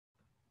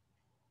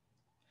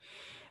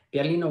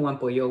Pialino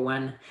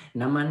Wampoyowan,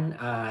 Naman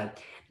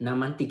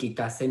Naman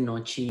tikitase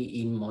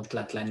nochi in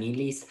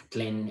motlatlanilis,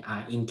 tlen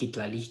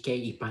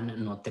inkitlalihke ipan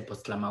no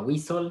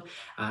tepoztlamahuizol,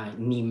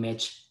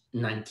 nimech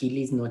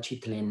nanquilis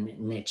nochi tlen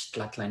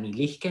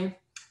nechtlatlanilihke,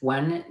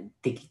 wan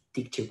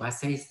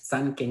tikchihuase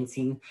san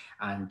kensin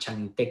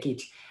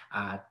chantekich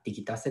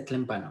tikitase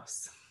tlen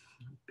panos.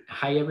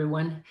 Hi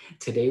everyone.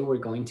 Today I'm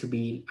going to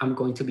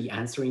be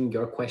answering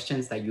your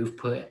questions that you've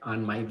put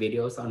on my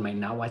videos, on my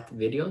Nahuatl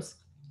videos.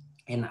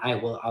 And I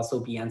will also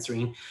be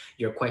answering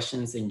your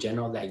questions in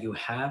general that you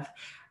have.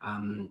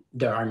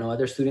 There are no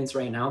other students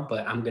right now,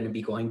 but I'm going to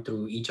be going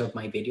through each of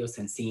my videos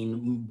and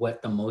seeing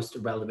what the most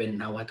relevant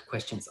Nahuatl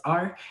questions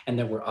are. And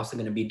then we're also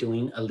going to be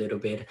doing a little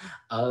bit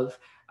of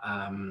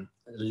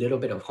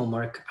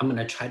homework. I'm going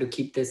to try to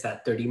keep this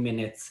at 30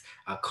 minutes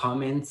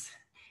comments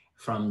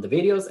from the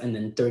videos and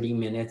then 30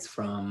 minutes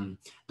from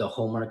the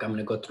homework. I'm going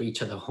to go through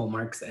each of the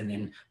homeworks and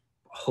then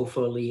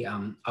hopefully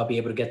I'll be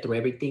able to get through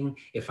everything.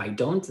 If I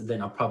don't, then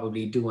I'll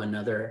probably do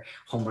another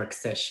homework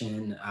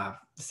section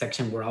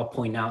section where I'll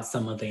point out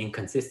some of the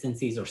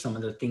inconsistencies or some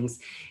of the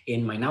things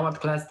in my Nahuatl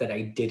class that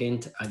I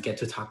didn't get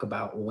to talk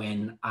about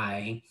when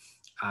I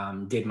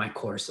did my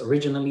course.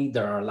 Originally,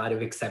 there are a lot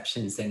of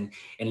exceptions and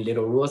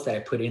little rules that I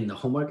put in the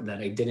homework that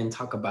I didn't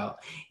talk about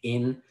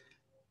in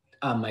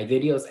my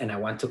videos, and I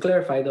want to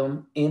clarify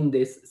them in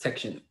this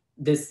section,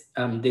 this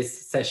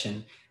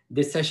session.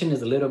 This session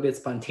is a little bit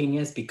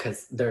spontaneous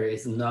because there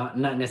is not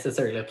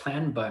necessarily a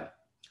plan, but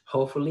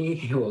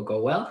hopefully it will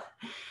go well.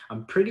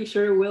 I'm pretty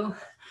sure it will.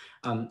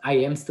 I'm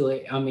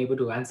able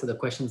to answer the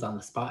questions on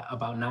the spot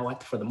about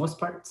Nahuatl for the most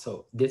part.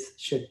 So this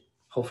should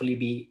hopefully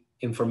be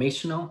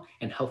informational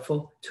and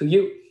helpful to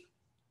you.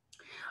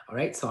 All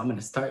right, so I'm going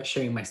to start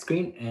sharing my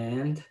screen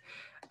and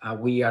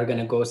we are going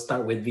to go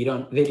start with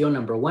video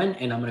number 1,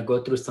 and I'm going to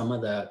go through some of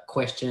the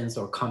questions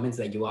or comments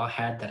that you all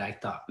had that I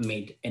thought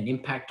made an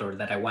impact or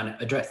that I want to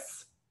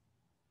address.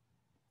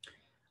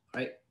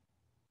 All right.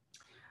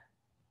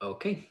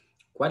 Okay,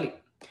 Quali.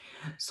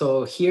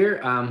 So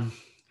here,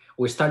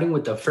 we're starting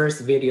with the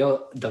first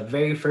video, the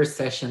very first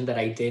session that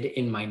I did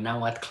in my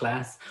Nahuatl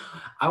class.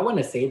 I want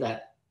to say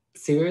that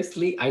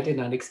seriously, I did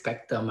not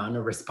expect the amount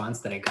of response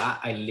that I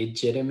got. I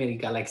legitimately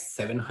got like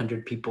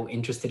 700 people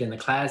interested in the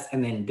class.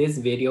 And then this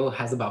video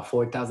has about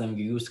 4,000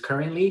 views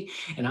currently.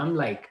 And I'm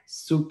like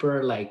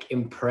super like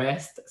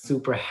impressed,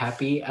 super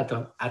happy at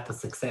the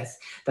success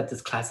that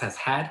this class has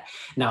had.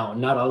 Now,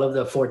 not all of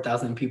the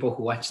 4,000 people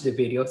who watched the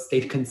video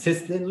stayed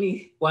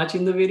consistently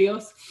watching the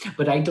videos,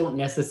 but I don't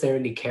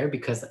necessarily care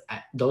because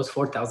those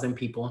 4,000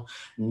 people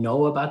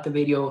know about the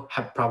video,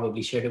 have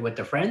probably shared it with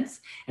their friends.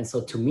 And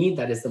so to me,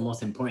 that is the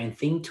most important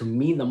thing. To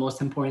me, the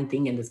most important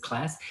thing in this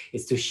class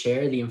is to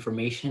share the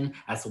information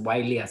as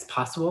widely as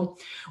possible.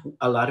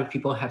 A lot of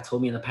people have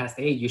told me in the past,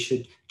 hey, you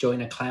should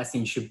join a class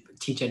and you should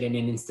teach it in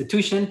an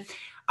institution.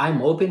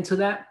 I'm open to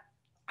that.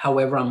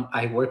 However,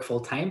 I work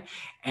full time.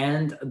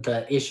 And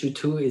the issue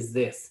too is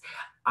this.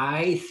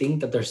 I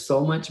think that there's so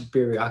much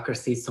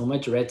bureaucracy, so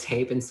much red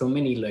tape, and so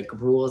many like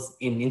rules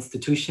in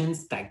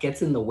institutions that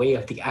gets in the way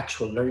of the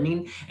actual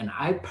learning. And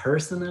I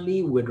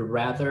personally would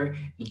rather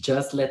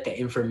just let the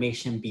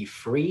information be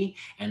free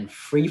and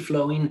free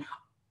flowing,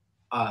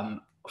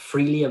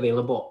 freely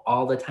available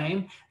all the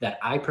time. That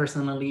I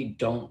personally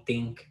don't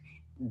think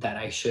that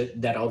I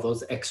should, that all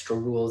those extra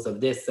rules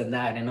of this and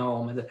that and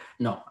all,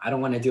 no, I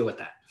don't want to deal with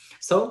that.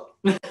 So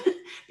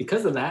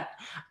because of that,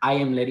 I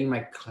am letting my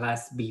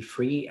class be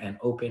free and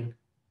open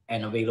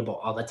and available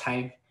all the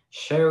time.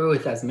 Share it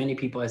with as many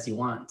people as you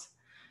want.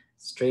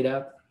 Straight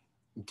up,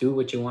 do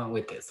what you want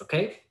with this,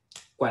 okay?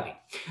 Quali.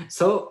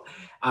 So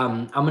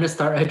I'm going to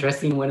start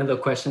addressing one of the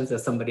questions that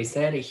somebody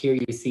said. Here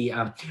you see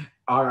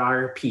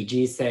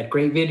RRPG said,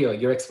 great video.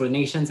 Your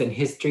explanations and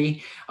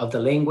history of the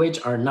language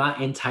are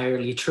not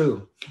entirely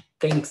true.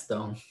 Thanks,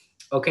 though.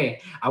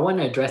 Okay, I want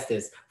to address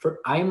this.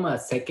 I'm a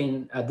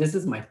second, this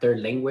is my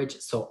third language,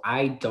 so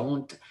I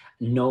don't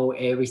know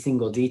every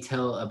single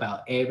detail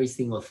about every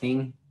single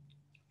thing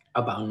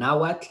about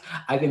Nahuatl.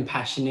 I've been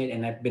passionate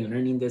and I've been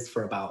learning this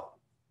for about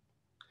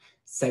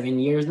 7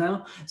 years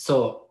now.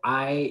 So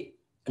I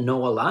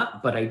know a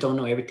lot, but I don't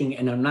know everything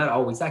and I'm not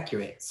always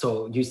accurate.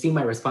 So you see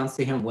my response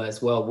to him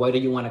was, well, what do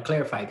you want to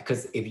clarify?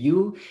 Because if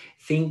you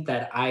think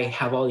that I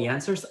have all the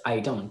answers, I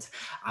don't.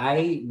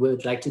 I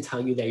would like to tell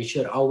you that you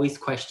should always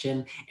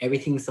question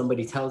everything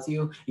somebody tells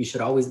you. You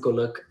should always go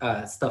look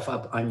stuff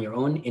up on your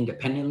own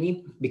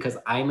independently, because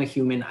I'm a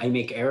human, I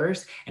make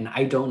errors and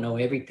I don't know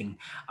everything.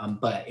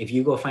 But if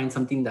you go find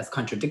something that's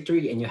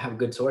contradictory and you have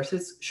good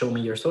sources, show me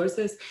your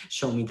sources,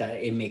 show me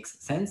that it makes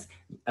sense.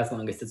 As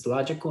long as it's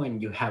logical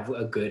and you have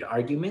a good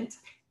argument,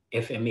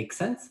 if it makes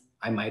sense,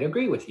 I might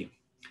agree with you.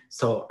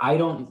 So I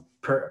don't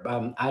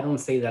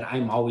say that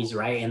I'm always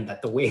right and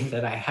that the way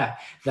that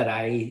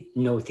I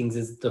know things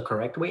is the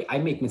correct way. I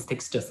make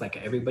mistakes just like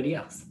everybody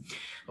else.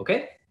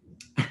 Okay.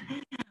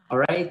 All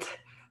right.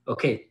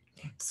 Okay.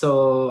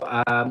 So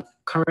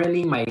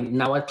currently my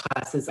Nahuatl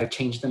classes, I've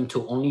changed them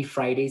to only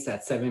Fridays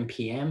at 7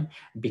 p.m.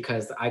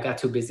 because I got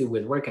too busy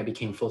with work. I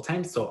became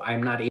full-time, so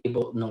I'm not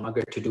able no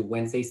longer to do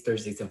Wednesdays,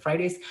 Thursdays, and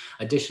Fridays.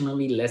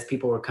 Additionally, less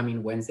people were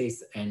coming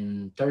Wednesdays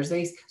and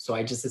Thursdays, so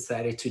I just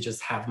decided to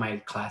just have my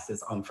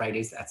classes on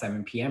Fridays at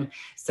 7 p.m.,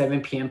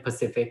 7 p.m.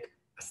 Pacific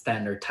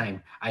Standard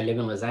Time. I live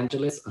in Los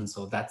Angeles, and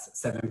so that's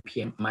 7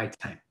 p.m. my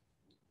time.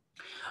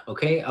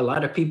 Okay, a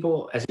lot of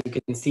people, as you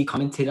can see,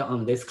 commented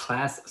on this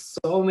class.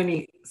 So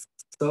many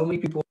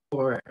people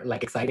were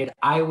like excited.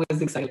 I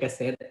was excited, like I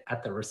said,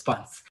 at the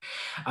response.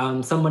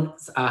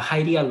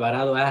 Heidi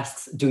Alvarado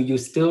asks, do you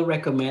still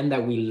recommend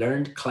that we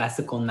learned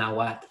classical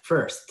Nahuatl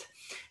first?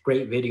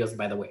 Great videos,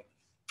 by the way.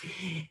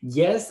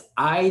 Yes,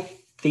 I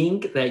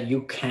think that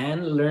you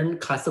can learn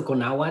classical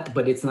Nahuatl,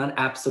 but it's not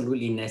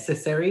absolutely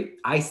necessary.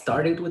 I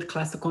started with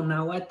classical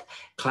Nahuatl.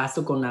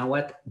 Classical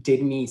Nahuatl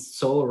did me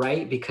so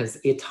right because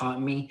it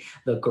taught me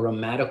the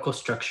grammatical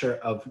structure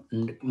of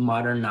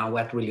modern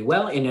Nahuatl really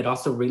well. And it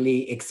also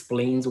really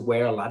explains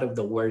where a lot of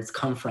the words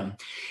come from.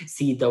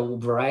 See, the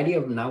variety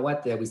of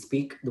Nahuatl that we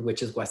speak,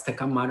 which is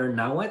Huasteca modern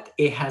Nahuatl,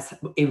 it has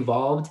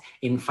evolved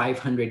in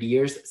 500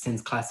 years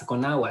since classical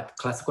Nahuatl.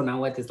 Classical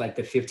Nahuatl is like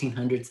the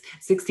 1500s,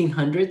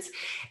 1600s,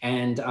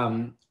 and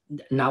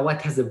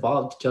Nahuatl has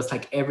evolved just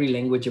like every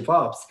language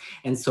evolves.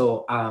 And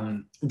so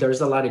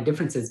there's a lot of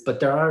differences, but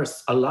there are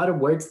a lot of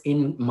words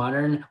in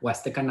modern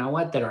Huasteca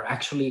Nahuatl that are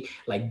actually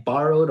like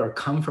borrowed or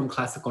come from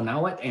classical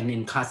Nahuatl, and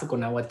in classical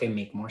Nahuatl, they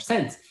make more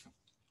sense.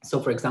 So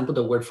for example,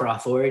 the word for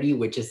authority,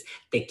 which is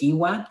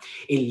tequiwa,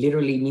 it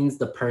literally means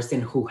the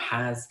person who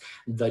has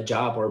the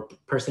job or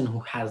person who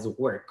has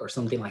work or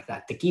something like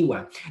that,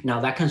 tequiwa. Now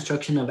that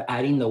construction of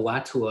adding the wa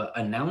to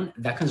a noun,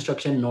 that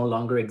construction no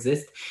longer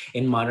exists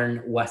in modern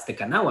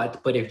Huasteca Nahuatl.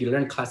 But if you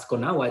learn classical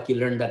Nahuatl, you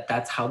learn that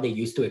that's how they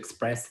used to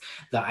express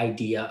the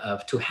idea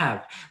of to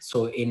have.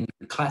 So in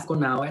classical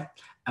Nahuatl,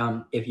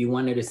 if you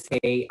wanted to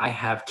say, I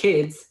have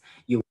kids,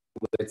 you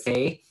would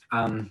say,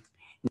 ni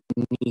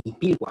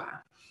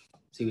pilwa.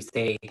 So you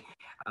say,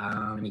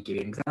 let me give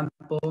you an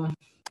example.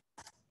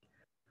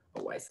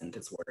 Oh, why isn't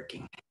this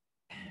working?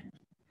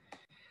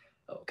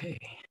 Okay,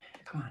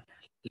 come on,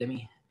 let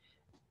me.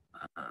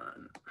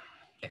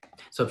 Okay.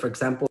 So for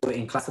example,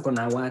 in classical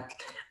Nahuatl,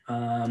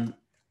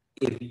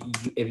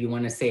 if you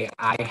want to say,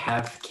 I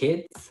have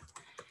kids,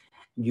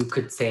 you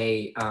could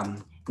say,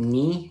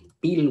 ni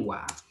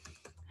pilwa,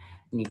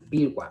 ni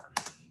pilwa.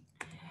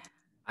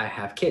 I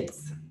have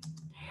kids.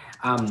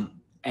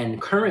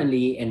 And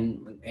currently,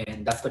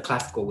 and that's the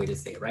classical way to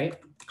say it, right?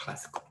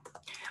 Classical.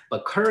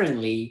 But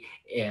currently,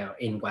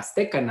 in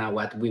Huasteca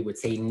Nahuatl, we would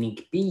say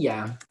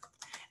nikpilla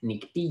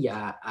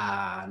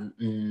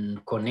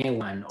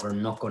conewan or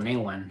no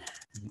conewan.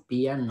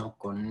 Nikpilla no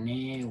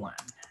conewan.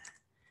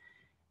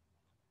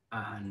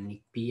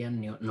 Nikpilla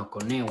no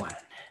conewan.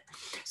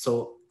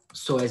 So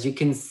as you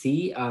can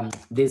see,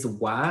 this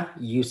wa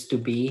used to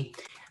be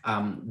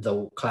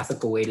the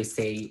classical way to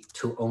say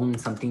to own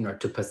something or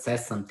to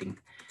possess something.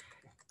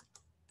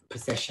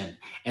 Possession.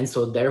 And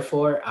so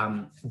therefore,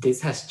 this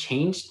has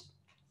changed.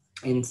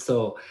 And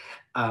so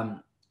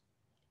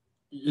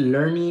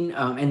learning,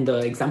 and the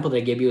example that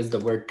I gave you is the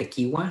word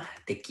tequiwa.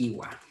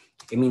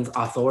 It means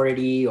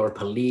authority or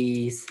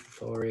police,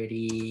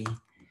 authority,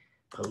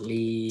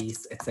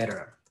 police,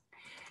 etc.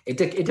 It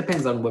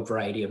depends on what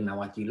variety of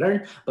Nahuatl you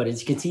learn, but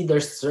as you can see,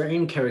 there's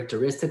certain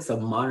characteristics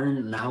of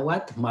modern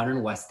Nahuatl,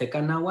 modern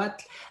Huasteca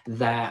Nahuatl,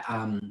 that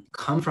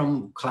come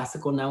from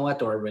classical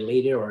Nahuatl or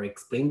related or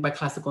explained by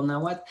classical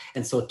Nahuatl.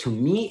 And so to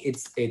me,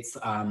 it's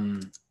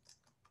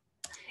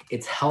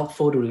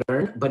helpful to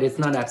learn, but it's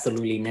not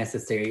absolutely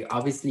necessary.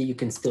 Obviously, you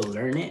can still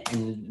learn it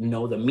and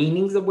know the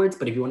meanings of words,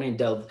 but if you want to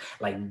delve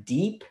like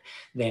deep,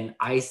 then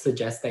I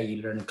suggest that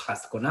you learn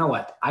classical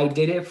Nahuatl. I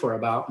did it for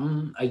about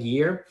a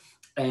year,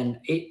 and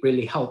it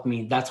really helped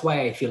me. That's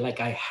why I feel like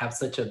I have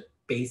such a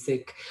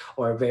basic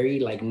or very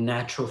like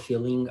natural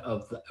feeling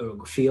of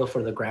feel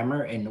for the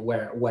grammar and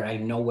where I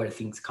know where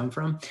things come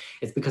from.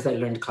 It's because I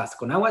learned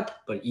classical Nahuatl,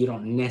 but you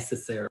don't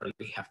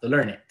necessarily have to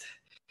learn it.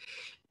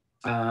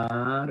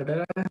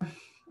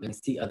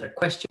 Let's see other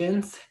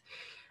questions.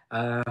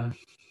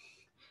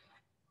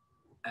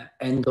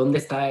 ¿En dónde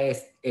está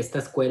esta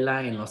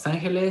escuela en Los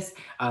Ángeles?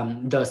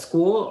 The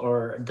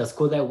school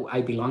that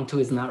I belong to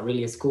is not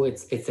really a school.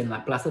 It's in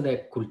la Plaza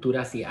de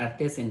Culturas y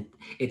Artes, and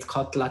it's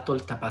called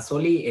Tlatol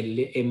Tapasoli.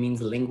 It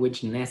means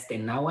language nest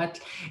in Nahuatl.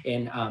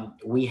 And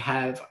we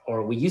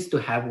used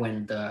to have,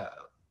 when the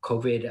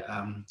COVID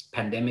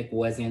pandemic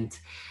wasn't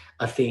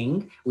a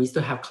thing, we used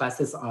to have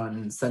classes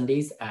on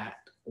Sundays at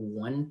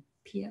 1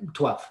 p.m.,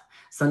 12.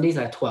 Sundays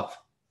at 12.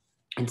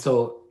 And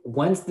so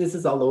once this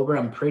is all over,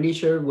 I'm pretty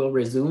sure we'll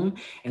resume.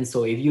 And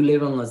so if you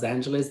live in Los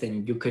Angeles,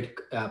 then you could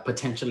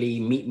potentially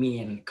meet me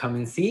and come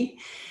and see.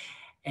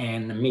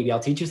 And maybe I'll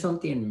teach you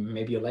something and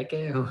maybe you'll like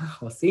it.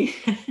 We'll see.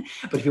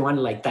 But if you want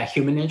like that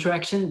human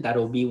interaction,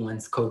 that'll be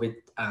once COVID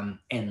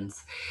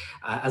ends.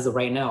 As of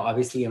right now,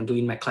 obviously I'm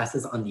doing my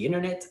classes on the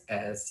internet,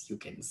 as you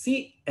can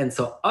see. And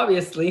so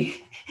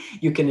obviously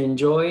you can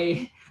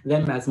enjoy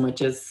them as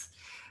much as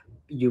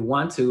you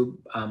want to,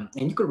 and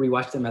you could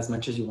rewatch them as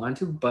much as you want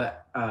to,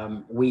 but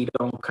we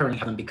don't currently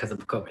have them because of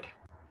COVID.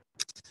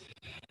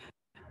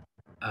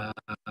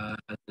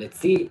 Let's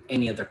see,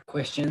 any other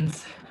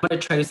questions? I'm gonna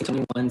try to see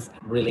some ones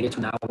related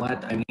to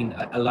Nahuatl. I mean,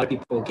 a lot of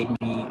people gave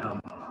me,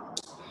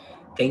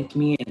 thanked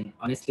me, and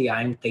honestly,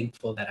 I'm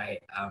thankful that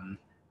I'm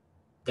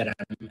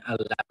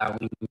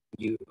allowing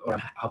you or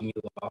I'm helping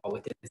you all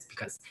with this,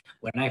 because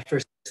when I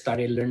first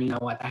started learning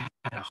Nahuatl, I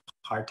had a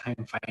hard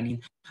time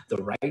finding the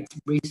right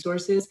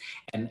resources.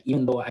 And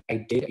even though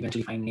I did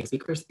eventually find native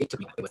speakers, it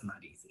was not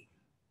easy.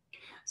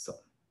 So,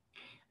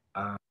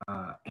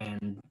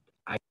 and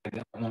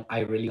I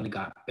really only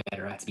got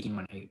better at speaking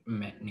when I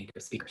met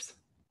native speakers.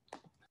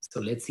 So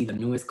let's see the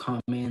newest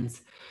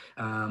comments.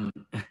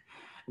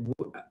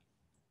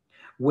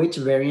 Which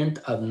variant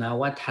of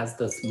Nahuatl has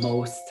the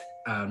most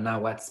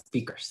Nahuatl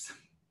speakers?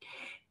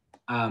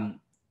 The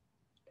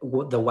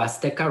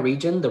Huasteca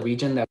region, the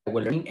region that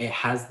we're learning, it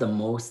has the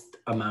most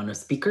amount of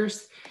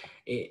speakers.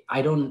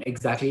 I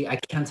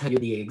can't tell you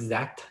the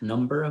exact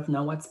number of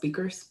Nahuatl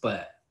speakers,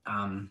 but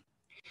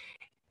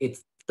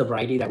it's the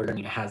variety that we're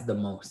learning, it has the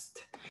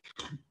most.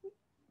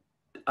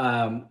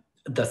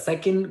 The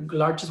second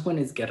largest one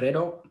is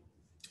Guerrero,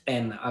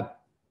 and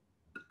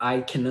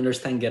I can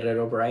understand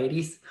Guerrero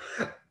varieties,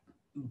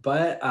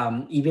 but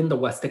even the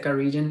Huasteca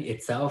region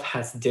itself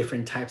has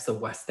different types of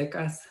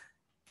Huastecas.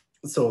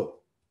 So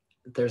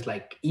there's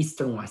like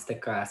Eastern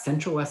Huasteca,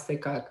 Central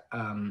Huasteca,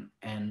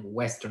 and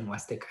Western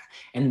Huasteca,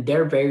 and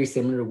they're very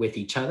similar with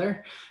each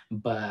other.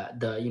 But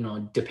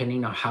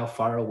depending on how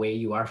far away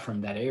you are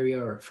from that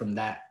area or from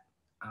that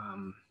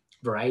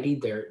variety,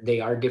 they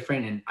are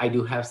different. And I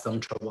do have some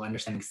trouble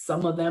understanding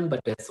some of them,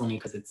 but that's only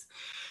because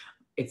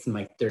it's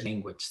my third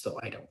language, so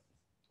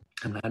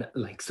I'm not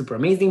like super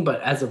amazing.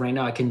 But as of right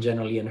now, I can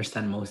generally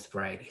understand most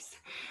varieties.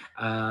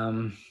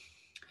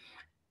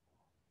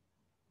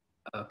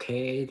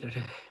 Okay.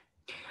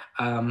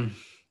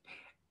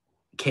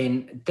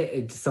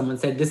 Someone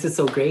said, this is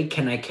so great.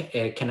 Can I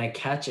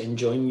catch and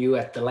join you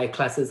at the live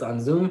classes on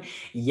Zoom?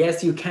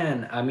 Yes, you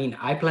can. I mean,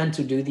 I plan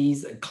to do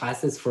these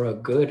classes for a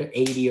good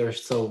 80 or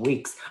so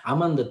weeks.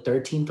 I'm on the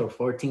 13th or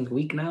 14th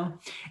week now.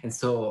 And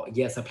so,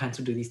 yes, I plan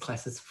to do these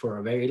classes for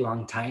a very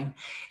long time.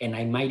 And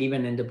I might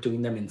even end up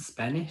doing them in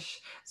Spanish.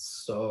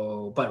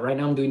 So, but right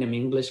now I'm doing them in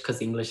English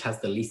because English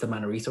has the least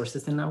amount of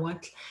resources in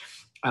Nahuatl.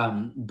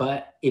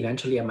 But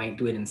eventually I might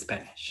do it in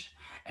Spanish.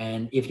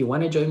 And if you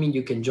want to join me,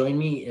 you can join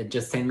me.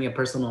 Just send me a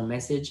personal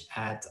message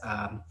at,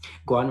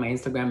 go on my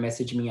Instagram,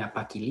 message me at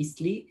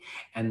Pakilistli,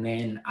 and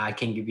then I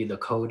can give you the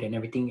code and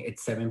everything.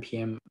 It's 7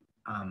 p.m.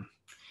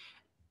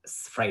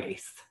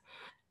 Fridays.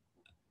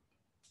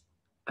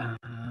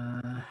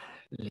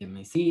 Let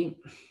me see.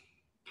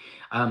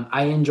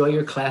 I enjoy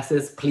your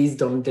classes. Please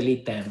don't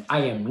delete them. I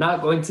am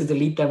not going to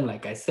delete them.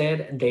 Like I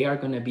said, they are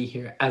going to be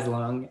here as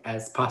long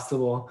as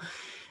possible.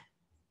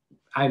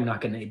 I'm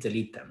not going to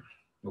delete them.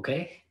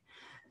 Okay.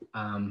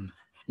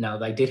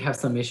 Now, I did have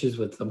some issues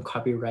with some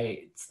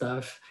copyright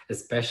stuff,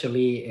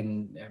 especially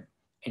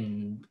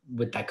in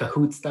with that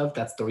Kahoot stuff.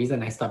 That's the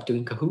reason I stopped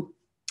doing Kahoot.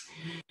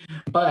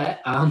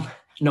 But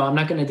no, I'm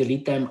not going to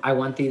delete them. I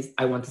want this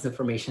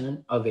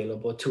information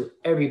available to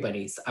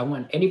everybody. So I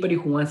want anybody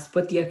who wants to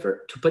put the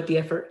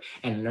effort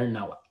and learn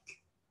Nahuatl.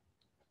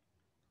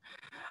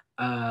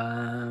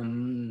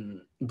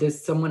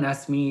 Someone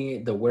asked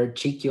me the word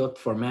chiquiot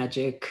for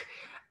magic.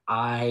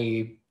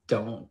 I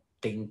don't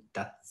think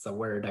that's a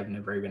word. I've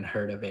never even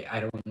heard of it. I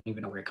don't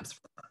even know where it comes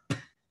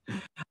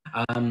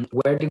from.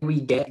 Where did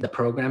we get the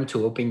program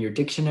to open your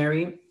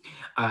dictionary?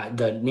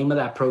 The name of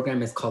that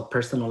program is called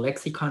Personal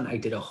Lexicon. I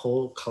did a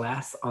whole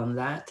class on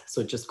that.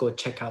 So just go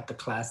check out the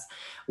class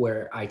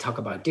where I talk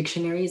about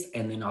dictionaries,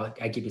 and then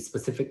I give you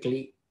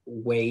specifically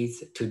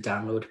ways to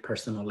download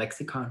Personal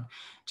Lexicon.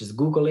 Just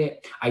Google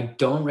it. I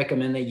don't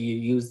recommend that you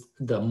use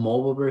the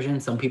mobile version.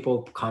 Some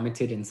people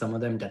commented in some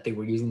of them that they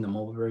were using the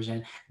mobile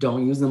version.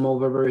 Don't use the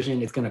mobile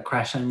version. It's going to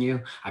crash on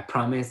you. I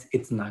promise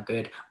it's not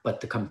good, but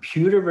the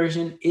computer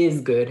version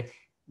is good.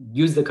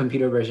 Use the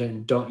computer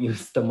version. Don't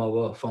use the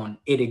mobile phone.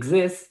 It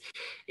exists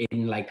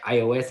in like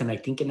iOS and I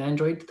think in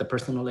Android, the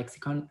Personal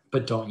Lexicon,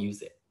 but don't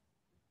use it.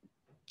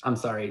 I'm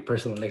sorry,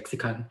 Personal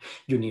Lexicon,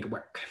 you need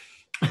work.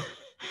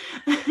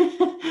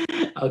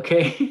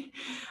 Okay.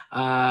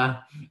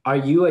 Are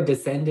you a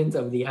descendant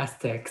of the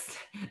Aztecs?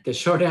 The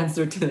short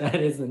answer to that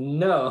is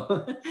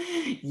no.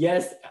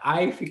 Yes,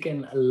 I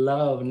freaking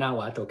love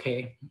Nahuatl,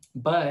 okay?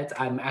 But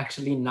I'm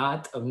actually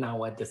not of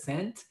Nahuatl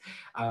descent.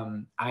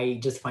 I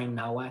just find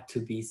Nahuatl to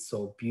be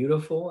so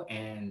beautiful,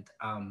 and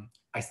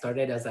I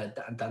started as a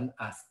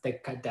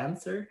Azteca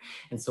dancer,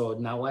 and so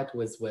Nahuatl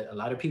was what a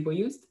lot of people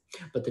used.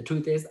 But the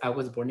truth is, I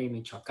was born in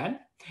Michoacan,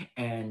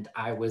 and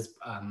I was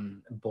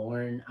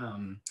born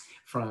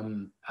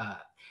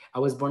I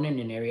was born in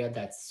an area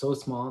that's so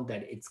small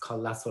that it's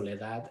called La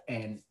Soledad,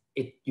 and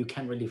you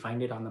can't really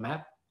find it on the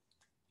map.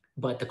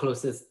 But the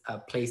closest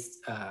place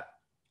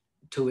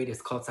to it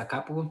is called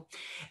Zacapu.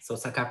 So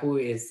Zacapu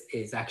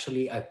is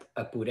actually a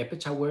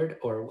Purepecha word,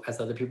 or as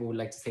other people would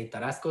like to say,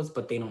 Tarascos,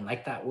 but they don't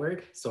like that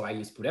word. So I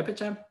use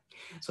Purepecha.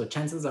 So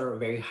chances are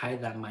very high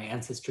that my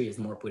ancestry is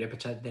more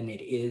Purepecha than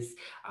it is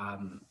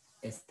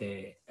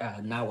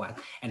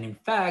Nahuatl. And in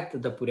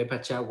fact, the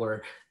Purepecha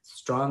were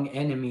strong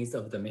enemies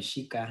of the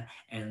Mexica,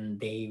 and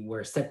they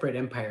were separate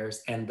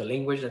empires, and the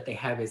language that they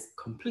have is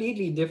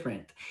completely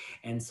different.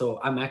 And so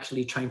I'm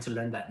actually trying to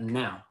learn that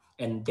now.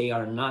 And they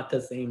are not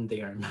the same.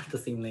 They are not the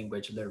same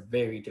language. They're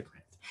very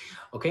different.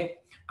 Okay.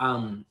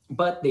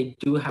 But they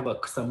do have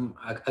some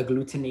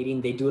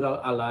agglutinating. They do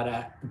a lot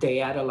of,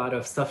 they add a lot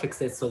of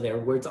suffixes, so their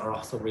words are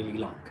also really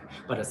long.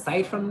 But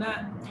aside from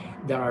that,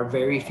 there are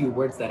very few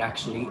words that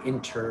actually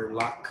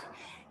interlock.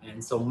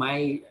 And so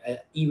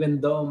even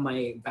though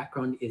my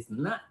background is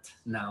not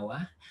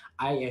Nawa,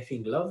 I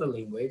think love the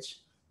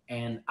language.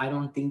 And I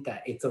don't think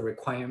that it's a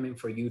requirement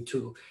for you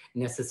to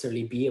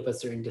necessarily be of a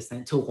certain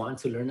descent to want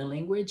to learn a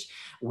language.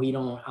 We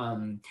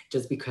don't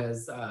just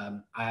because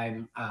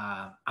I'm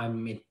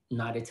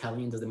not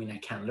Italian doesn't mean I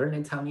can't learn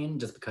Italian.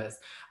 Just because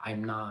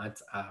I'm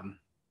not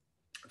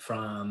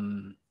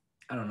from,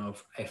 I don't know,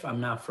 if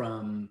I'm not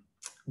from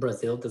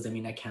Brazil doesn't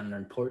mean I can't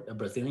learn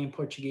Brazilian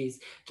Portuguese.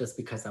 Just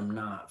because I'm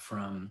not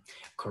from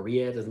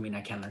Korea doesn't mean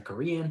I can't learn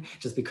Korean.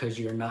 Just because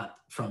you're not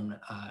from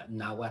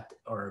Nahuatl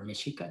or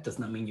Mexica does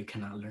not mean you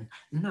cannot learn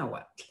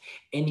Nahuatl.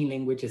 Any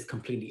language is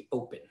completely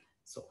open.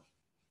 So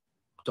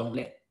don't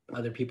let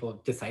other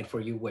people decide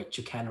for you what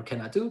you can or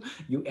cannot do.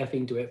 You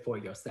effing do it for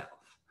yourself.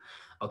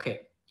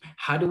 Okay.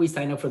 How do we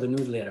sign up for the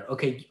newsletter?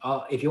 Okay,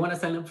 if you want to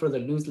sign up for the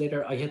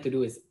newsletter, all you have to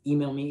do is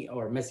email me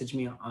or message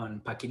me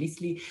on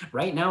Pakilisli.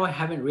 Right now, I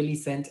haven't really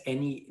sent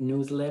any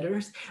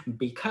newsletters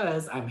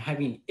because I'm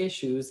having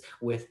issues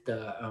with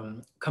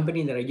the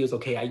company that I use.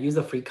 Okay, I use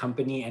a free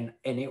company and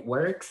it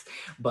works,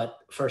 but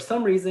for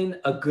some reason,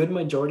 a good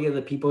majority of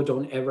the people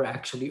don't ever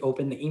actually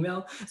open the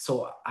email.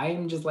 So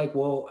I'm just like,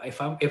 well,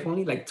 if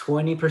only like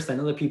 20%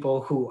 of the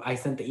people who I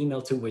sent the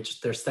email to,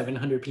 which there's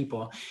 700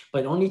 people,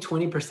 but only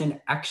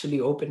 20% actually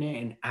open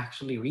it and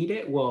actually read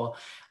it. Well,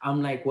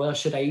 I'm like, well,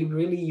 should I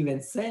really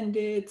even send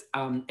it?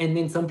 And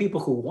then some people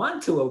who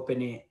want to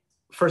open it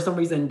for some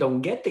reason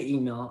don't get the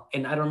email,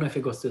 and I don't know if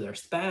it goes to their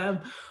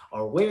spam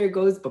or where it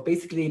goes, but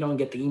basically they don't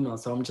get the email.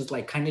 So I'm just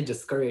like kind of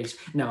discouraged.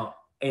 Now,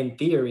 in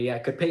theory, I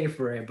could pay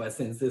for it, but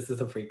since this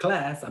is a free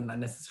class, I'm not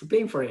necessarily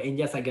paying for it. And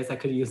yes, I guess I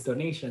could use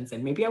donations,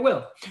 and maybe I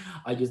will.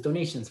 I'll use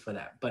donations for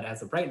that. But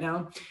as of right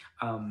now,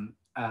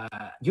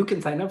 you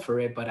can sign up for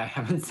it, but I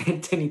haven't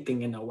sent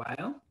anything in a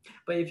while.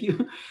 But if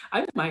you,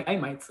 I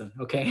might soon.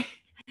 Okay.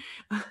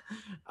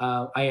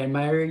 I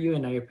admire you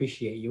and I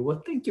appreciate you.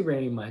 Well, thank you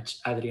very much,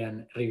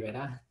 Adrian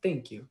Rivera.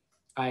 Thank you.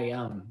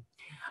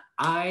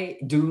 I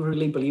do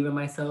really believe in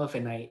myself,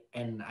 and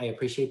I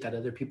appreciate that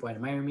other people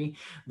admire me.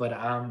 But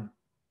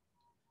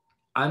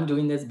I'm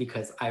doing this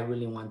because I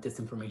really want this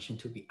information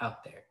to be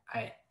out there.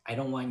 I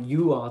don't want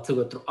you all to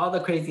go through all the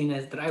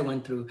craziness that I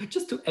went through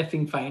just to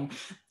effing find,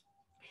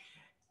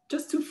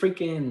 just to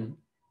freaking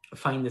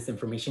find this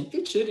information.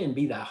 It shouldn't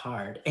be that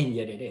hard, and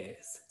yet it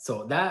is.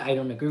 So that I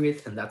don't agree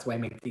with, and that's why I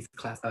make these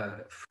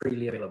classes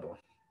freely available.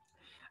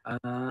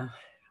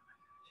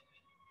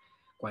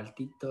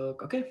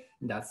 Okay,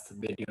 that's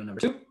video number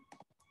 2.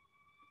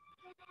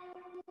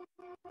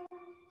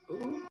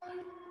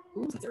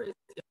 Ooh, serious.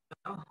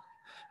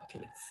 Okay,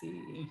 let's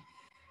see.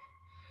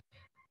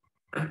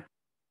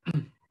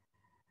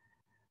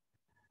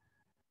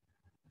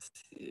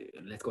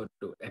 Let's go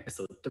to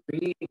episode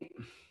 3.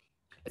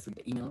 Let's read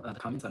the email, the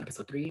comments on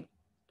episode 3.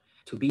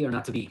 To be or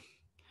not to be.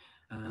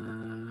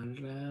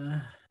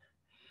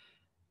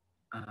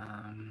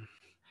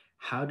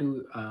 How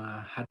do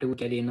we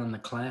get in on the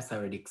class? I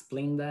already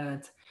explained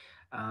that.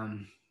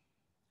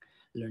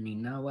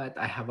 Learning Nahuatl,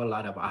 I have a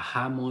lot of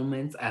aha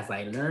moments as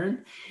I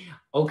learn.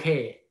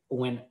 Okay,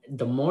 when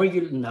the more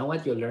you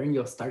Nahuatl you learn,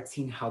 you'll start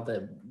seeing how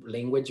the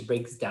language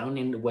breaks down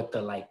and what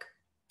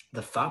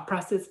the thought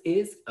process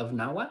is of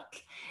Nahuatl,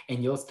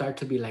 and you'll start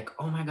to be like,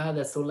 oh my God,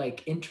 that's so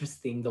like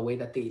interesting the way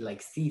that they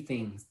like see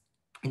things.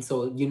 And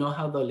so you know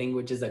how the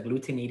language is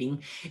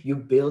agglutinating. You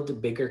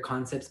build bigger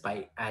concepts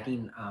by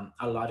adding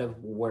a lot of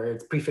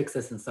words,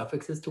 prefixes and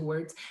suffixes to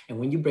words. And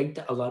when you break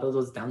a lot of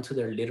those down to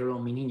their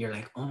literal meaning, you're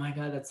like, oh my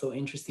God, that's so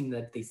interesting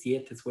that they see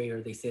it this way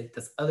or they see it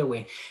this other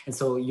way. And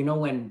so, you know,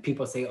 when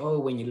people say, oh,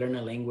 when you learn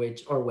a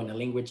language or when a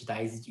language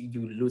dies,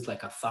 you lose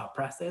like a thought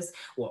process.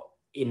 Well,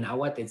 in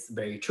Nahuatl, it's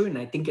very true. And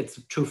I think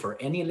it's true for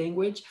any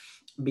language,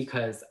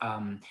 because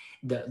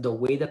the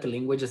way that the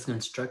language is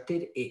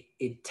constructed,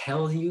 it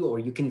tells you, or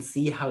you can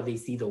see how they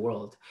see the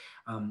world.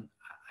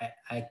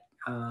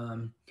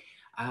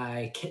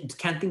 I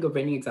can't think of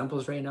any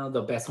examples right now.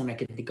 The best one I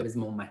can think of is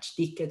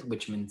Nimitztitlanilia,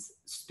 which means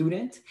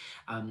student.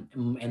 And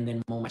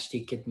then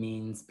Nimitztitlanilia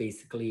means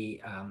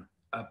basically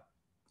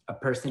a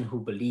person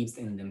who believes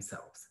in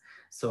themselves.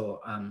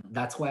 So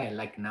that's why I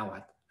like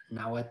Nahuatl.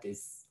 Nahuatl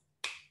is,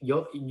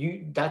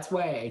 that's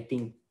why I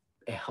think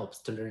it helps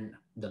to learn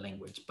the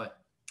language. But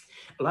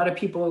a lot of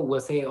people will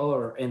say,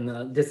 oh,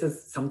 and this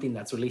is something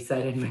that's really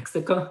sad in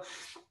Mexico.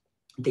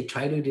 They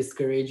try to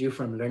discourage you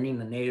from learning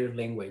the native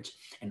language.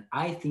 And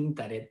I think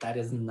that that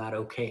is not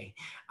okay.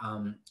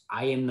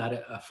 I am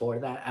not for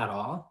that at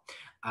all.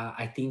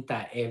 I think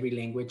that every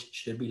language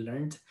should be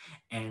learned.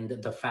 And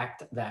the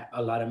fact that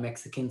a lot of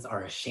Mexicans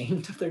are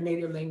ashamed of their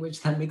native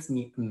language, that makes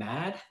me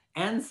mad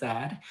and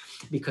sad,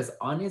 because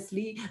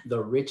honestly, the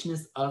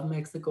richness of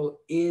Mexico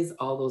is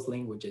all those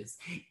languages,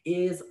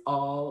 is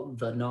all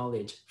the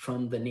knowledge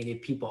from the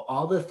native people,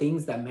 all the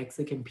things that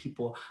Mexican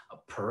people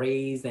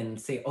praise and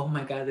say, oh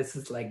my God, this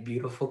is like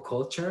beautiful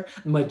culture.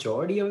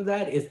 Majority of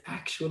that is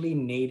actually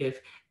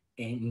native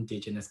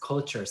indigenous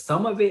culture.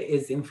 Some of it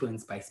is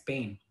influenced by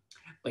Spain,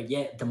 but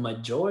yet the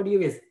majority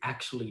of it is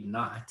actually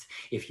not,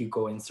 if you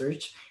go and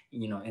search,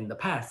 in the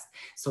past.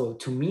 So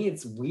to me,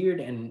 it's weird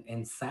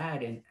and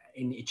sad, and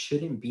it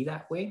shouldn't be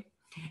that way.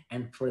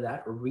 And for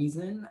that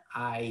reason,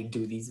 I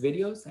do these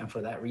videos. And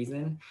for that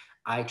reason,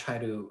 I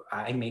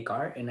make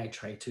art, and I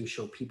try to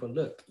show people,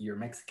 look, you're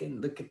Mexican,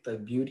 look at the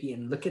beauty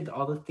and look at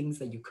all the things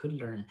that you could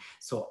learn.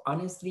 So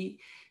honestly,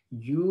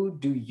 you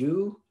do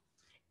you.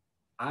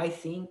 I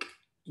think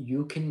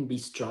you can be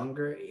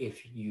stronger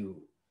if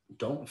you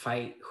don't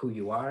fight who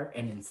you are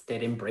and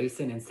instead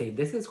embrace it and say,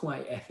 this is who I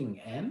effing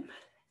am.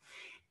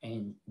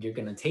 And you're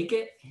going to take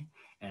it.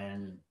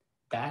 And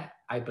that,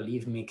 I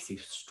believe, makes you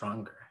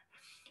stronger.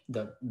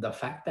 The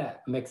fact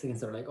that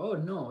Mexicans are like, oh,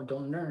 no,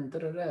 don't learn. Da,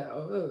 da, da,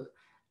 oh.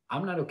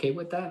 I'm not okay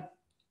with that.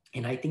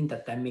 And I think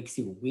that that makes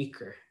you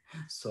weaker.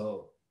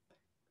 So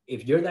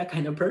if you're that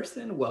kind of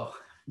person, well,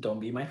 don't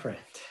be my friend.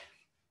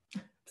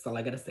 That's all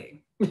I got to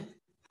say.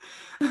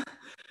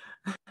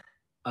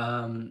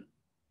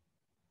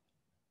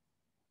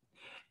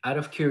 Out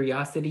of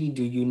curiosity,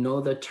 do you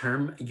know the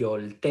term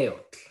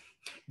Yolteotl?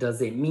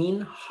 Does it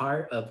mean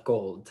heart of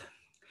gold?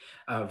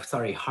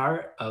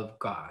 Heart of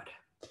God.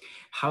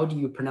 How do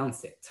you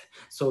pronounce it?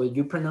 So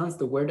you pronounce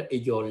the word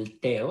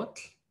Yolteotl,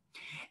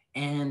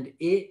 and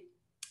it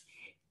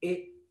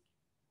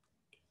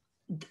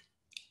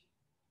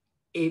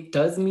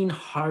does mean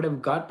heart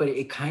of God, but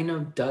it kind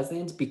of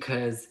doesn't,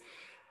 because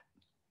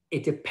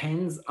it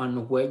depends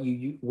on what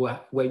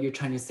you're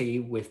trying to say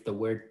with the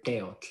word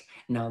teot.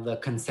 Now, the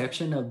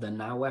conception of the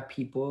Nahua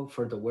people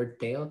for the word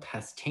teot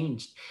has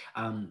changed.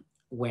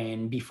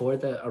 When before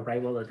the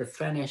arrival of the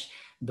Spanish,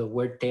 the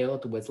word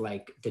teot was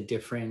like the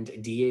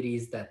different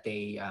deities that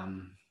they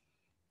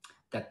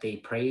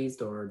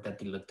praised or that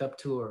they looked up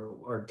to,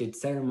 or did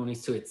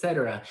ceremonies to,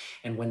 etc.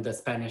 And when the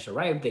Spanish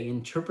arrived, they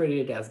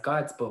interpreted it as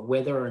gods, but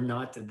whether or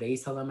not they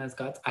saw them as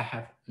gods, I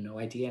have no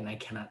idea, and I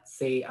cannot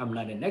say. I'm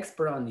not an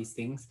expert on these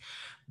things.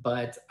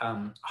 But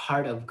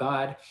heart of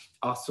God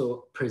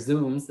also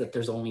presumes that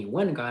there's only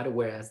one God,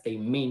 whereas they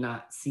may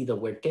not see the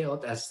word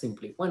teot as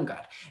simply one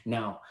God.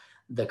 Now,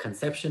 the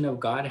conception of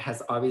God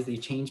has obviously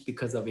changed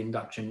because of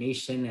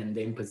indoctrination and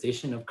the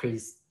imposition of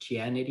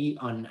Christianity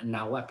on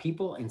Nahua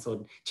people. And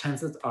so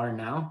chances are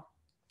now,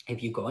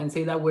 if you go and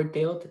say that word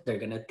teot, they're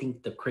going to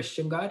think the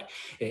Christian God.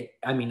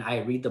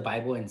 I read the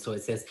Bible, and so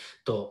it says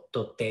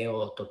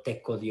toteo,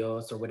 toteco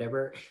Dios, or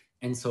whatever.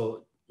 And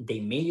so they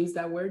may use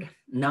that word.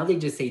 Now they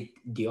just say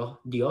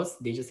Dios,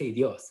 they just say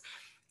Dios.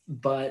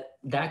 But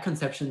that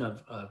conception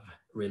of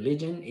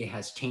religion, it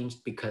has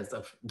changed because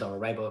of the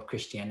arrival of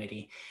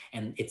Christianity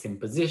and its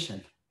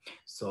imposition.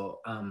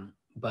 So,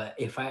 but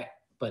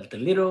the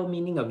literal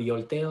meaning of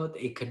Yolteot,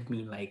 it could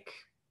mean like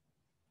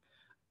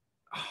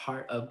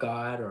heart of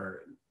God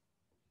or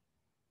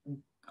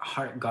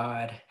heart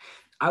God.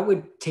 I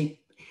would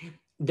take,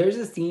 there's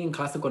a scene in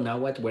classical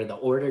Nahuatl where the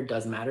order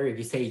does matter. If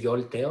you say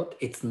Yolteot,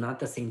 it's not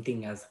the same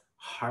thing as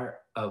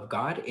heart of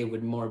God. It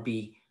would more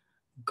be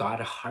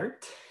God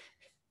heart,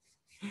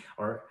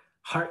 or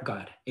heart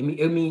God. It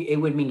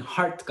would mean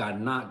heart God,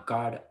 not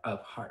God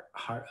of heart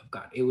of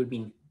God. It would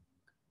mean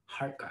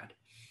heart God.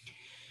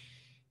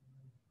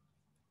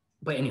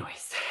 But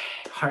anyways,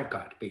 heart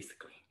God,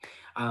 basically.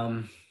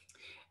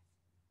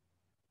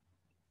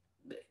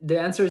 The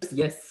answer is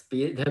yes.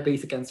 The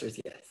basic answer is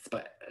yes.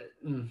 But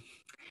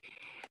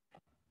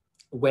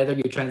whether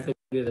you translate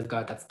it as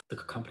God, that's the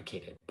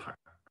complicated part.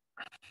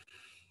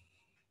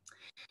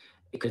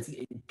 Because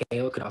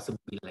Deo could also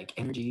be like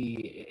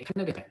energy. It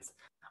kind of depends.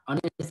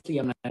 Honestly,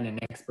 I'm not an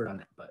expert on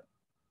it, but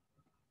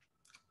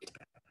it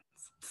depends.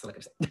 So like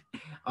I said.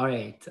 All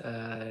right.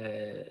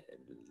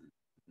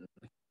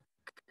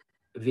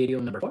 Video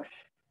number 4.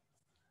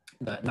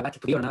 Not to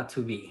be or not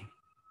to be.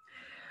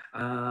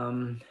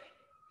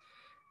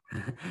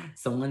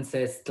 Someone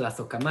says,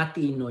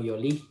 Tlazokamati no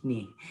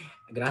yolihni.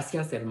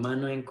 Gracias,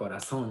 hermano en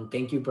corazón.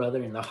 Thank you,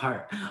 brother in the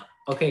heart.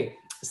 Okay,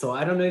 so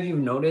I don't know if you've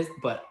noticed,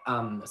 but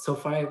so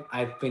far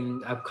I've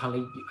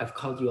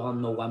called you all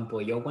no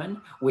wampo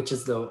yowan, which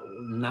is the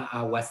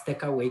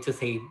Huasteca way to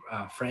say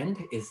friend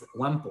is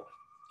wampo.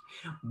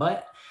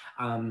 But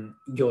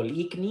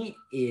yolikni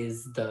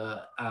is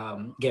the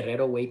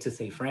Guerrero way to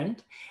say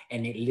friend,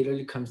 and it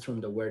literally comes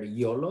from the word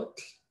yolot,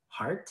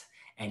 heart,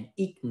 and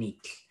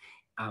iknit,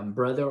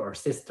 brother or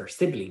sister,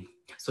 sibling.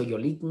 So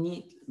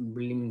yolikni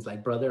really means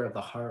like brother of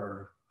the heart,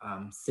 or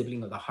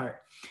sibling of the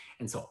heart.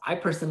 And so I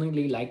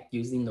personally like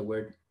using the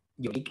word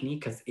yolikni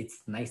because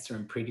it's nicer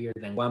and prettier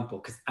than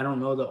wampo, because I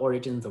don't know the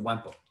origins of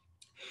wampo.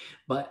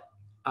 But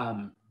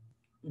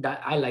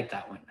that I like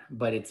that one,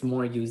 but it's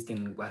more used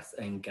in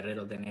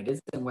Guerrero than it is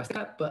in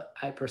Huasteca, but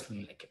I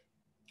personally like it.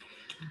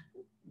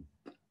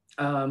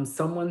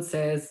 Someone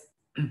says,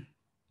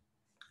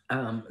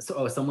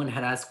 someone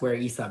had asked where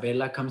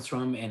Isabella comes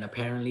from, and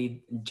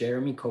apparently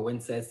Jeremy Cohen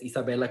says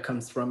Isabella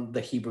comes from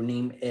the Hebrew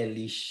name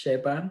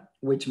Elisheba,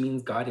 which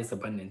means God is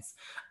abundance.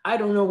 I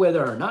don't know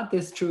whether or not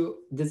this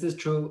is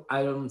true.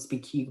 I don't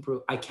speak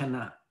Hebrew. I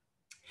cannot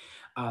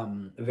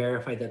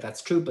verify that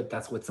that's true, but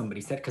that's what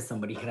somebody said, because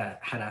somebody had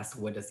asked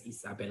where does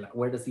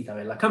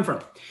Isabella come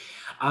from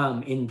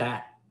in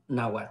that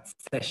Nahuatl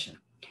session.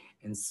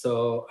 And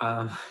so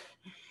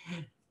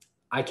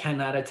I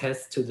cannot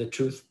attest to the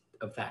truth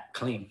of that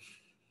claim.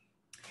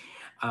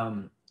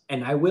 And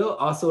I will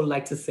also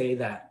like to say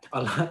that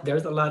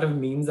there's a lot of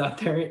memes out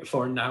there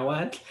for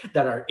Nahuatl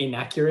that are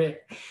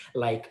inaccurate.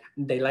 Like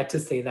they like to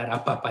say that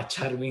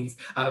apapachar means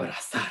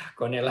abrazar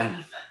con el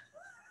alma.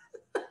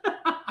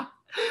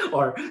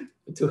 Or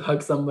to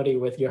hug somebody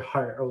with your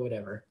heart or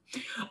whatever.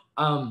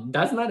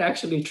 That's not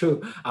actually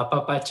true.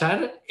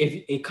 Apapachar,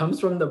 if it comes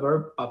from the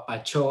verb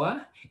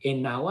papachoa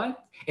in Nahuatl,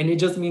 and it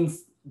just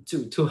means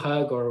to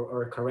hug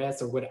or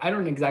caress or what. I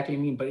don't exactly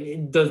mean, but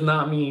it does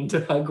not mean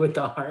to hug with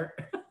the heart.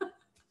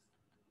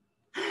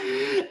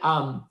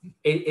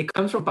 It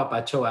comes from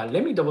papachoa.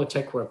 Let me double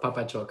check where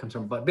papachoa comes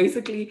from. But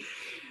basically,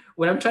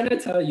 what I'm trying to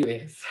tell you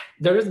is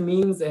there's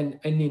memes and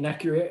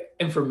inaccurate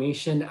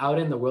information out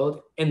in the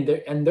world, and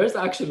there's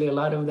actually a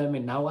lot of them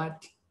in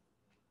Nahuatl.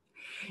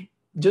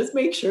 Just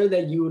make sure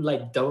that you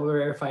like double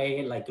verify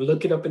it, like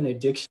look it up in a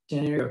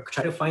dictionary or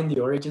try to find the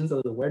origins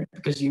of the word,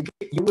 because you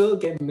will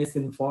get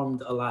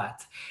misinformed a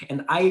lot.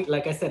 And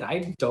like I said,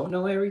 I don't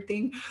know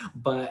everything,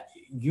 but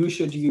you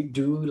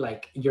do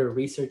like your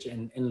research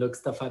and look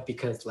stuff up,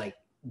 because like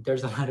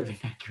there's a lot of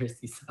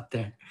inaccuracies out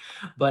there.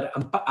 But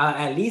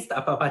at least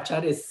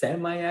apapachar is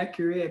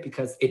semi-accurate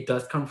because it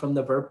does come from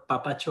the verb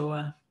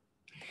papachoa.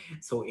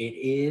 So it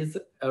is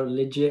a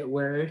legit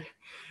word,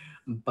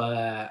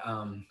 but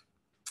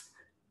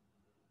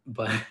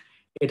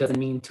it doesn't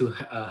mean to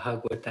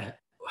hug with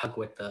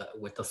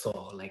the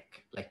soul,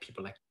 like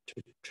people like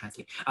to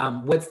translate.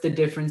 What's the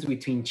difference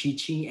between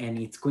chichi and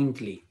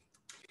itzcuintli?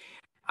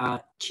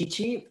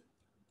 Chichi,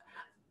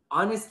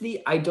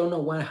 honestly, I don't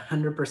know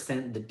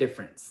 100% the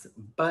difference,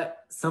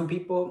 but some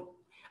people,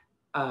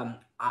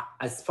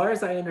 as far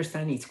as I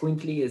understand,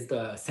 itzcuintli is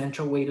the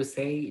central way to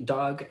say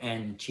dog,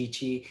 and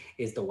chichi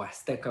is the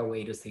Huasteca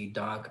way to say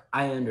dog.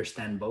 I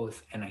understand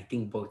both, and I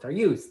think both are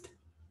used.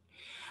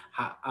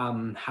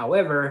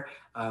 However,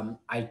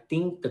 I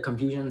think the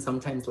confusion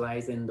sometimes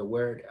lies in the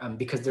word,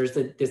 because there's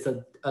this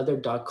other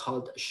dog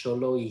called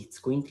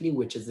Xoloitzcuintli,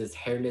 which is this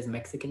hairless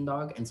Mexican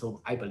dog, and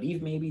so I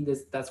believe maybe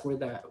that's where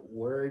that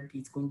word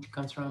Itzcuintli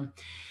comes from.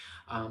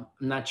 I'm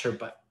not sure,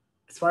 but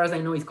as far as I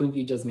know,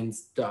 Itzcuintli just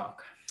means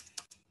dog,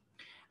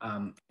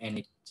 and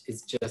it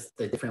is just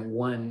a different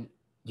one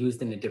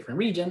used in a different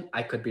region.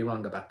 I could be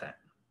wrong about that.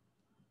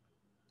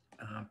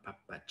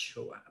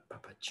 Papachoa.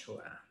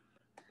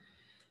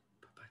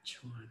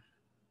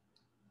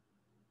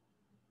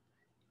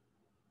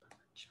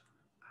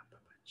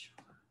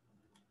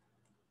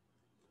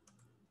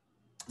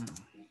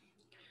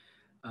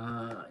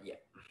 Yeah.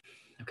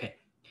 Okay.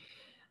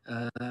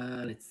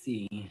 Let's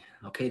see.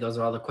 Okay, those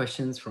are all the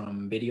questions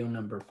from video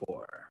number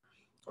 4.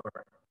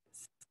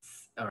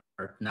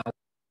 Or now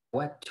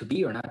what to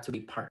be or not to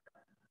be part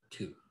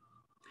 2.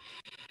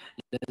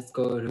 Let's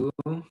go to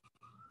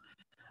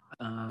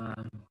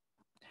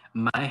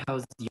my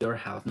house, your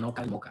house, no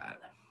calmocal.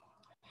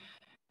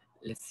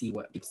 Let's see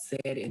what you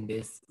said in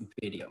this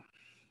video.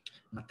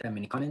 Not that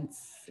many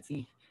comments. Let's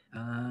see.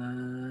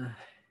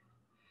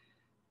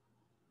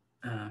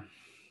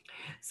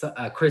 So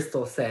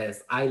Crystal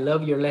says, I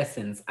love your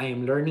lessons. I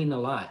am learning a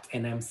lot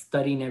and I'm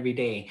studying every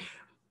day.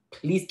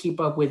 Please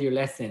keep up with your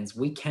lessons.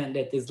 We can't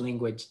let this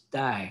language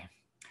die.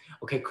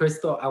 Okay,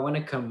 Crystal, I want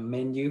to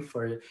commend you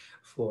for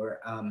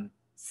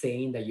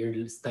saying that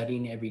you're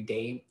studying every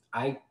day.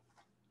 I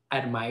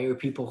admire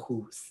people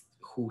who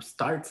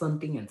start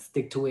something and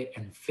stick to it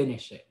and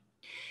finish it.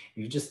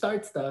 You just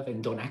start stuff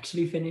and don't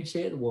actually finish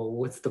it. Well,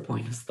 what's the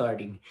point of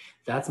starting?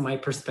 That's my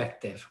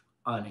perspective,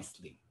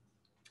 honestly.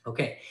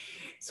 Okay,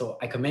 so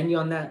I commend you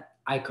on that.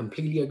 I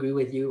completely agree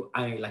with you.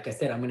 Like I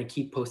said, I'm going to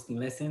keep posting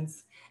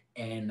lessons,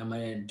 and I'm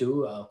going to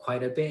do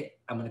quite a bit.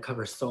 I'm going to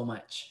cover so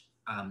much.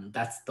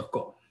 That's the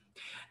goal.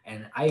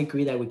 And I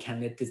agree that we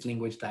can't let this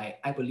language die.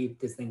 I believe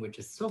this language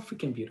is so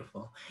freaking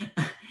beautiful.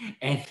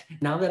 And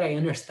now that I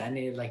understand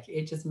it, like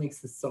it just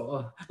makes it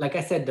so, like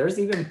I said,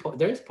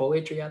 there's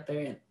poetry out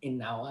there in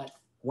Nahuatl.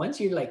 Once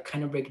you like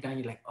kind of break it down,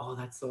 you're like, oh,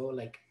 that's so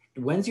like,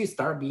 once you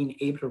start being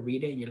able to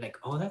read it, you're like,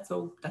 oh, that's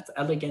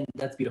elegant,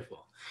 that's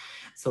beautiful.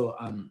 So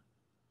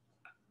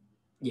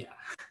yeah,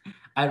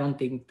 I don't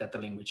think that the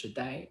language should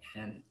die.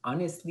 And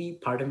honestly,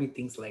 part of me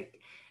thinks like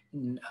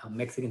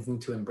Mexicans need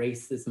to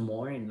embrace this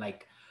more and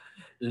like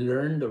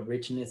learn the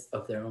richness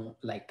of their own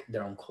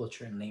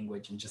culture and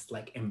language, and just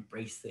like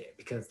embrace it,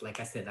 because like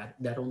I said,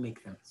 that'll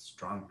make them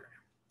stronger,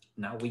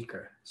 not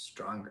weaker,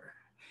 stronger.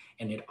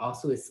 And it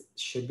also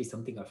should be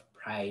something of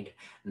pride,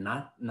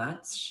 not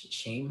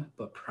shame,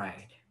 but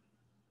pride.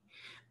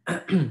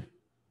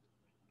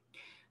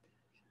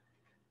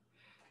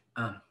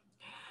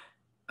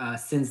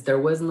 Since there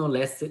was no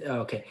lesson,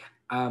 okay.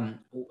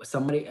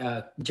 Somebody,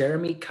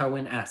 Jeremy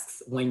Cohen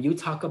asks, when you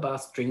talk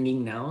about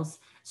stringing nouns,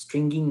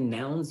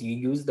 you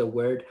use the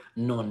word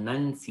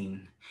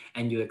nonansin,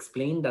 and you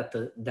explain that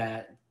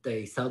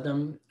they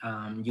seldom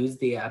use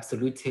the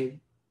absolutive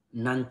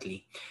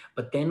nantli,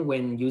 but then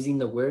when using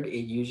the word,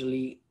 it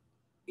usually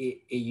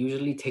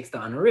takes the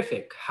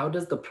honorific. How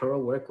does the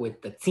plural work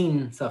with the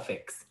tzin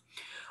suffix?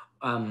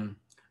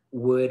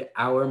 Would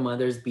our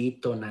mothers be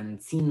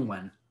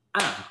tonansinwan?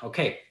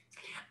 Okay.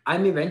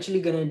 I'm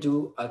eventually going to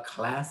do a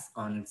class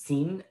on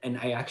tzin, and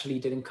I actually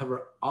didn't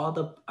cover all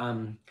the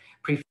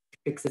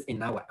prefixes in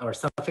Nahuatl or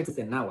suffixes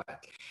in Nahuatl.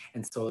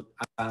 And so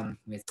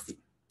let's see.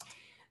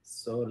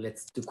 So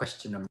let's do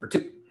question number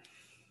 2.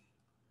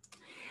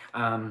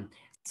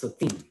 So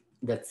tzin,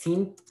 the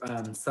tzin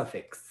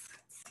suffix.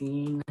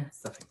 Tzin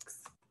suffix.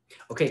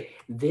 Okay,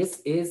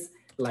 this is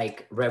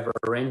like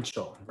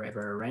reverential.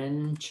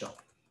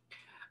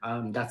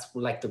 That's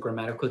like the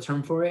grammatical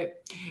term for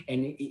it,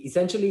 and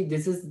essentially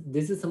this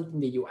is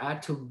something that you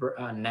add to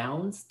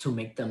nouns to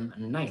make them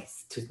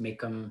nice, to make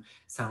them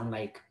sound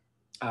like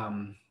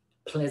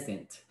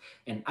pleasant.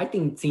 And I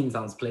think tzin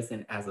sounds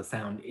pleasant as a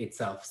sound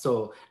itself.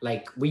 So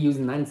like we use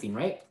nansin,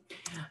 right?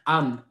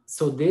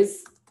 So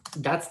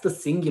that's the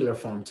singular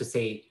form to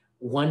say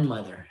one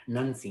mother,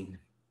 nansin,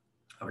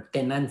 or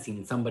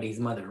tenansin, somebody's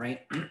mother,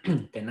 right?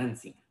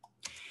 Tenansin.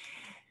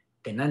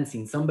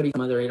 Tenansin, somebody's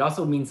mother. It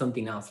also means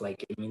something else,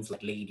 like it means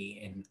like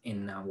lady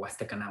in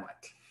Huasteca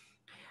Nahuatl.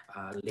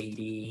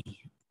 Lady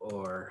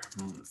or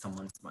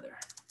someone's mother.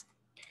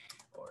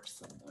 Or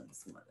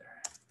someone's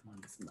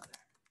mother.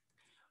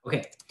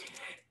 Okay,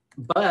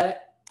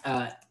 but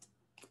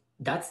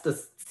that's the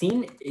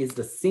tzin is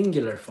the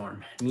singular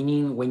form,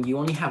 meaning when you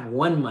only have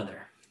one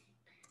mother,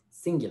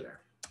 singular.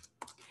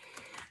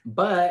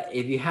 But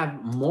if you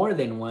have more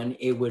than one,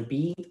 it would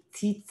be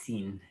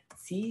tzin,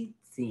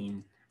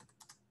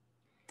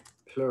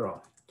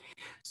 plural.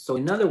 So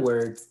in other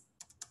words,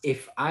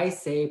 if I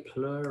say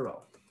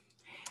plural,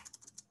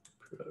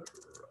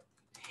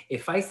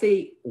 if I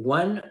say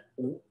one,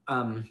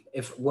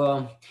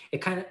 it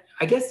kind of,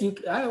 I guess you,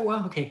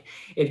 okay.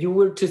 If you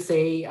were to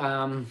say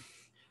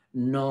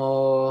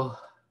no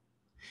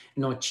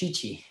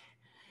chichi,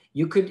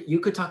 you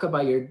could talk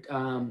about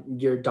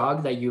your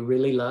dog that you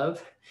really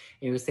love,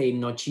 and you would say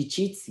no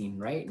chichitzin,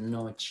 right?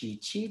 No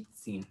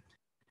chichitzin.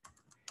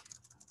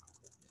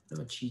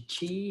 No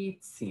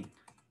chichitzin.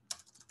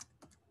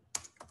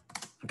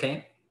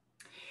 Okay.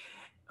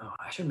 Oh,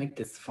 I should make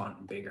this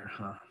font bigger,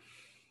 huh?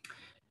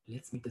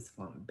 Let's make this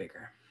font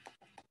bigger.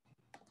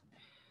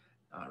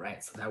 All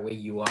right, so that way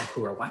you all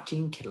who are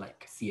watching can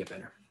like see it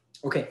better.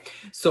 Okay,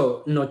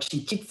 so no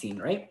chichitzin,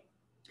 right?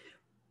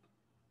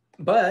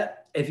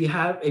 But if you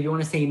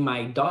want to say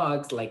my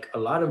dogs, like a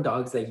lot of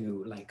dogs that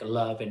you like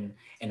love and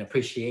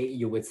appreciate,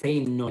 you would say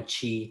no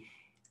chichitzin.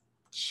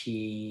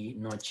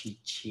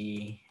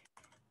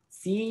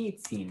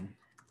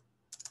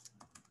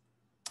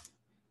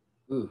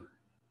 Ooh.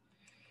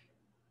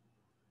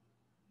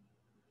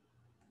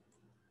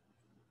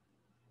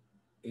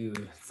 Ooh,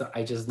 so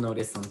I just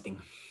noticed something.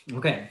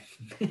 Okay.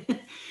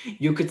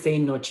 You could say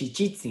no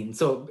chichitzin.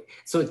 So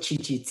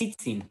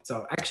chichitzin.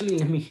 So actually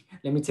let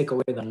me take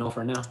away the no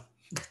for now,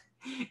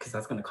 because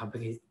that's going to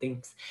complicate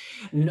things.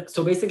 No,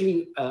 so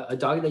basically a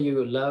dog that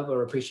you love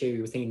or appreciate,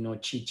 you would say no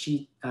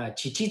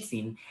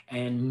chichitzin,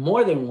 and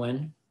more than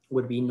one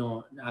would be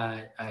no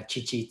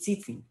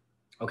chichitzin.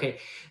 Okay.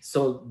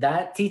 So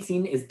that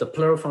tzitzin is the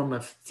plural form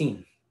of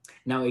tzin.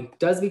 Now, it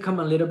does become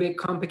a little bit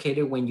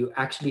complicated when you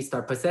actually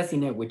start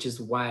possessing it, which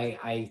is why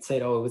I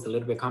said, oh, it was a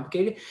little bit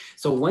complicated.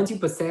 So once you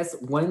possess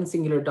one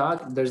singular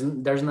dog, there's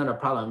not a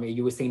problem.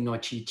 You would say no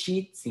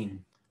chichitzin.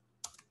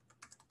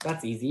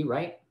 That's easy,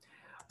 right?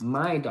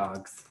 My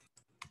dog.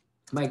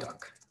 Like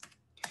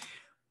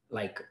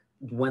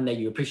one that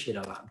you appreciate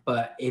a lot.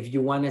 But if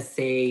you want to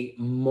say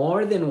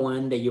more than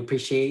one that you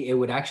appreciate, it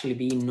would actually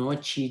be no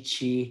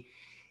chichi.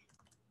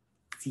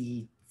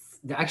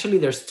 Actually,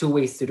 there's 2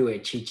 ways to do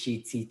it.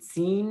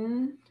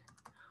 Chichitzin,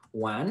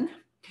 one.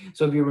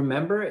 So if you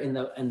remember in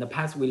the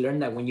past, we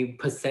learned that when you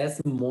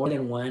possess more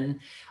than one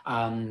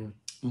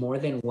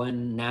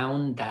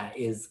noun that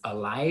is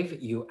alive,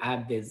 you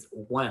add this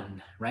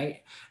one,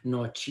 right?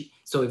 No chi.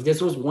 So if this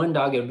was one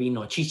dog, it would be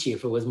no chichi.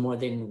 If it was more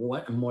than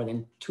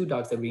 2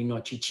 dogs, it would be no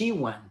chichi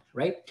one,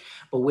 right?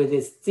 But with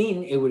this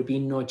tzin, it would be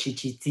no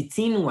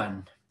chichitzin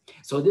one.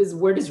 So this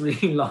word is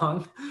really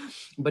long,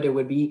 but it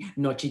would be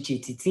no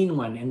chichitzin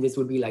one, and this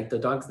would be like the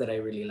dogs that I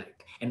really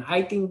like. And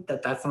I think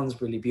that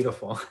sounds really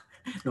beautiful.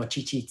 No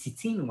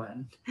chichitzin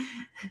one.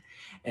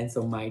 And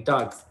so my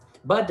dogs.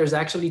 But there's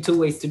actually 2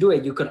 ways to do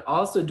it. You could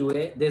also do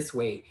it this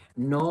way.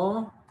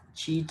 No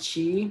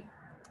chichi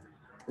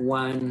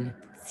one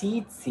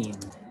tzitzin.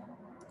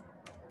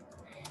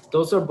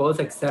 Those are both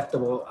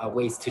acceptable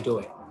ways to do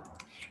it.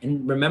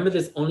 And remember,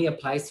 this only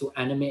applies to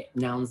animate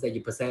nouns that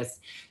you possess.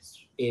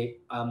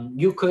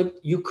 You could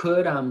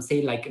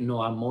say like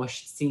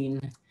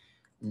noamoshtzin,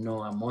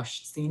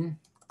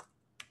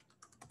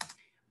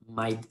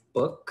 my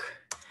book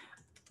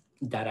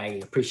that I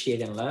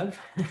appreciate and love.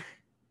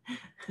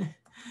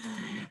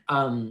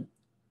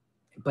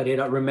 But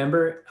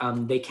remember,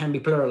 they can be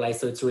pluralized,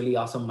 so it's really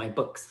also my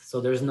books.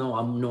 So there's no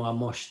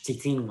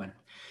noamoshtzin one.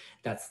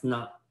 That's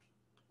not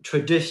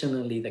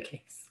traditionally the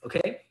case,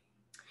 okay?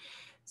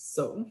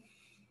 So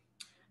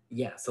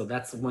yeah, so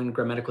that's one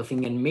grammatical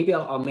thing, and maybe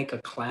I'll make a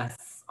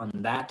class on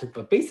that,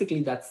 but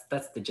basically that's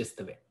the gist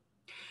of it.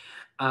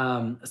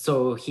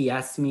 So he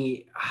asked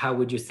me, how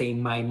would you say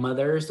my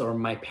mothers or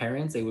my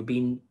parents? It would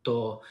be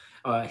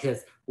he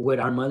says, would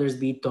our mothers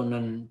be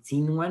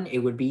tonantzinwan? It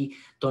would be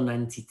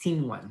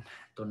tonantzinwan.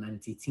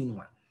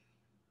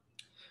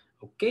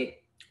 Okay,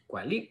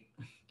 Kuali.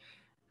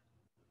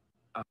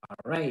 All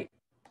right,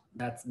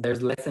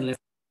 there's less and less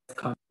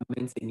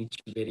comments in each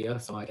video,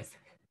 so I guess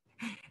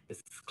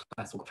this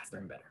class will go faster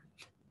and better.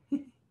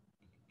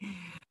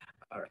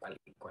 All right,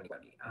 Kuali.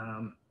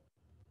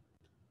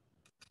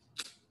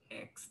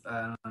 Next,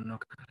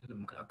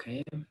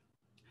 okay.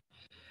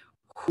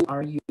 Who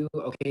are you?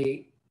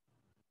 Okay,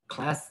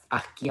 class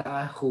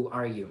Akia, who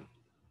are you?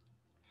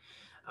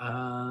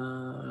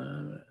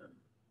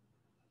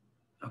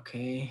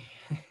 Okay.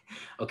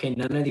 Okay,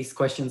 none of these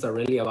questions are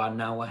really about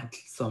Nahuatl,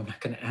 so I'm not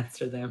going to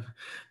answer them,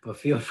 but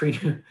feel free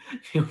to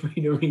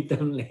read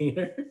them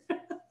later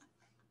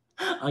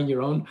on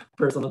your own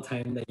personal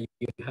time that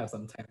you have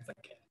sometimes, I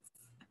guess.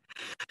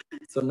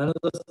 So none of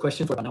those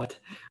questions were about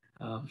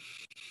Nahuatl.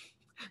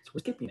 So we're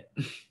skipping it.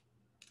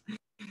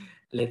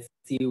 Let's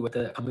see what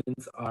the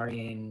comments are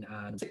in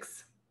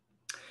 6.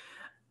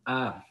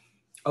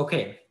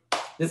 Okay,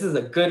 this is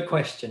a good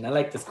question. I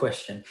like this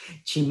question.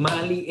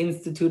 Chimali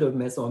Institute of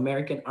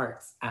Mesoamerican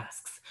Arts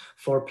asks,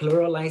 for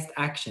pluralized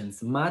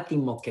actions, mati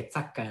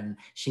moquetzacan,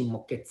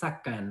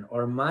 shimoquetzacan,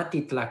 or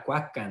mati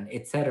tlacuacan,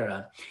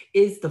 etc.,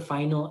 is the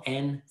final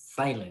N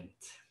silent?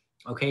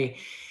 Okay,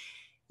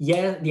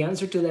 yeah, the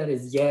answer to that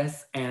is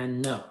yes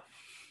and no.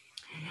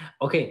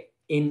 Okay,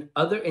 in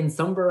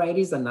some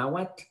varieties of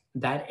Nahuatl,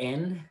 that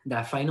N,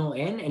 that final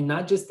N, and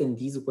not just in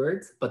these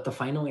words, but the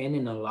final N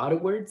in a lot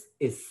of words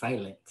is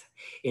silent.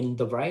 In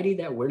the variety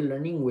that we're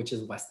learning, which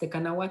is Huasteca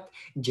Nahuatl,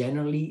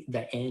 generally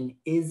the N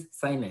is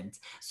silent.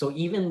 So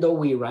even though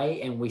we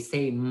write and we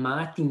say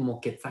mati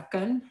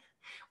moquetzacan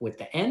with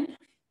the N,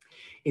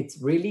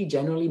 it's really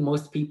generally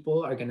most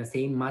people are gonna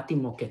say mati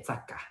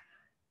moquetzaca,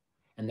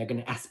 and they're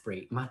gonna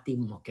aspirate mati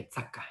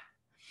moquetzaca.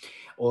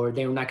 Or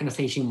they're not going to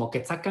say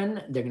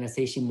shimoquetzacan, they're going to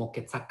say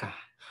shimoquetzaca.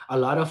 A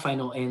lot of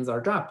final N's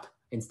are dropped.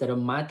 Instead of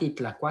mati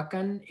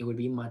tlacuacan, it would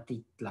be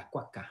mati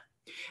tlacuaca.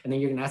 And then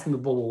you're going to ask me,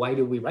 well, why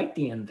do we write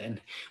the N then?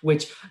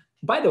 Which,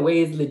 by the way,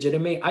 is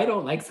legitimate. I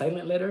don't like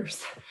silent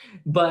letters,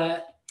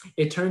 but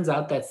it turns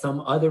out that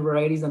some other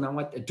varieties of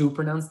Nahuatl do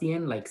pronounce the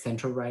N, like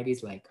central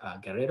varieties like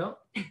Guerrero.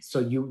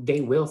 So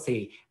they will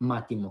say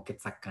mati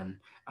moquetzacan,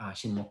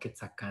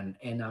 shimoquetzacan.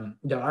 And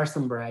there are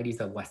some varieties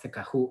of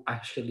Huasteca who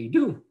actually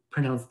do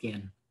pronounce the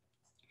N.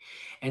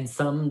 And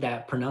some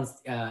that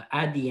pronounce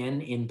add the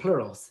N in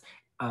plurals.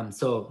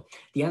 So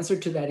the answer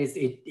to that is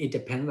it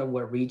depends on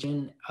what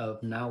region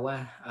of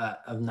Nahuatl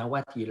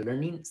you're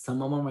learning.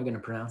 Some of them are going to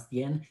pronounce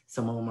the N.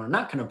 Some of them are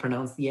not going to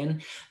pronounce the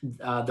N.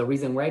 The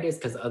reason why is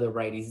because other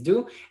varieties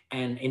do.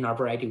 And in our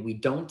variety, we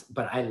don't.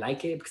 But I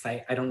like it because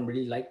I don't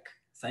really like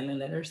silent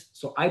letters.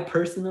 So I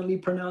personally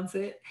pronounce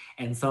it.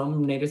 And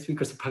some native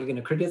speakers are probably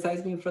going to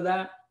criticize me for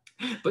that.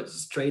 But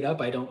straight up,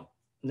 I don't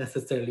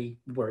necessarily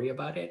worry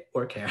about it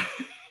or care.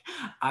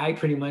 I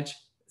pretty much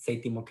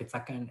say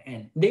timoquetzacan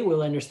and they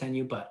will understand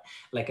you, but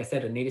like I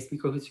said, a native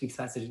speaker who speaks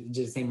fast is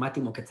just say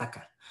mati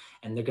moquetzaca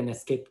and they're gonna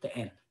skip the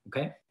N,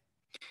 okay?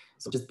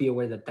 So just be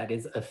aware that that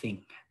is a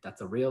thing.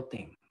 That's a real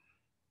thing.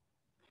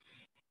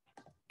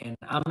 And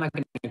I'm not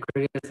gonna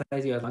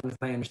criticize you as long as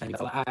I understand you.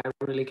 That's all I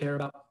really care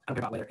about. I don't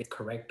care about whether it's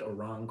correct or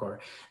wrong, or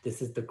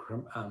this is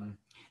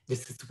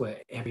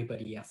what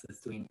everybody else is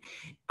doing.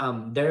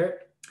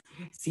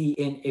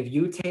 If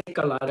you take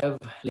a lot of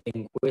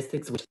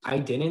linguistics, which I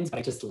didn't, but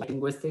I just like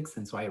linguistics,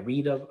 and so I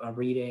read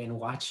it and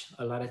watch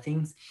a lot of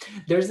things.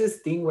 There's this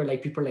thing where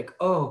like people are like,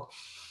 oh,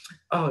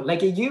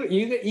 like you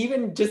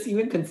even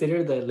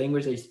consider the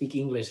language that you speak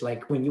English.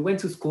 Like when you went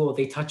to school,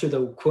 they taught you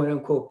the quote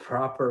unquote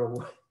proper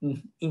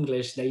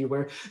English that you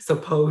were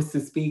supposed to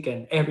speak,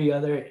 and every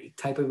other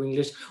type of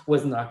English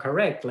was not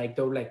correct. Like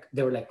they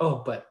were like,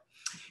 oh, but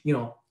you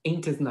know,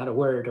 ain't is not a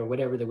word or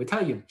whatever they would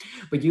tell you.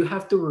 But you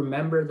have to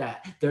remember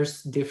that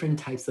there's different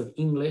types of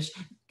English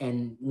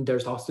and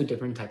there's also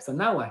different types of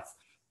Nahuatl.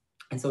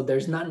 And so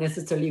there's not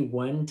necessarily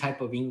one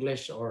type of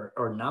English or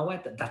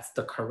Nahuatl that's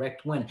the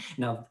correct one.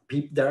 Now,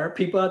 there are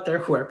people out there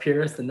who are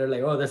purists and they're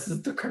like, oh, this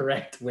is the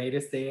correct way to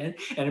say it.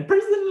 And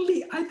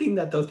personally, I think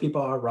that those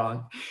people are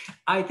wrong.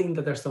 I think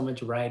that there's so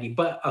much variety.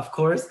 But of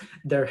course,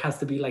 there has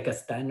to be like a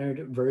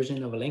standard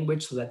version of a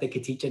language so that they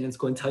could teach it in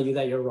school and tell you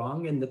that you're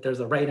wrong and that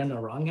there's a right and a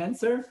wrong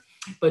answer.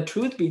 But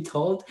truth be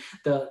told,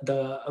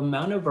 the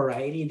amount of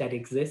variety that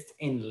exists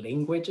in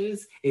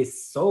languages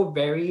is so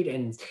varied,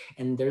 and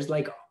there's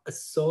like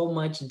so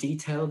much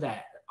detail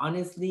that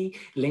honestly,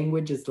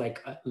 language is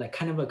like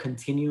kind of a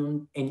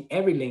continuum in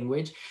every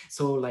language.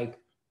 So like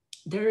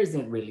there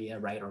isn't really a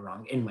right or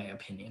wrong, in my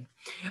opinion.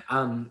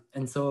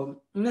 And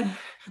so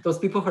those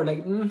people who are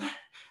like,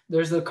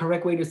 there's a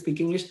correct way to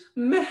speak English,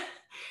 meh.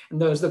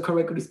 And there's the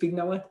correct way to speak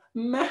Nahuatl,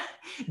 meh.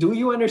 Do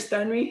you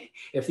understand me?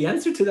 If the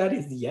answer to that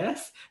is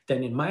yes,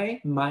 then in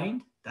my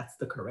mind, that's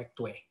the correct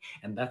way.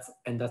 And that's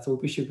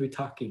what we should be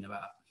talking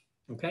about.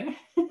 Okay?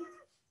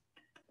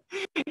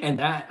 And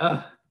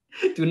that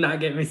do not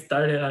get me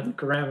started on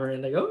grammar.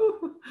 Like,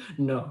 oh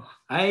no,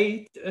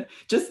 I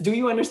just, do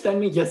you understand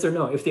me? Yes or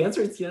no? If the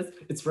answer is yes,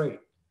 it's right.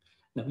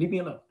 Now leave me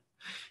alone.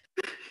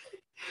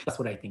 That's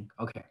what I think.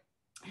 Okay.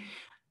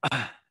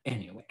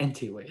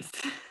 Anyways.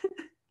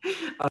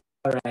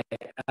 All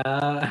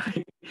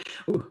right.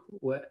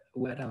 What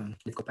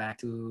let's go back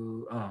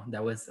to, oh,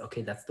 that was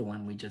okay. That's the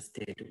one we just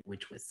did,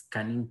 which was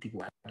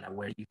Canintihuatl,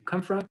 where you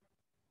come from.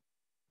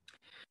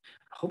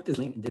 I hope this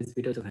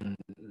video doesn't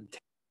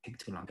take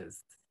too long,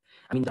 because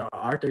I mean there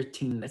are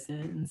 13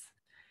 lessons.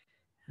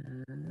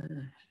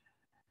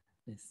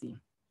 Let's see.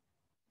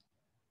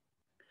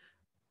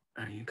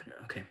 Are you gonna,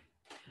 okay.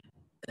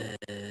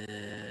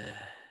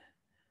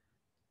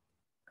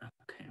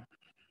 Okay.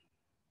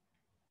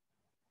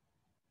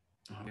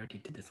 Oh, we already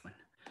did this one.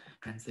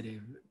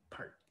 Transitive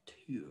Part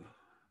Two.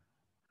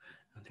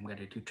 I think we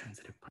gotta do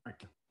Transitive Part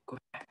Two. Go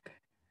back.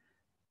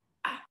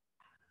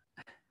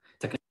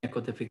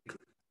 Technical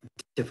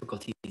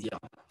difficulties, y'all.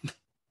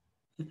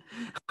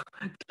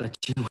 Thank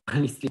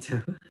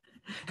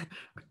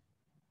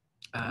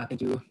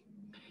you.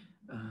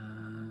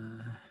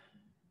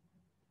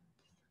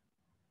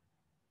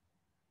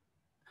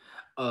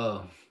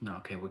 Oh, no,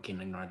 okay, we can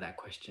ignore that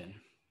question.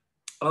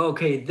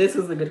 Okay, this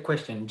is a good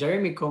question.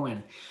 Jeremy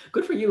Cohen,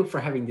 good for you for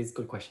having these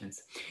good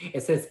questions.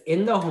 It says,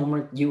 in the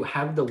homework, you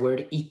have the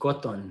word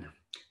ikoton,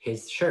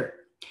 his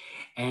shirt.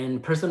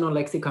 And personal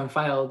lexicon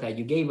file that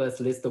you gave us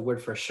lists the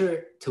word for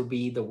shirt to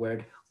be the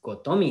word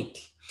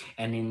Cotomitl.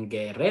 And in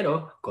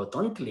Guerrero,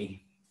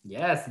 Cotontli.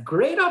 Yes,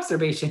 great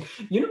observation.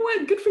 You know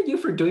what? Good for you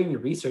for doing your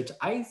research.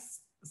 I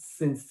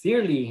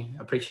sincerely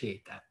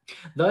appreciate that.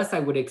 Thus, I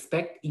would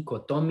expect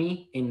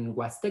Icotomi in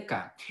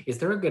Huasteca. Is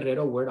there a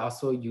Guerrero word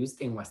also used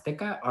in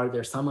Huasteca? Are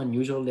there some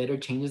unusual letter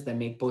changes that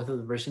make both of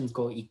the versions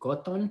go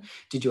Icoton?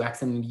 Did you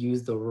accidentally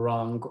use the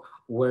wrong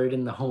word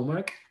in the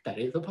homework? That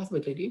is a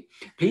possibility.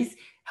 Please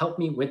help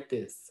me with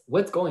this.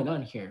 What's going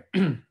on here?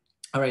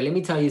 All right, let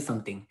me tell you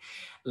something.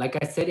 Like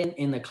I said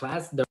in the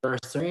class, there are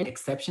certain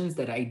exceptions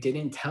that I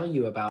didn't tell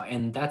you about,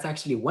 and that's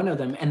actually one of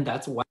them, and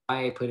that's why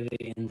I put it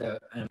in the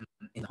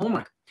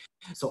homework.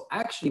 So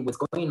actually what's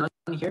going on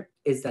here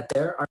is that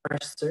there are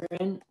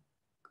certain,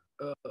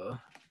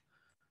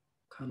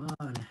 come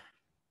on,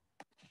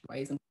 why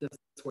isn't this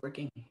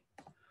working?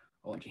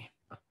 Oh, gee.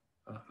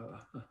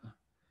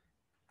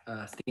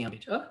 Stay on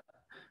page. Oh,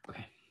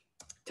 okay.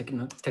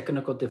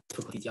 Technical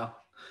difficulties, y'all.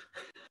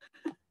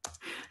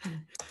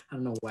 I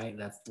don't know why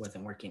that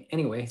wasn't working.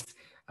 Anyways,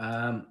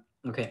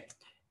 okay.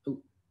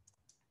 Ooh,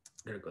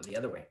 gotta go the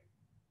other way.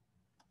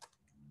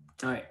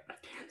 All right.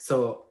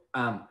 So,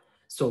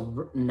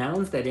 so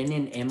nouns that end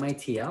in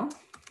MITL,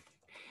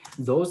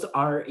 those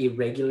are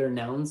irregular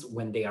nouns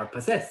when they are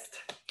possessed.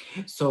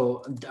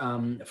 So,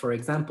 for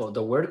example,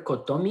 the word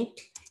Cotomitl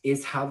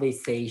is how they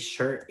say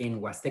shirt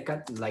in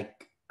Huasteca,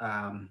 like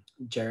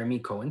Jeremy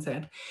Cohen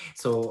said.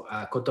 So,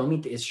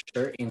 Cotomitl is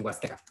shirt in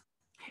Huasteca.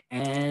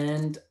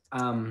 And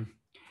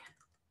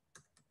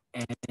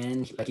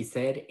like he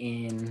said,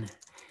 in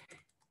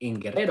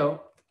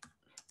Guerrero,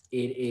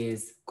 it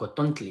is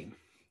Cotontli.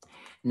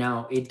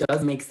 Now, it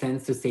does make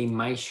sense to say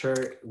my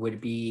shirt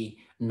would be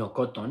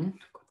Nocoton.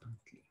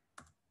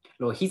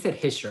 Well, he said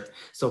his shirt.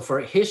 So for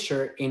his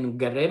shirt in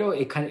Guerrero,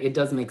 it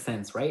does make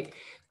sense, right?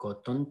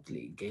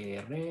 Cotontli,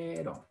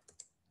 Guerrero.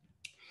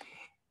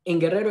 In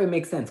Guerrero, it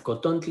makes sense.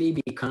 Cotontli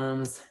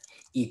becomes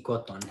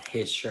Icoton,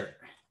 his shirt.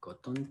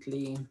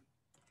 Cotontli,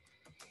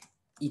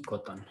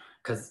 Icoton,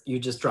 because you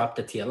just dropped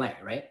the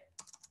TLI, right?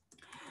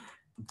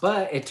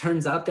 But it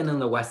turns out that in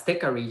the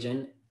Huasteca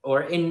region,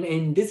 or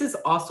this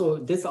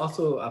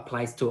also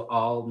applies to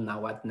all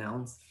Nahuatl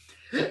nouns,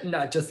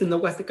 not just in the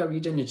Huasteca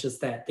region. It's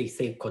just that they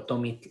say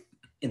Cotomitl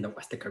in the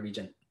Huasteca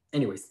region.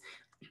 Anyways,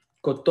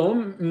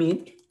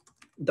 Cotomitl,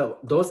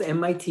 those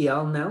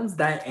MITL nouns,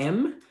 that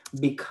M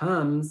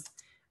becomes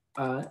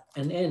an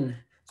N.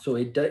 So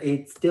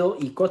it's still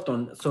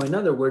Icoton. So in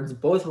other words,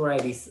 both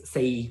varieties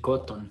say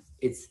Icoton.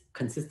 It's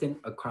consistent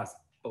across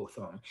both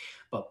of them.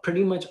 But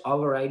pretty much all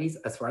varieties,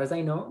 as far as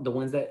I know, the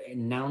ones that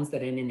nouns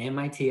that end in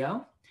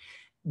MITL,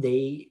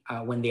 they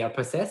when they are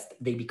possessed,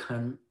 they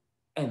become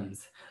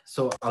M's.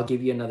 So I'll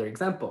give you another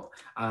example.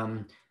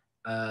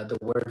 The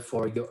word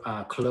for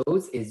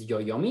clothes is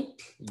yoyomit,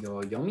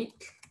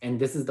 and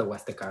this is the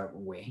Huasteca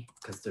way,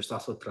 because there's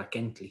also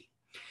tlaquentli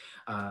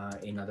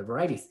in other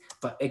varieties.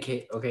 But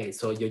okay,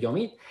 so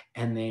yoyomit,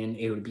 and then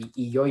it would be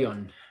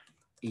iyoyon.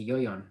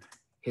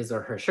 his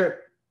or her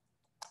shirt.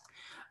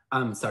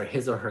 Sorry,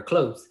 his or her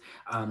clothes.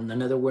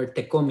 Another word,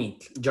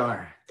 tecomitl,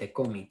 jar,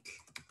 tecomitl,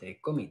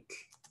 tecomitl.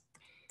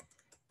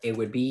 It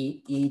would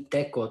be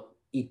itecon,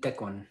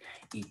 itecon,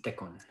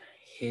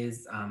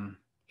 his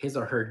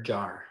or her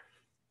jar,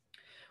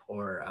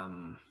 or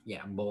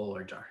yeah, bowl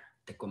or jar,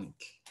 tecomitl.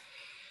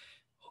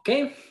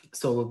 Okay,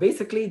 so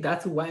basically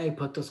that's why I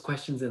put those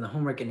questions in the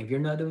homework. And if you're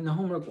not doing the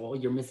homework, well,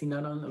 you're missing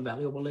out on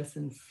valuable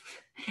lessons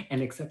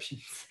and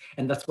exceptions.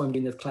 And that's why I'm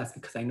doing this class,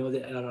 because I know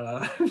that a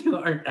lot of you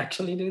aren't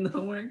actually doing the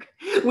homework,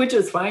 which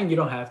is fine. You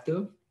don't have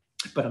to,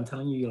 but I'm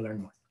telling you, you'll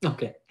learn more.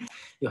 Okay,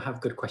 you'll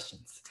have good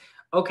questions.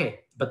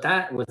 Okay, but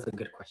that was a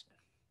good question.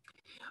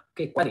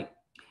 Okay, Kwali.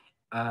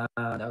 That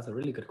was a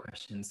really good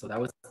question. So that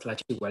was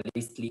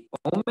Tlachihualistli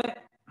Ome.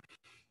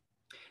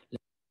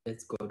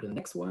 Let's go to the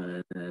next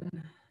one.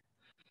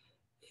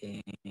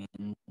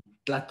 And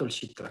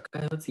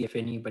let's see if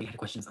anybody had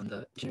questions on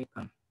the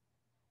dictionary.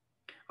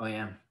 Oh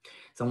yeah,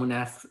 someone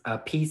asks,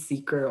 Peace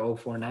Seeker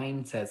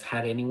 049 says,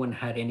 had anyone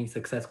had any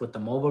success with the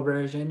mobile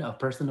version of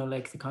Personal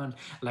Lexicon?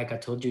 Like I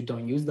told you,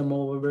 don't use the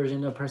mobile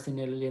version of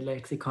Personal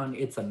Lexicon.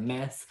 It's a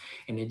mess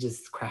and it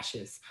just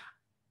crashes.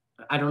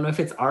 I don't know if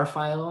it's our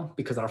file,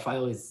 because our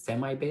file is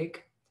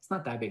semi-big. It's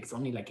not that big. It's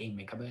only like 8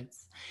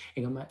 megabytes,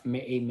 8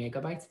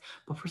 megabytes.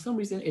 But for some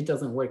reason, it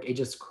doesn't work. It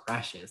just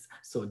crashes.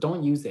 So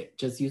don't use it.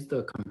 Just use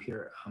the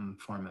computer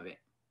form of it.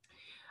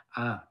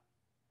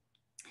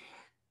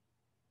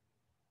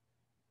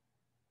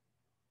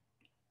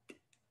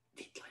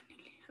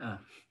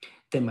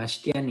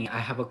 Temashtiani, I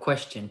have a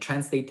question.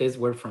 Translate this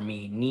word for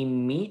me.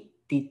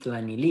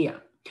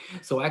 Nimitztitlanilia.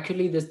 So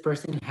actually this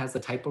person has a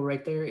typo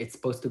right there. It's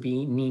supposed to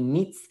be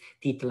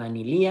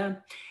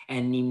Nimitztitlanilia,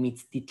 and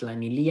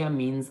Nimitztitlanilia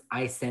means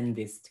I send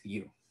this to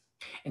you.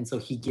 And so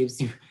he gives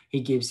me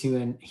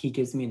an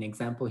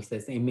example. He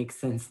says, it makes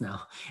sense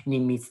now.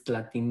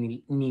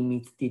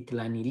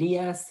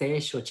 Nimitztitlanilia se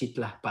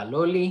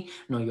xochitlahpaloli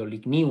no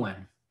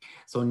yolikniwan.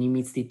 So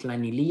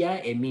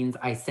Nimitztitlanilia, it means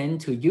I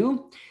send to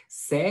you.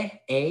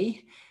 Se,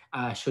 a,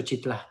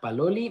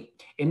 xochitlahpaloli,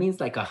 it means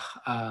like a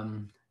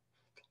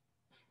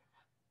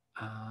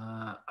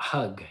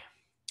hug.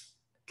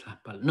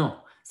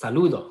 No,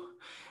 saludo.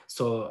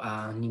 So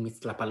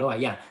Nimitztlapaloa,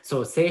 yeah.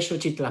 So se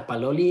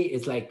xochitlapaloli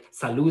is like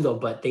saludo,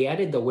 but they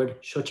added the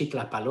word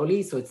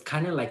xochitlapaloli, so it's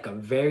kind of like a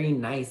very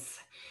nice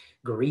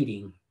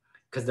greeting,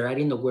 because they're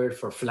adding the word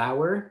for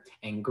flower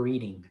and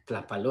greeting,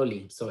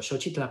 tlapaloli. So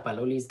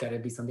xochitlapaloli's got to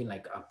be something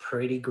like a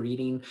pretty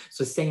greeting.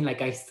 So saying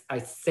like I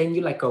send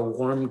you like a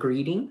warm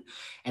greeting,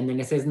 and then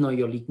it says no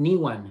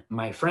yolikniwan,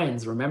 my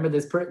friends. Remember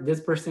this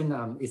person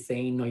is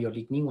saying no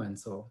yolikniwan,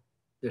 so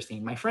they're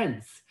saying my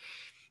friends.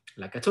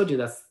 Like I told you,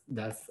 that's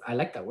I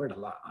like that word a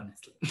lot,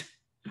 honestly.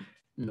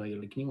 No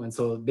yolikniwan.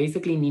 So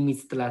basically,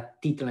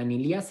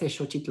 Nimitztitlanilia se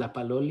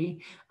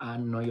xochitlapaloli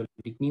no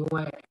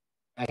yolikniwan.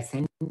 I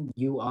send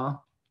you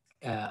all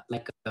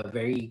like a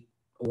very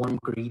warm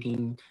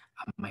greeting,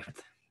 my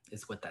friend,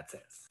 is what that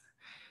says.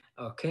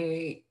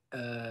 Okay,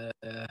 the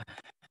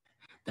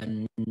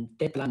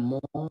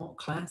Tetlamo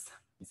class,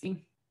 you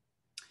see?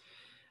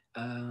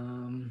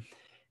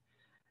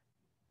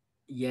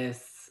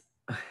 Yes.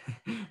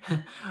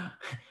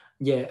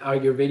 Yeah, are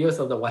your videos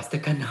of the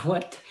Huasteca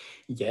Nahuatl?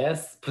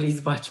 Yes,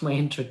 please watch my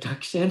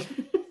introduction.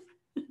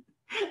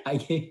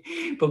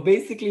 But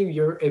basically,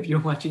 if you're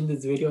watching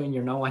this video and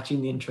you're not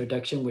watching the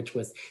introduction, which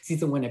was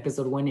season 1,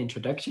 episode 1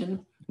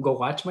 introduction, go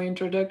watch my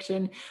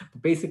introduction.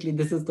 But basically,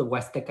 this is the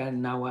Huasteca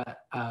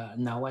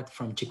Nahuatl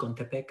from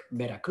Chicontepec,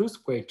 Veracruz,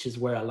 which is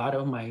where a lot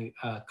of my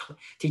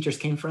teachers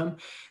came from.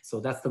 So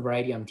that's the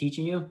variety I'm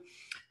teaching you.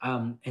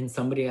 And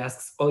somebody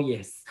asks, oh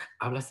yes,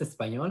 ¿hablas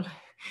español?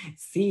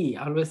 Sí,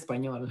 hablo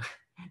español.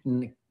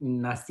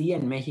 Nací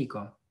en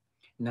México,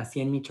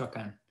 nací en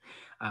Michoacán.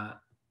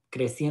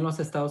 Crecí en los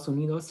Estados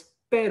Unidos,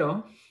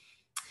 pero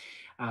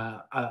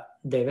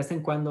de vez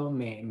en cuando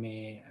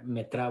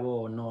me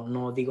trabo,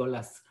 no digo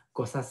las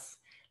cosas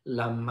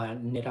la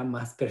manera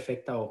más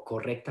perfecta o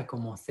correcta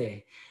como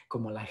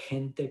la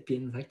gente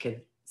piensa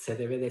que se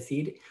debe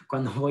decir.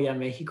 Cuando voy a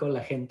México,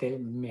 la gente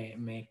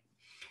me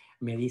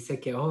dice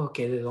que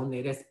de dónde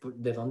eres,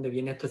 de dónde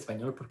viene tu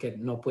español, porque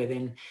no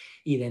pueden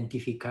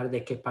identificar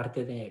de qué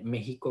parte de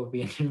México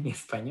viene mi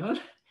español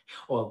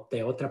o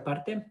de otra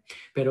parte,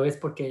 pero es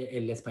porque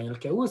el español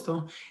que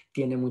uso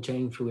tiene mucha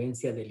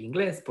influencia del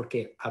inglés,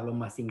 porque hablo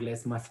más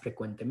inglés más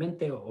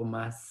frecuentemente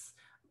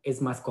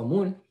es más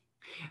común,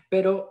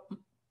 pero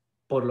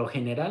por lo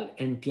general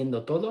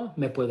entiendo todo,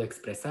 me puedo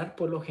expresar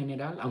por lo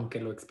general, aunque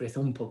lo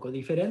expreso un poco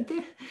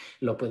diferente,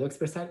 lo puedo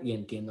expresar y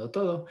entiendo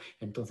todo.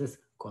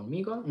 Entonces,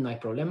 conmigo no hay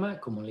problema.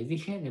 Como les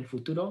dije, en el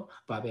futuro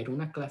va a haber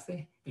una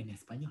clase en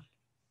español.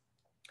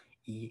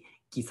 Y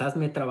quizás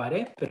me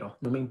trabaré, pero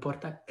no me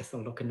importa. Eso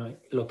es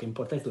lo que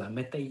importa es la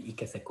meta y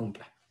que se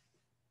cumpla.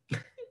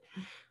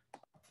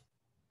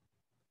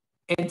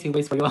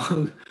 Anyways, for you all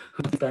who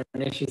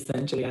Spanish,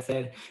 essentially, I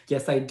said,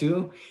 yes, I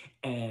do.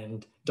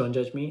 And don't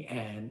judge me.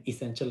 And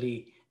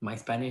essentially, my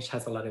Spanish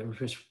has a lot of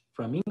information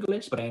from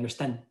English, but I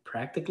understand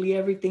practically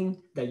everything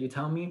that you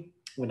tell me.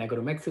 when I go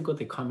to Mexico,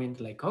 they comment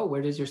like, "Oh,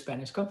 where does your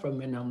Spanish come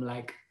from?" And I'm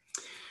like,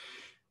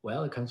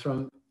 "Well, it comes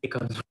from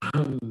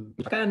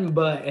Japan,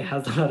 but it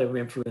has a lot of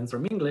influence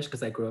from English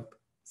because I grew up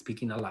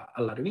speaking a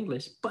lot of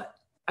English. But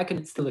I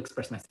can still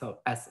express myself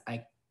as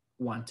I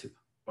want to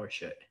or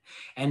should.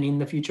 And in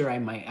the future, I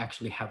might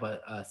actually have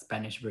a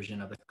Spanish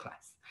version of the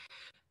class.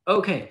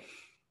 Okay.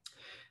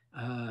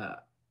 Uh,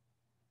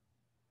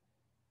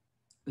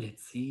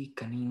 let's see.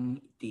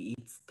 Kanin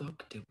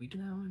tiitztok. Did we do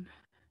that one?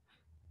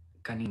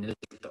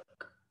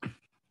 Kanineltok.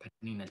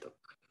 Kanineltok.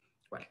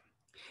 Right.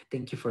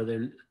 Thank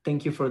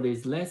you for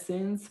these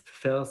lessons.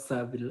 Phil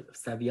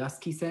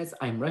Savioski says,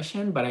 I'm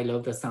Russian, but I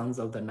love the sounds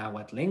of the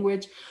Nahuatl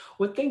language.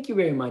 Well, thank you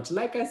very much.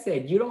 Like I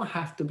said, you don't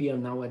have to be a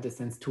Nahuatl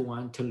descent to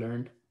want to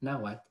learn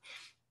Nahuatl.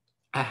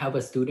 I have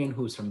a student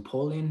who's from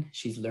Poland.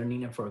 She's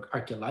learning it for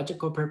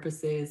archaeological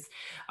purposes.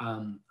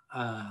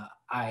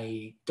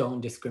 I don't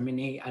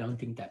discriminate. I don't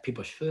think that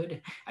people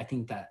should. I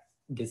think that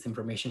this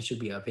information should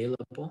be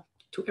available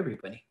to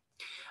everybody.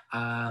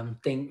 I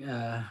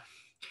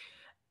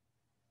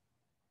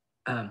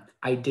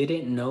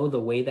didn't know the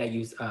way that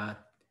you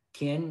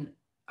Tien.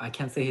 I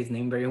can't say his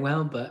name very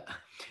well, but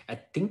I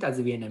think that's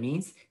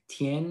Vietnamese.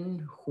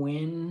 Tien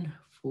Huynh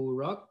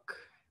Phuoc.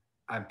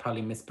 I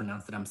probably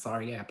mispronounced it. I'm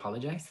sorry. I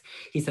apologize.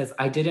 He says,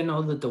 I didn't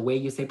know that the way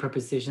you say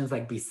prepositions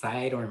like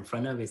beside or in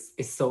front of is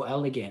so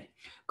elegant.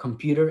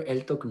 Computer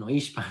eltok no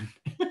ishpan.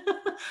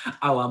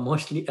 Awa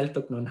mostly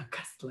eltok no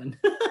nakastlan.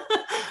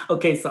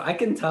 Okay, so I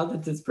can tell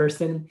that this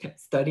person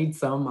studied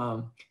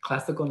some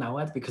classical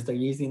Nahuatl because they're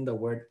using the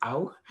word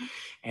au,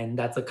 and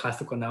that's a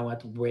classical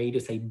Nahuatl way to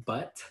say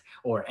but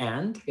or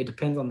and. It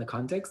depends on the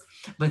context.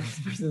 But this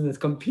person is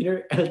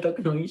computer el toc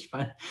no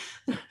ishpan.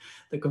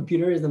 The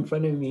computer is in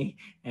front of me,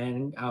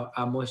 and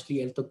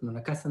mostly el toc no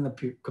casa, and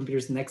the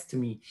computer's next to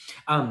me,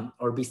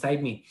 or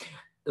beside me.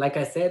 Like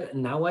I said,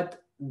 Nahuatl,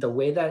 the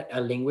way that a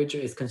language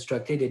is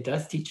constructed, it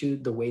does teach you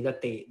the way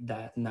that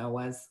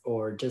Nahuatls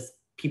or just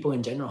people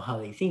in general, how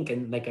they think.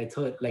 And like I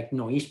told, like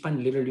no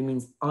ishpan literally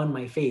means on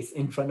my face,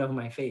 in front of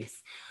my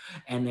face.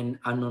 And then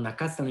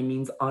anonakasana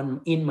means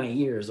on in my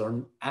ears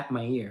or at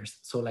my ears.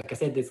 So like I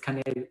said, this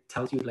kind of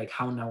tells you like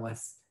how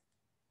Nahuatls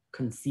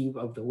conceive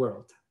of the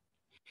world.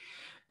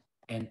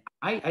 And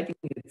I think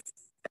it's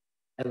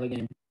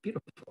elegant and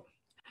beautiful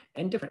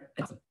and different.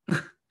 Awesome.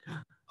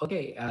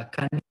 Okay,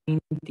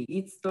 Kaninti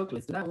Itztok,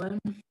 let's do that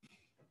one.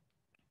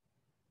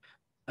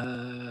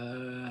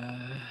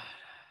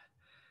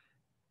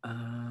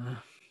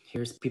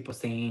 Here's people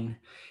saying,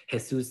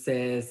 Jesus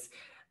says,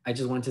 I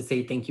just want to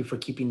say thank you for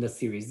keeping the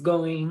series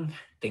going.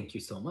 Thank you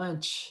so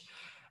much.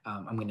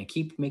 I'm going to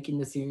keep making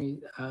the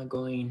series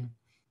going.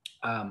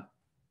 And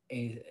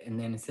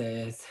then it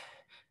says,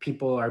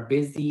 people are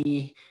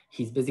busy.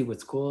 He's busy with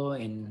school,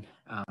 and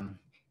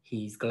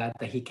he's glad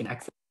that he can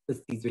access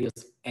these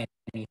videos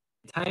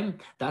anytime.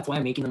 That's why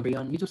I'm making them free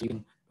on YouTube, so you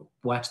can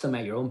watch them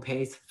at your own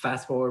pace,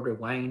 fast forward,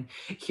 rewind,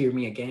 hear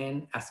me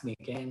again, ask me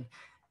again,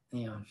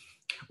 you know,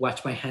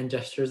 watch my hand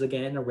gestures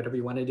again, or whatever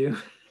you want to do.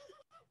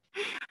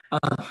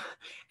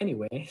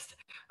 Anyways,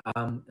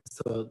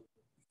 so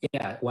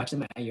yeah, watch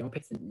them at your own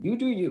pace, and you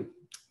do you.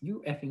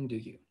 You effing do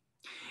you.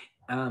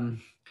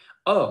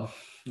 Oh,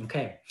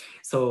 okay.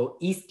 So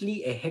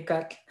Eastly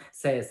Ehekat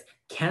says,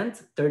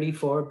 can't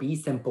 34 be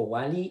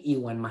Sempowali y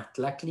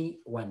Wanmatlakli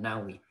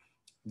Wanawi?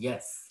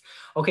 Yes.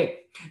 Okay.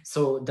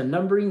 So the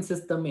numbering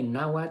system in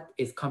Nahuatl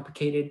is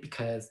complicated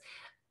because,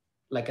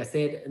 like I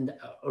said,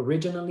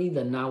 originally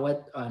the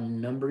Nahuatl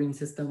numbering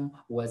system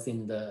was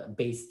in the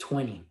base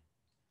 20.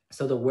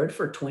 So the word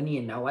for 20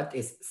 in Nahuatl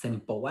is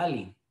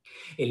Sempowali.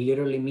 It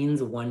literally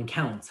means one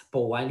count.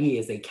 Powali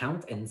is a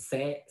count, and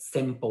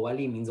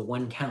Sempowali means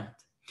one count.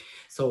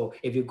 So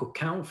if you could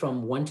count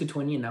from 1 to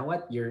 20 in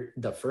Nahuatl,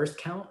 the first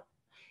count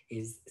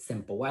is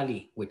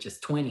Sempowali, which is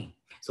 20.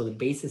 So the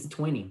base is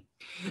 20.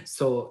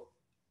 So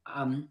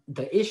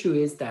the issue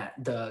is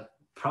that the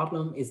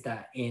problem is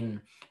that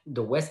in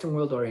the Western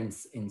world or in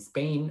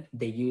Spain,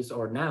 they use,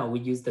 or now we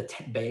use the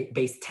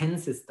base 10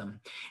 system.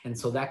 And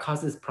so that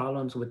causes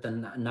problems with the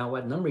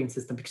Nahuatl numbering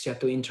system because you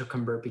have to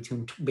interconvert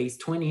between base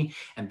 20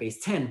 and base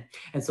 10.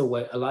 And so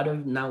what a lot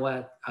of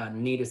Nahuatl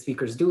native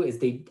speakers do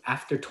is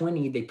after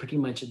 20, they pretty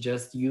much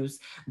just use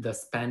the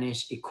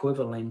Spanish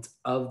equivalent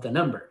of the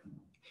number.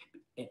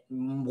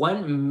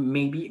 One,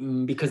 maybe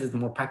because it's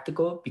more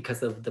practical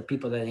because of the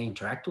people that they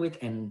interact with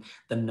and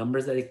the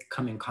numbers that they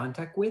come in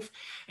contact with,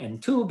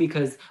 and two,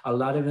 because a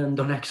lot of them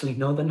don't actually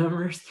know the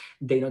numbers.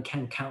 They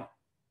can't count.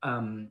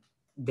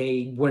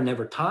 They were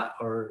never taught,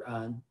 or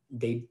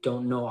they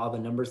don't know all the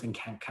numbers and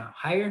can't count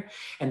higher.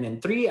 And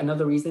then three,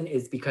 another reason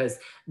is because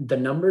the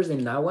numbers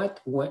in Nahuatl,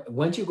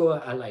 once you go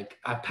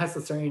past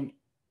a certain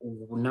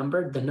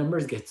number, the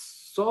numbers get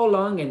so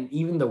long, and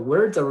even the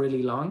words are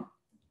really long.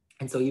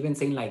 And so even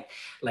saying like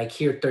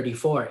here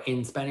 34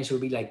 in Spanish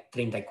would be like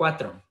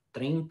 34,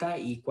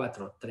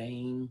 34,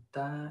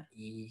 34.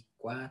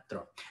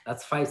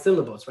 That's 5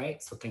 syllables,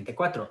 right? So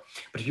 34.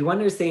 But if you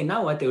wanted to say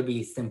now what, it would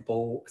be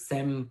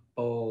Sempowali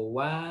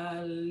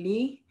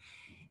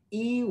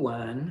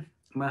Iwan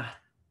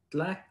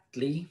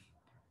Mahtlakli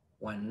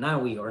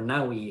Wanawi, or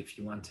Nawi if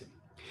you want to.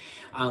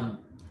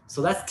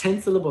 So that's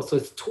 10 syllables. So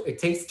it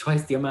takes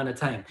twice the amount of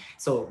time.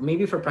 So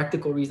maybe for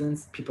practical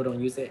reasons, people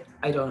don't use it.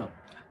 I don't know.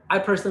 I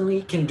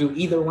personally can do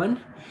either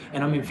one,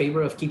 and I'm in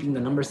favor of keeping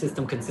the number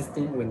system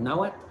consistent with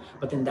Nahuatl,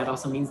 but then that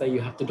also means that you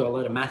have to do a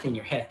lot of math in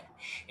your head.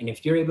 And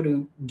if you're able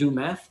to do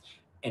math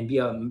and be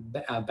a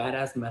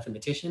badass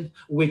mathematician,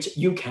 which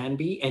you can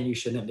be and you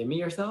shouldn't limit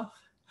yourself,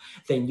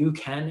 then you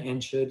can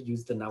and should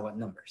use the Nahuatl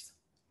numbers.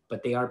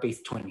 But they are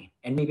base 20.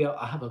 And maybe I'll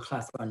have a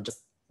class on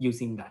just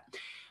using that,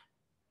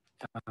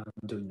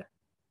 doing that.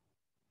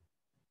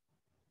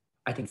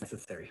 I think it's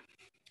necessary.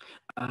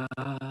 I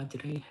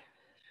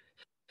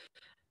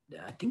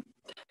think,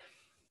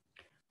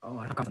 oh,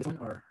 I don't comment this one,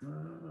 or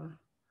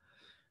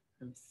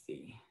let me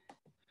see.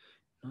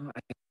 No, I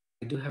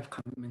do have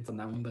comments on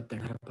that one, but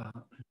they're not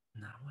about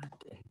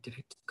Nahuatl. Did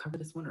I cover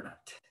this one or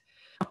not?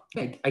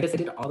 Okay, I guess I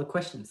did all the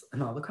questions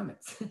and all the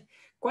comments.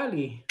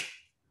 Quali.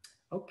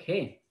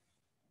 Okay.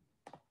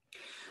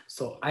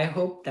 So I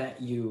hope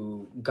that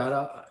you got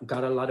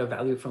a lot of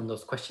value from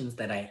those questions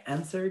that I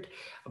answered.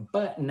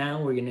 But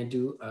now we're gonna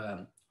do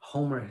a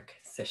homework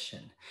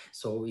session.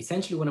 So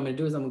essentially what I'm gonna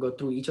do is I'm gonna go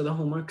through each of the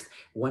homeworks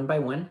one by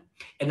one,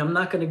 and I'm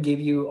not gonna give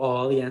you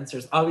all the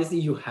answers. Obviously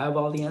you have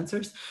all the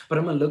answers, but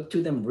I'm gonna look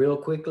through them real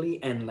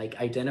quickly and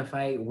like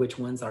identify which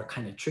ones are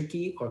kind of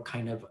tricky or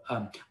kind of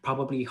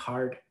probably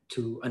hard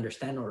to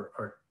understand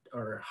or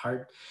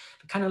hard,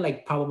 kind of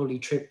like probably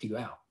tripped you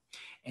out.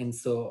 And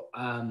so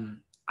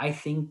I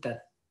think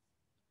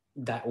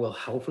that will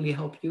hopefully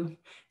help you.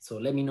 So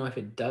let me know if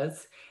it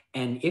does.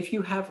 And if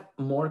you have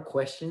more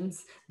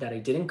questions that I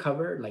didn't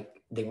cover,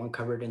 like they weren't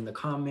covered in the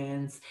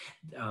comments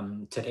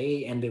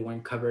today, and they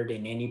weren't covered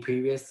in any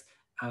previous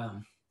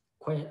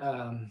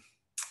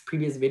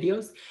previous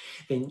videos,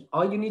 then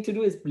all you need to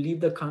do is leave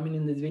the comment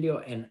in this video,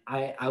 and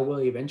I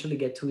will eventually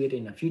get to it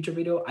in a future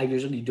video. I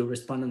usually do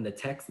respond on the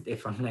text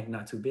if I'm like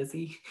not too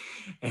busy.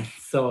 And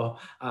so,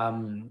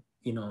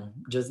 you know,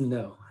 just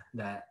know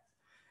that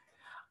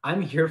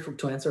I'm here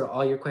to answer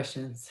all your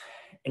questions,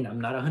 and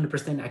I'm not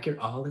 100% accurate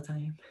all the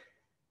time,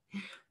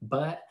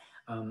 but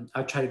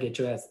I'll try to get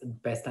you as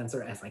best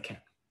answer as I can.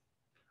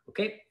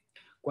 Okay?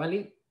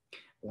 Kuali,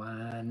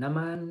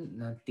 wanaman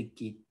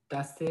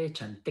natikitase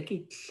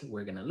chantekit.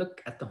 We're gonna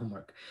look at the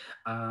homework.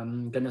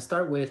 I'm gonna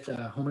start with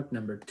homework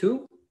number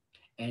 2.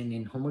 And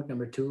in homework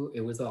number 2,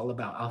 it was all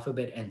about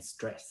alphabet and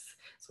stress.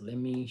 So let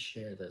me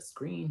share the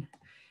screen,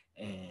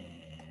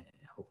 and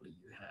hopefully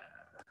you have.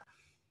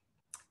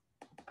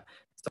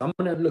 So I'm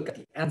going to look at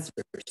the answers.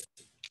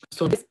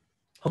 So this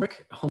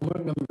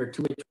homework number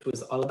 2, which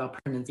was all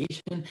about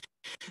pronunciation,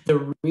 there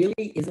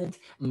really isn't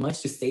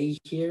much to say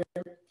here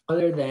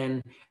other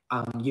than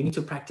you need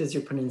to practice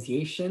your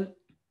pronunciation.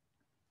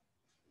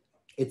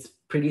 It's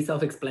pretty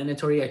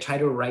self-explanatory. I try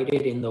to write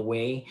it in the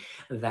way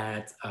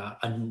that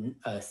an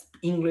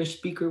English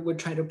speaker would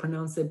try to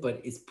pronounce it, but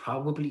it's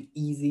probably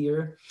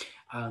easier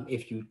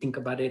if you think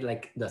about it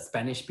like the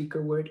Spanish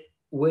speaker would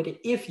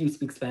if you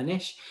speak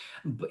Spanish.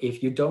 But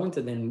if you don't,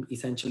 then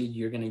essentially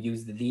you're going to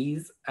use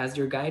these as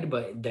your guide.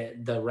 But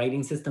the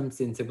writing system,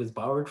 since it was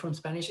borrowed from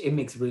Spanish, it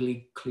makes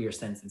really clear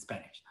sense in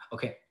Spanish.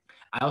 Okay.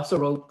 I also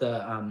wrote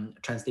the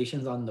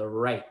translations on the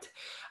right.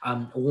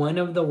 One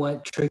of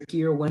the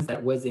trickier ones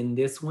that was in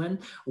this one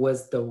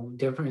was the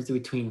difference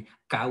between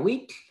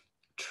kawit,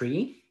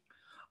 tree,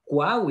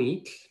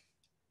 kwawit,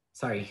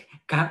 sorry,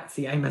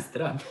 see, I messed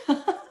it up.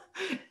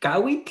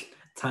 Kawit,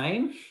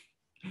 time,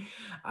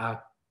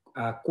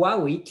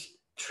 kwawit,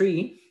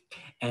 tree,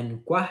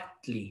 and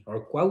kwatli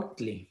or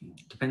kwautli,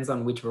 depends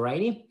on which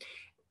variety,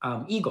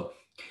 eagle.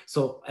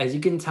 So as you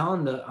can tell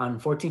on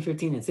 14,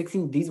 15, and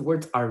 16, these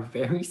words are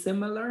very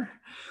similar,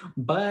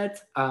 but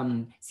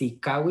see,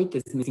 kawit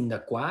is missing the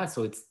kwa,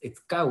 so it's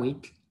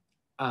kawit.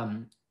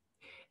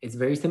 It's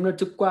very similar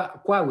to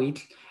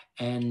kwawit,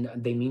 and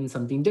they mean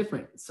something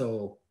different.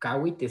 So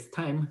kawit is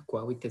time,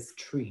 kwawit is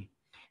tree.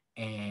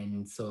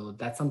 And so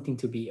that's something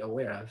to be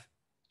aware of.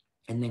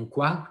 And then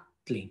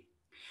kwautli.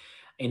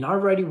 In our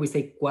variety, we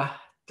say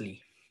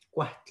kwatli.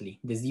 Kwatli.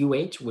 This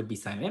UH would be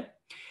silent.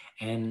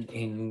 And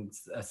in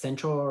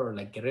Central or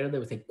like Guerrero, they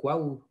would say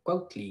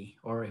Cuautli,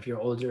 or if you're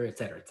older,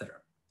 etc.,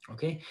 etc.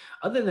 Okay.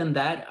 Other than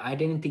that, I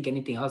didn't think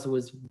anything else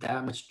was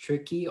that much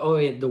tricky. Oh,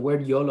 yeah, the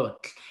word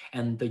Yolotl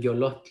and the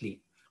Yolotli.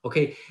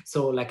 Okay.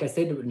 So like I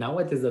said,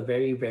 Nahuatl is a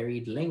very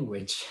varied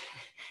language.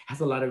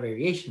 Has a lot of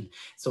variation.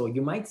 So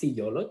you might see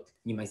Yolot,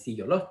 you might see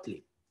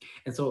Yolotli.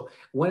 And so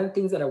one of the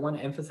things that I want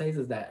to emphasize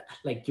is that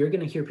like you're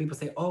going to hear people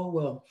say, oh,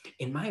 well,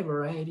 in my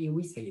variety,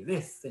 we say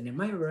this, and in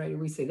my variety,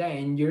 we say that.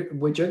 And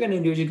what you're going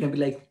to do is you're going to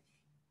be like,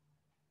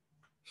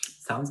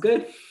 sounds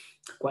good.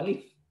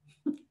 Quali.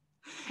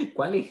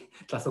 Quali.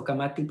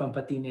 Tlazokamati,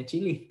 pampatine,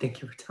 chili.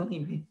 Thank you for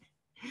telling me.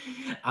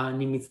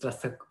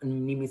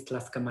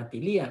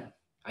 Nimitztitlanilia.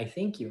 I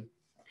thank you.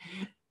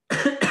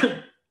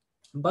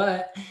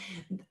 But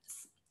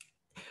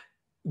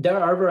there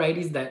are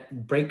varieties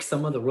that break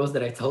some of the rules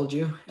that I told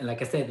you. And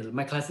like I said,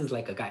 my class is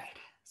like a guide.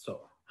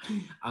 So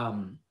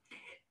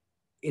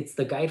it's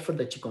the guide for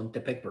the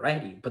Chicontepec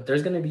variety, but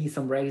there's going to be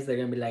some varieties that are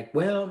going to be like,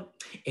 well,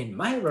 in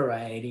my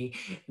variety,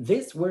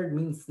 this word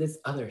means this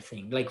other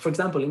thing. Like, for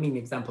example, let me give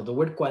an example, the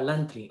word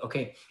cualantli.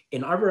 Okay,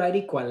 in our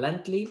variety,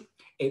 cualantli,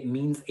 it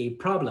means a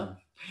problem.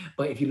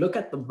 But if you look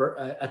at the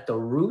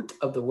root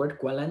of the word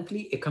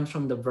cualantli, it comes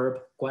from the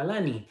verb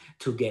cualani,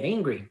 to get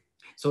angry.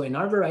 So in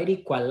our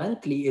variety,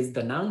 cualantli is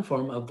the noun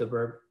form of the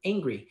verb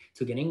angry,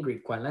 to get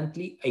angry.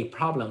 Cualantli, a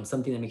problem,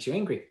 something that makes you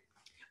angry.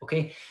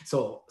 Okay,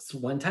 so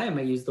one time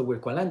I used the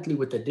word cualantli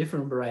with a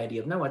different variety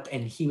of Nahuatl,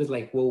 and he was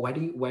like, well, why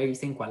are you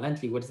saying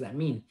cualantli? What does that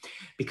mean?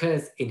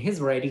 Because in his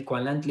variety,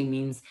 cualantli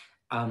means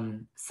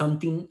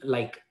something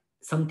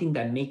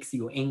that makes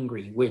you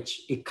angry,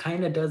 which it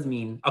kind of does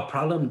mean a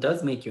problem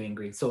does make you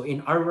angry. So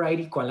in our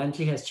variety,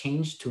 cualantli has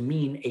changed to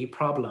mean a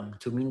problem,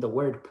 to mean the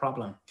word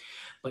problem.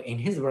 But in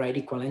his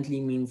variety,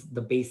 cualantli means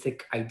the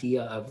basic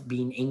idea of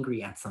being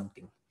angry at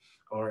something,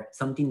 or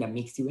something that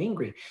makes you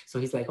angry. So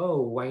he's like,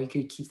 oh, why you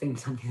keep saying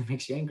something that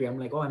makes you angry? I'm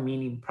like, oh, I'm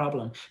meaning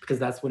problem, because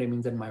that's what it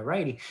means in my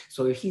writing.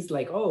 So if he's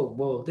like, oh,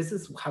 well, this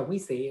is how we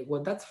say it,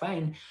 well, that's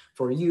fine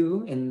for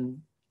you,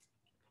 and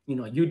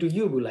you do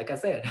you, like I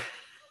said.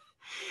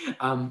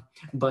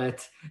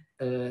 But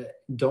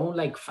don't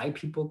like fight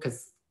people,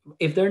 because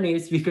if they're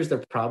native speakers,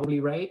 they're probably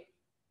right.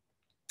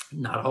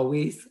 Not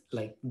always.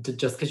 Like,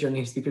 just because you're a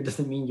native speaker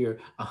doesn't mean you're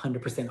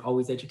 100%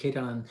 always educated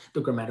on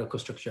the grammatical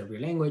structure of your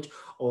language,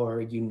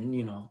 or you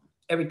know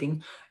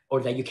everything,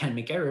 or that you can't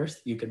make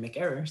errors. You can make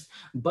errors,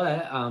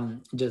 but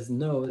just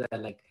know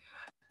that, like,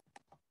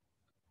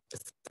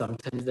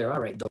 sometimes they're all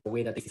right. The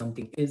way that they say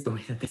something is the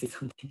way that they say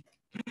something.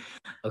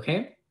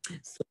 Okay,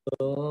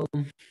 so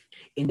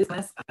in this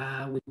class,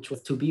 which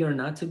was to be or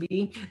not to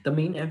be, the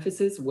main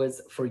emphasis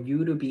was for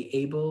you to be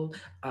able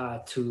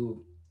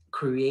to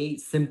create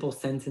simple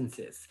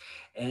sentences,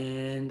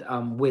 and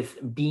with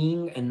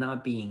being and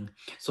not being.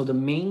 So the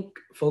main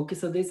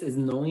focus of this is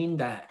knowing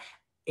that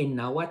in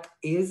Nahuatl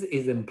is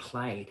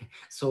implied.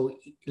 So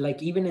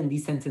like even in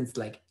these sentences,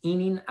 like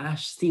inin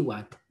ash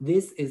siwat,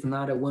 this is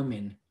not a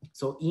woman.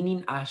 So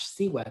inin ash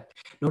siwat,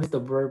 notice the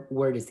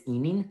word is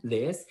inin,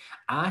 this,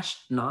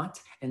 ash,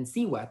 not, and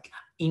siwat,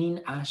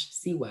 inin ash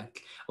siwat.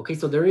 Okay,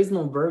 so there is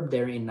no verb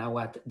there in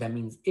Nahuatl that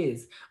means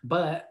is,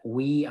 but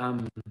we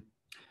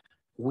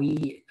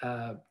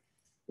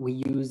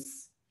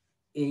use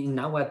in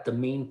Nahuatl, the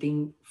main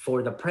thing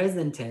for the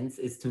present tense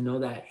is to know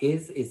that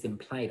is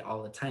implied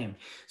all the time.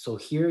 So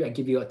here I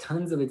give you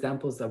tons of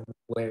examples of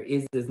where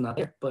is not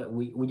there, but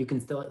you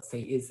can still say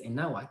is in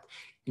Nahuatl.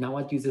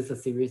 Nahuatl uses a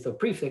series of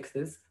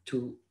prefixes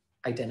to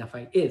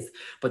identify is,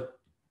 but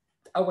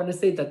I want to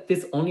say that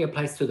this only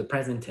applies to the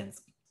present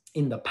tense.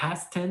 In the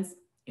past tense,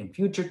 in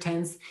future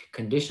tense,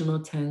 conditional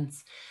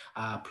tense,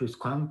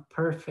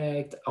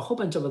 pluscuamperfect, a whole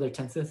bunch of other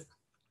tenses,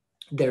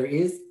 there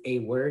is a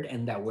word,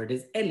 and that word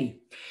is Eli.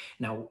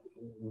 Now,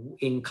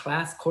 in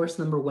class course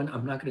number 1,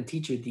 I'm not going to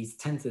teach you these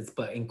tenses,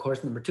 but in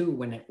course number 2,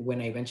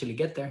 when I eventually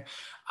get there,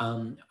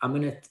 I'm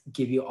going to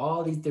give you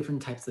all these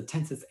different types of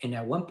tenses. And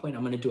at one point,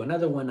 I'm going to do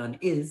another one on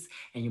is,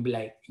 and you'll be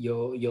like,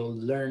 you'll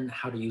learn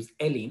how to use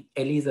Eli.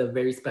 Eli is a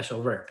very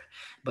special verb,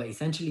 but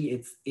essentially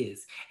it's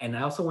is. And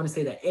I also want to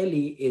say that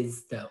Eli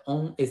is the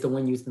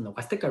one used in the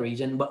Huasteca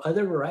region, but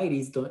other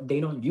varieties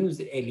don't use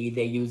Eli.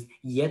 They use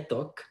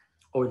Yolteotl,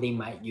 or they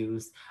might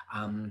use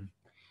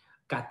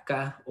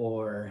katka,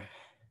 or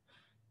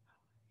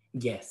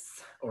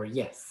yes, or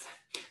yes.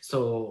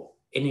 So,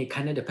 and it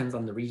kind of depends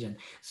on the region.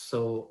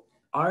 So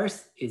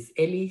ours is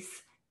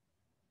Elis.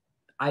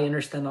 I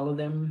understand all of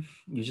them.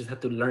 You just have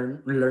to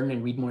learn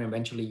and read more.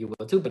 Eventually you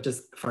will too, but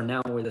just for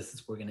now, this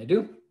is what we're gonna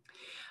do.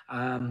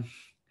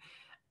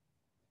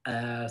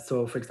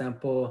 So for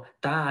example,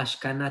 ta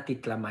ashkana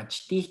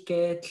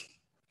titlamachtiket.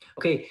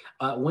 Okay,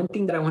 one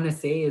thing that I want to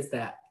say is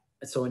that,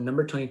 so in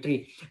number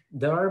 23,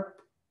 there are,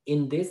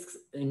 in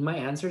my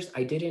answers,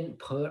 I didn't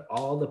put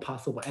all the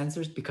possible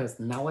answers because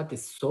Nahuatl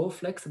is so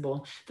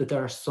flexible that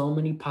there are so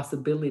many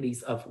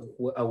possibilities of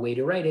a way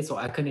to write it. So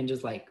I couldn't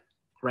just like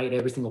write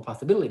every single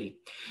possibility.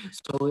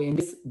 So in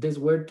this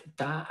word,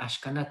 ta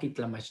ashkana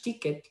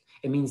titlamachtiket,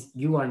 it means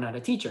you are not a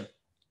teacher.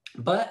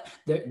 But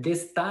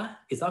this ta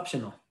is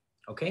optional,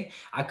 okay?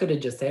 I could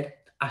have just said,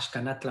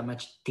 ashkana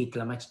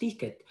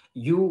titlamachtiket.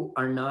 You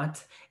are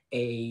not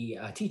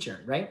a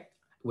teacher, right?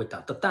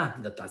 Without the ta,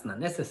 that's not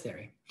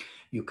necessary.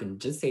 You can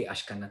just say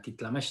ashkana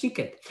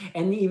titlamachtiket.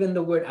 And even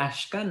the word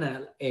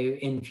ashkana,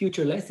 in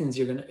future lessons,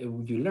 you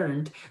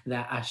learned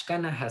that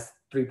ashkana has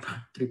three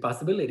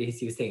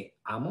possibilities. You say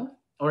amo,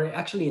 or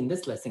actually in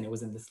this lesson, it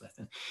was in this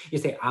lesson. You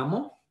say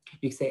amo,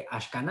 you can say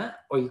ashkana,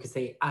 or you can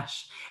say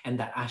ash, and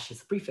that ash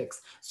is a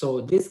prefix.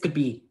 So this could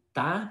be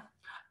ta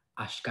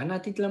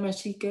ashkana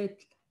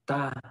titlamachtiket,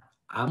 ta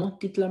amo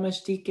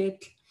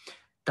titlamachtiket,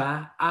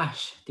 ta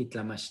ash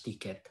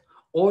titlamachtiket.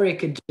 Or it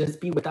could just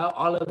be without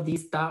all of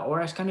these ta or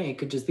ashkana, it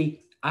could just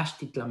be ash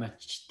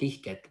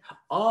titlamachtiket.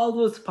 All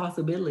those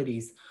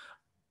possibilities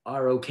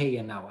are okay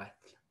in Nahuatl.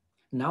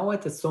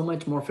 Nahuatl is so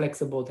much more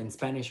flexible than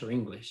Spanish or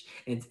English.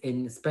 It's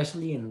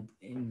especially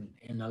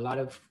in a lot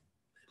of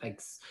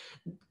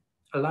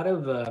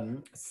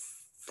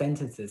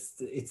sentences.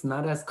 It's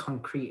not as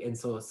concrete. And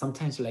so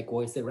sometimes you're like,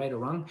 well, is it right or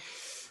wrong?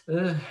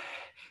 Ugh,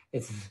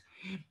 it's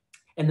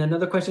and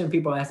another question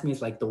people ask me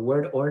is like the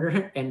word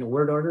order, and the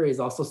word order is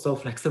also so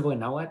flexible in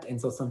Nahuatl. And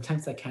so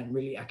sometimes I can't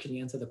really actually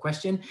answer the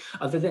question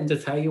other than to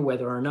tell you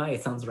whether or not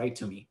it sounds right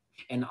to me.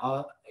 And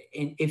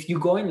if you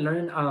go and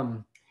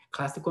learn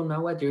classical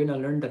Nahuatl, you're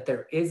going to learn that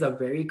there is a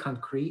very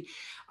concrete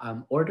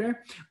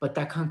order, but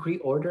that concrete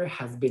order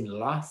has been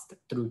lost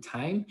through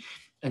time.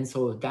 And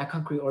so that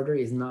concrete order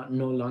is no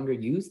longer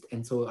used.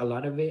 And so a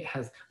lot of it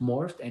has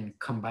morphed and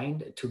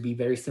combined to be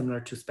very similar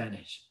to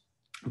Spanish.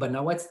 But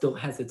Nahuatl still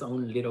has its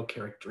own little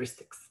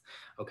characteristics,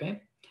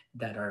 okay,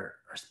 that are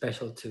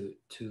special to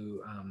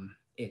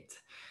it.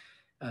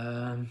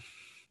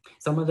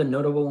 Some of the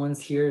notable ones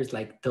here is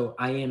like the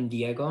I am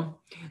Diego.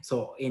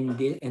 So in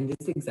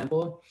this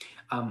example,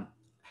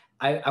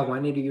 I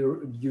wanted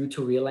you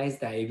to realize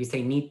that if you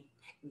say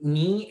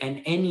ni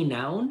and any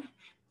noun,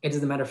 it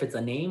doesn't matter if it's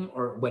a name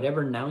or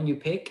whatever noun you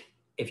pick,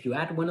 if you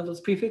add one of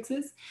those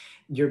prefixes,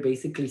 you're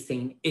basically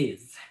saying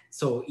is.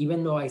 So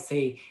even though I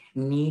say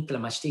ni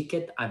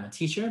tlamashtiket, I'm a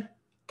teacher,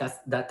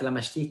 that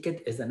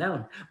tlamashtiket is a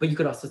noun. But you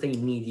could also say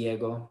ni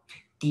Diego,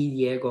 ti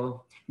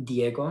Diego,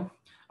 Diego,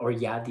 or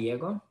ya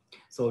Diego.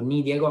 So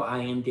ni Diego, I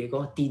am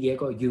Diego, ti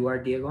Diego, you are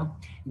Diego,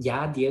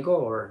 ya Diego,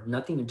 or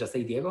nothing, just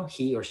say Diego,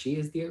 he or she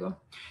is Diego.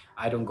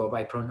 I don't go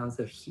by pronouns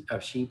of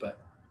she,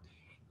 but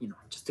you know,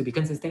 just to be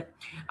consistent.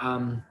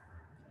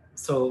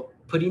 So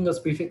putting those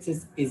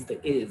prefixes is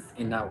the is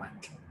in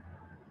Nahuatl.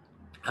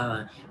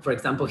 For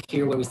example,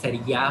 here where we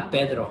said ya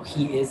Pedro,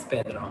 he is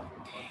Pedro.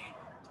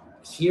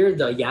 Here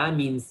the ya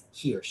means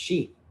he or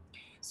she.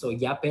 So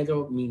ya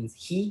Pedro means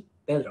he,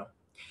 Pedro.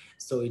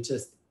 So it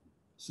just,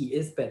 he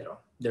is Pedro.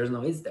 There's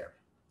no is there.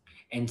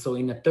 And so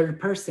in a third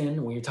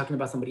person, when you're talking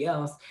about somebody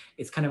else,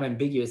 it's kind of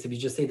ambiguous if you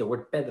just say the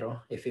word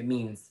Pedro, if it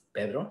means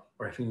Pedro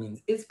or if it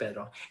means is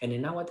Pedro. And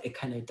in Nahuatl, it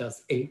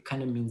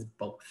kind of means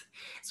both.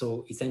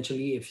 So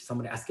essentially, if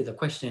somebody asks you the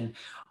question,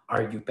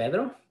 are you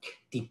Pedro?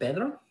 Ti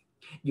Pedro?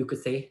 You could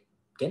say,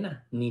 Kena,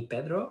 ni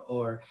Pedro,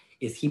 or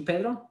is he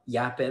Pedro?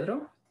 Ya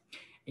Pedro?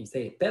 And you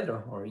say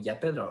Pedro or ya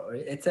Pedro, or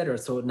etc.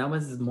 So now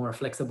is more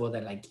flexible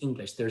than like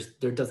English.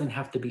 There doesn't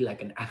have to be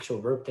like an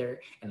actual verb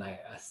there and like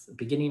a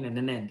beginning and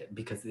an end,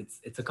 because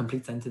it's a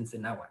complete sentence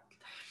in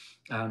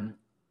Nahuatl.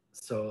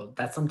 So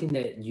that's something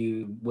that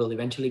you will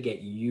eventually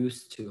get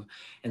used to.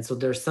 And so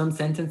there's some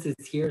sentences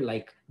here,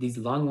 like these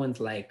long ones,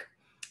 like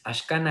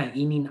Ashkana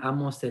inin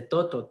amo se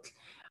tototl,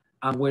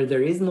 where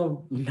there's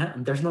no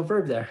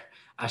verb there.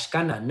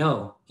 Ashkana,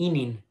 no.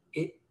 Inin,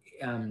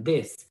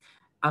 this.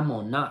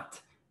 Amo, not.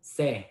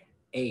 Se,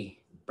 a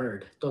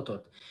bird.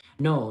 Totot.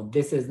 No,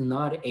 this is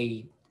not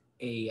a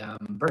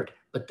bird.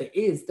 But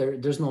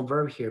there's no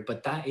verb here,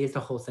 but that is the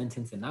whole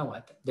sentence in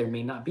Nahuatl. There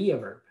may not be a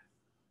verb.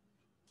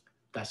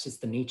 That's just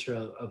the nature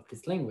of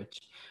this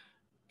language.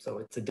 So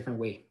it's a different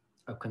way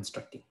of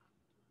constructing.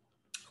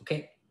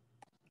 Okay.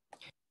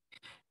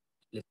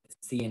 Let's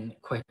see in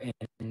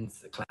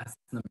questions class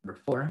number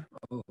 4.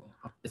 Oh,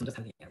 this one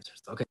doesn't have the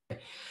answers. Okay.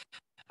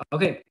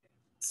 Okay.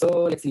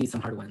 So let's see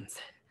some hard ones.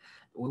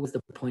 What was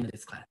the point of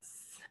this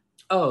class?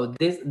 Oh,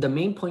 the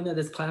main point of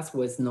this class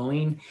was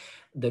knowing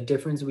the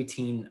difference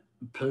between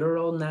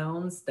plural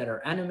nouns that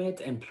are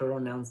animate and plural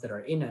nouns that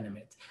are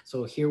inanimate.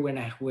 So here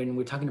when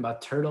we're talking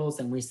about turtles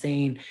and we're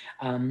saying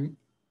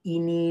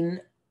inin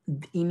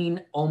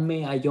ome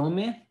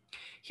ayome,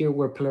 here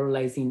we're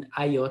pluralizing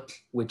ayot,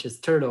 which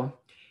is turtle.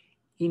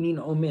 Inin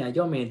ome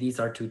ayome, these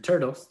are two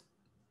turtles.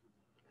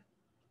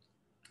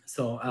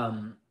 So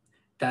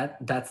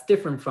that's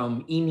different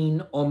from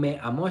inin ome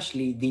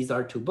amoshli, these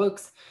are two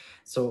books.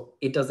 So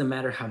it doesn't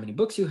matter how many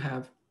books you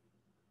have,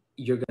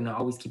 you're gonna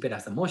always keep it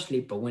as a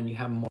moshli, but when you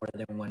have more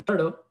than one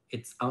turtle,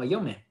 it's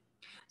ayome.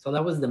 So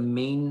that was the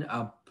main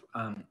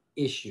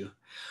issue.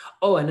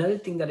 Oh, another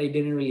thing that I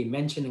didn't really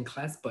mention in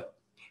class, but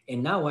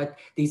in Nahuatl,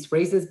 these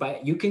phrases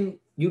you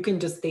can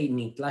just state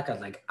nitlaka,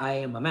 like I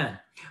am a man.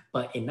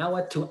 But in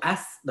Nahuatl, to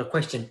ask the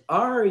question,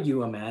 are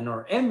you a man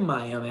or am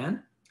I a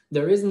man?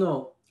 There is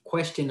no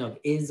question of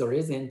is or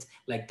isn't,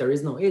 like there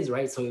is no is,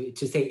 right? So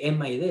to say,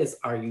 am I this,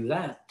 are you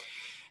that?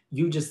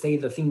 You just say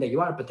the thing that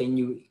you are, but then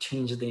you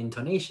change the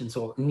intonation.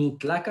 So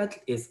nitlacatl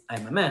is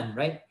I'm a man,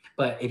 right?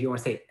 But if you want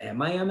to say,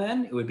 am I a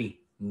man? It would be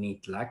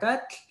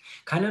nitlacatl,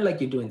 kind of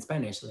like you do in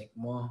Spanish. Like,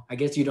 well, I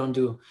guess you don't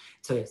do,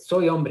 so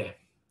soy hombre,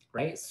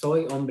 right?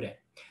 Soy hombre.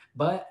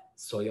 But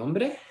soy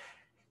hombre,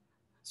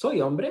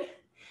 soy hombre,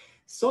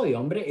 soy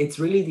hombre, it's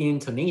really the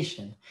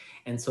intonation.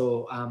 And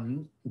so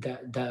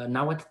the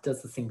Nahuatl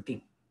does the same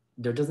thing.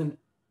 There doesn't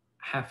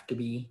have to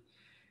be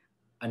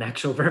an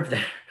actual verb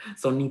there.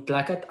 So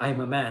nitlacat,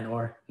 I'm a man,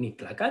 or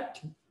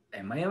nitlacat,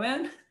 am I a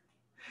man?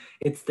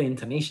 It's the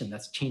intonation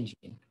that's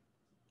changing.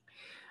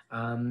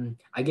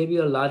 I gave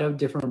you a lot of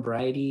different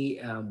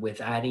variety with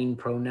adding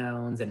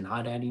pronouns and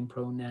not adding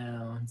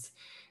pronouns.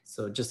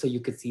 So just so you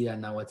could see that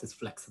Nahuatl is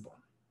flexible.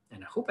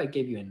 And I hope I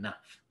gave you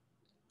enough.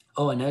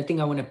 Oh, another thing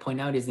I want to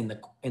point out is in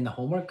the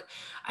homework,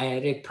 I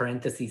added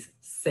parentheses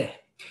se.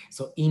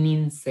 So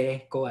inin,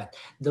 se, coat.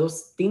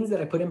 Those things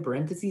that I put in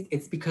parentheses,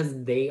 it's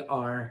because they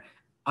are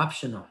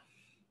optional,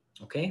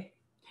 okay?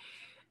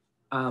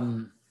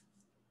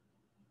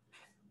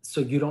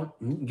 So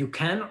you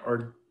can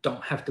or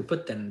don't have to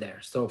put them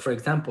there. So for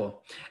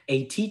example,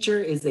 a teacher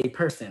is a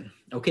person.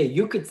 Okay,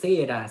 you could say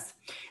it as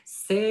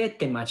se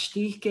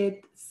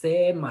temachtiket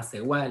se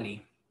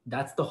masewali.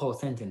 That's the whole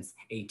sentence.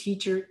 A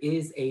teacher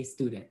is a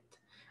student,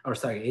 or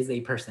sorry, is a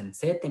person.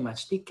 Se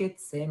temachtiket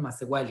se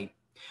masewali.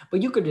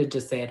 But you could have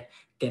just said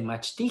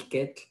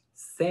temachtiket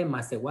se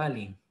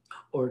masewali,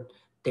 or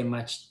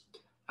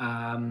temachtiket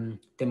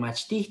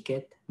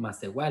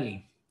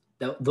masewali.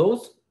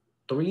 Those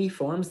three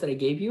forms that I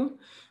gave you,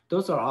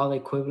 those are all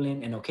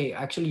equivalent and okay.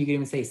 Actually, you can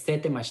even say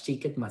sete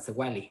mashtiket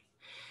masewali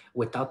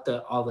without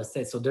all the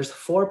set. So there's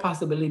 4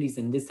 possibilities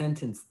in this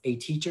sentence. A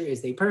teacher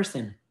is a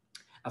person.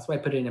 That's why I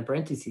put it in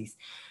parentheses.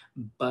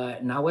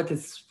 But now what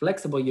is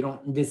flexible, you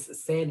don't,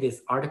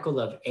 this article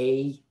of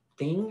a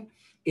thing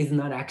is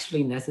not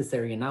actually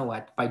necessary in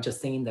Nahuatl. By just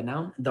saying the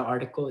noun, the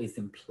article is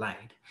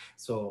implied.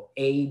 So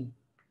a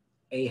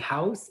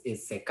house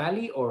is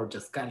secali or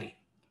just cali.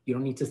 You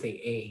don't need to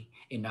say a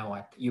in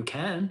Nahuatl. You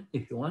can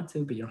if you want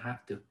to, but you don't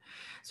have to.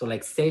 So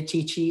like se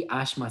chichi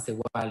ash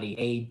masewali.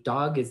 A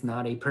dog is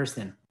not a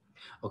person.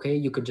 Okay,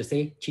 you could just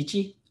say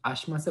chichi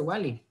ash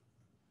masewali.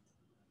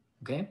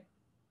 Okay.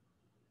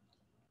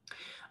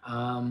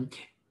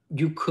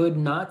 You could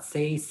not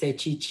say se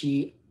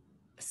chichi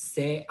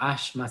se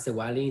ash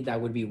masewali. That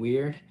would be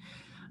weird.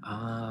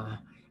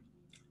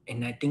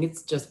 And I think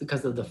it's just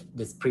because of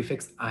this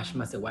prefix ash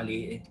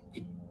masewali.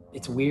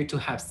 It's weird to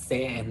have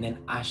se and then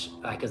ash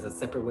like as a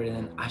separate word and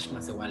then ash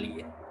masewali.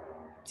 It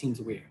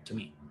seems weird to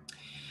me.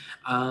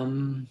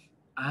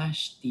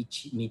 Ash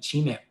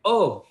michime.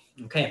 Oh,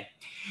 okay.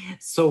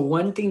 So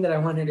one thing that I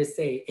wanted to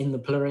say in the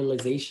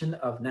pluralization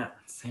of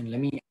nouns, and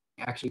let me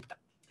actually,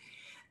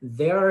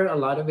 there are a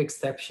lot of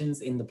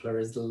exceptions in the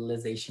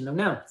pluralization of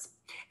nouns.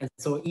 And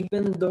so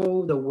even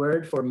though the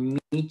word for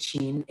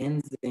michin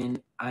ends in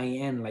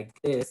in like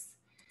this,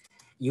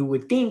 you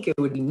would think it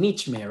would be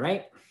michme,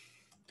 right?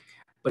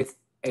 But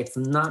it's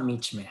not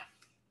michme.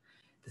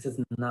 This is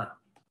not.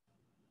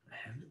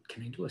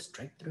 Can I do a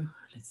strike through?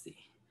 Let's see.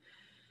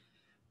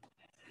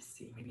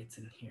 Maybe it's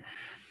in here.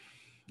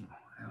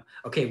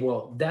 Okay,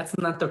 well, that's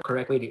not the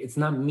correct way. It's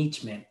not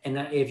michme. And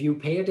if you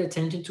paid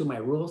attention to my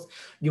rules,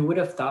 you would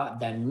have thought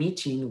that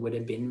michin would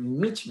have been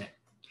michme.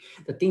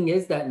 The thing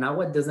is that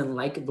Nahuatl doesn't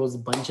like those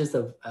bunches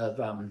of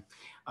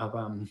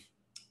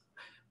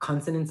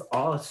consonants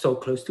all so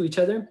close to each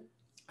other.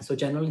 So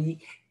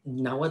generally,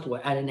 Nahuatl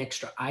will add an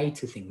extra I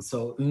to things.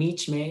 So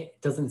michme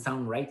doesn't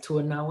sound right to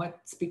a Nahuatl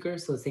speaker,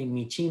 so say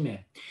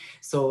michime.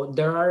 So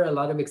there are a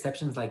lot of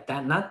exceptions like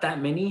that. Not that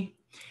many,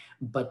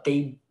 but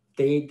they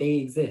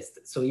exist.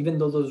 So even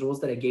though those rules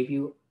that I gave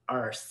you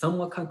are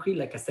somewhat concrete,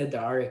 like I said,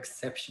 there are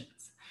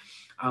exceptions.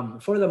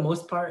 For the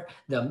most part,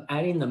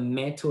 adding the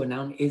me to a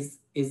noun is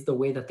the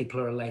way that they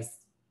pluralize.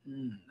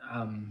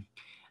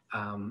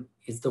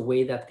 Is the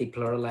way that they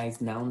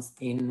pluralize nouns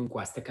in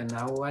Huasteca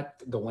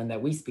Nahuatl, the one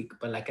that we speak.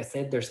 But like I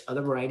said, there's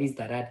other varieties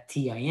that add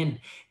tin,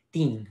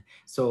 tin.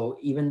 So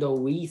even though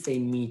we say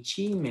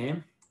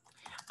michime,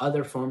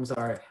 other forms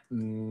are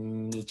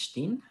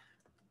michtin.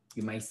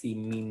 You might see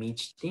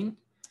mimichtin,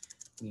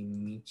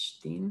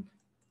 mimichtin,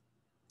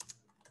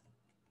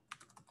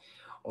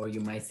 or you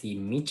might see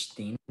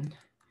michtin,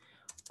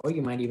 or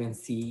you might even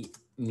see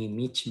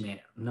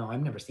mimichme. No,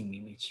 I've never seen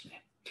mimichme.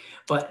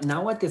 But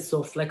Nahuatl is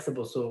so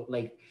flexible. So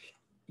like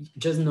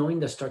just knowing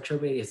the structure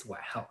of it is what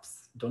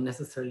helps. Don't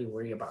necessarily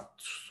worry about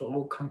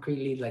so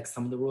concretely like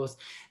some of the rules.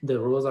 The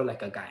rules are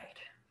like a guide.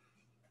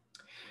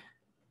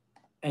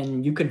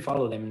 And you can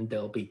follow them and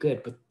they'll be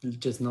good, but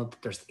just know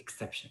that there's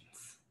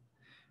exceptions.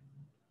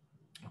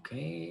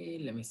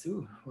 Okay, let me see.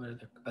 What are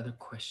the other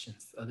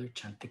questions? Other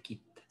chantekit.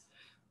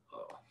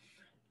 Oh,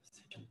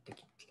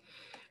 chantekit.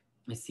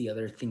 I see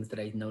other things that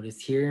I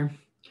noticed here.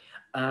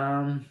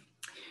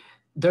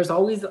 There's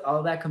always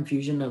all that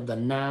confusion of the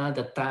na,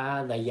 the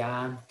ta, the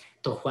ya,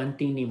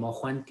 tohuantin,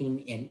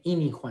 imohuantin, and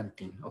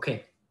inihuantin.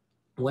 Okay,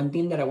 one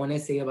thing that I want to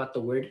say about the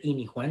word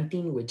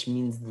inihuantin, which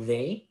means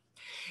they,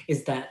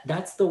 is that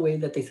that's the way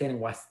that they say in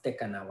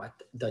Huasteca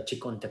Nahuatl, the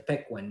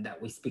Chicontepec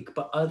that we speak.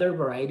 But other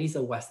varieties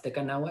of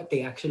Huasteca Nahuatl,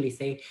 they actually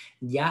say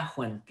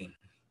yahuantin.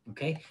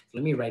 Okay, so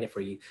let me write it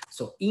for you.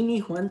 So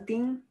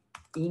inihuantin,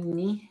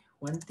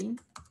 inihuantin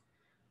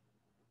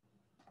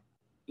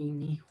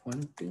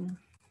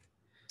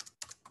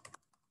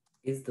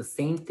is the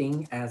same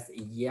thing as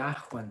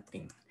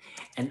yahuantin.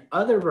 And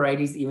other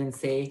varieties even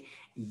say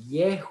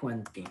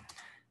yehuantin.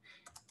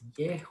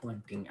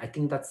 Yehuantin. I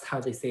think that's how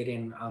they say it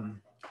in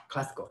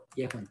classical,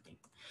 yehuantin.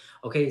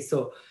 Okay,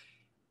 so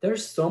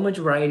there's so much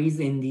varieties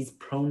in these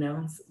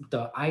pronouns.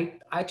 I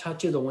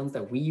taught you the ones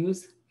that we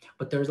use,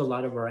 but there's a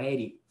lot of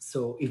variety.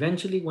 So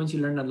eventually, once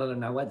you learn a lot of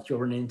Nahuatl, you'll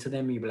run into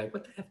them. You'll be like,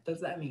 what the heck does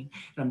that mean?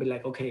 And I'll be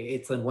like, okay,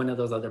 it's one of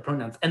those other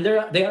pronouns. And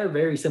they are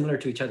very similar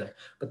to each other,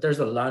 but there's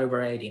a lot of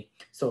variety.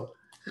 So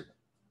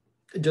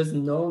just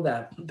know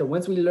that the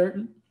ones we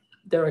learn,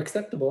 they're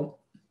acceptable.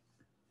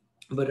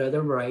 but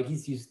other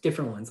varieties use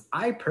different ones.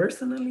 I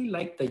personally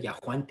like the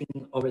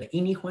Yahuantin over the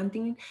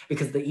Inihuantin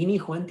because the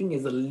Inihuantin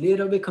is a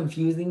little bit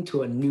confusing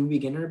to a new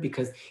beginner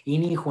because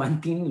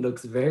Inihuantin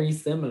looks very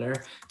similar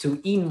to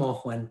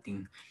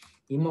Imohuantin.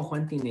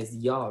 Imohuantin is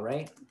y'all,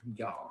 right?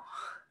 Y'all,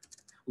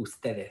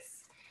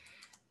 ustedes.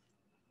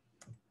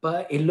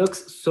 But it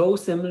looks so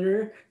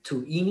similar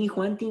to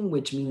Inihuantin,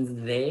 which means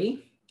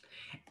they,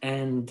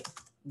 and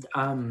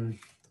I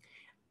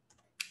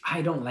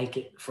don't like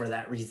it for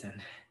that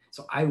reason.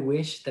 So I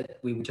wish that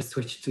we would just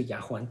switch to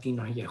Yahuantin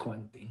or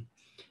Yahuantin.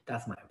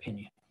 That's my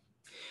opinion.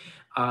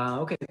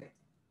 Okay,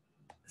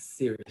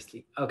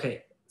 seriously.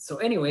 Okay, so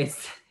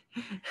anyways,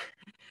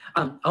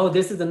 oh,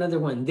 this is another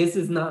one. This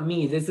is not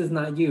me. This is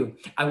not you.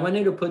 I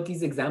wanted to put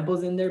these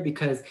examples in there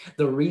because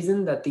the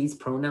reason that these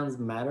pronouns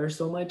matter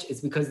so much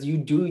is because you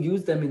do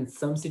use them in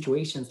some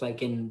situations.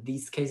 Like in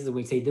these cases,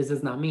 we say, this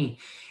is not me.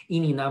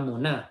 Ini na mo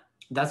na.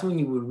 That's when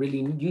you would really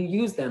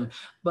use them.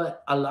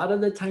 But a lot of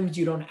the times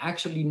you don't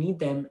actually need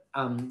them.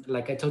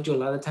 Like I told you, a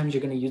lot of times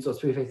you're going to use those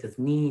prefixes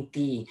ni,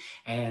 ti,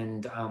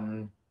 and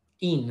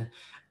in.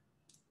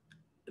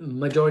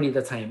 Majority of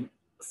the time.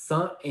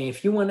 Some,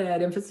 if you want to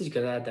add emphasis, you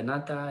could add the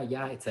nata,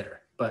 ya, etc.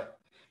 But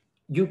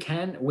you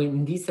can,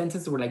 when these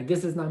sentences were like,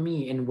 this is not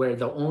me, and where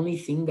the only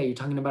thing that you're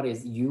talking about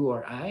is you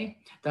or I,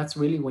 that's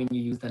really when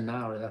you use the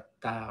na or the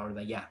ta or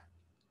the ya.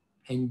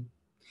 And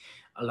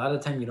a lot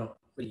of time you don't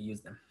really use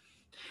them.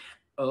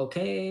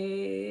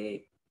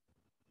 Okay.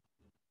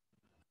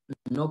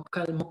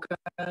 Nokal,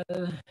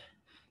 mokal.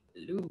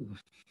 Ooh.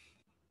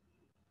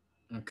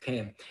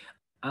 Okay.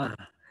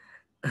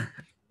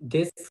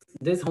 This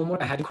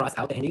homework, I had to cross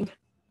out the ending.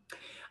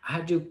 I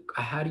had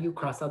you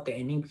cross out the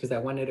ending because I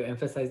wanted to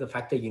emphasize the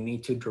fact that you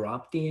need to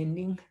drop the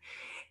ending.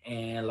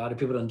 And a lot of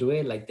people don't do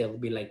it. Like they'll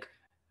be like,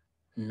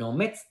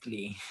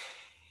 Nimitztitlanilia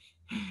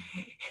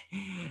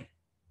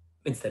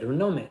instead of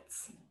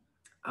Nomits.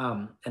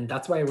 And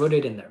that's why I wrote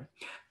it in there.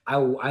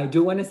 I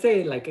do want to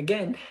say, like,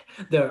 again,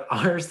 there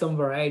are some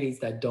varieties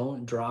that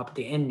don't drop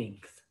the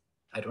endings.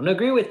 I don't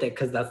agree with it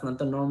because that's not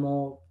the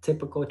normal,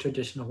 typical,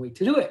 traditional way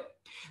to do it.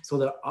 So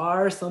there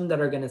are some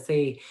that are going to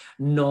say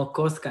no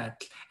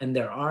coscat, and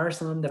there are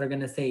some that are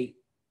going to say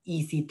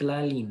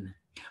isitlalin.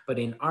 But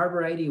in our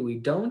variety, we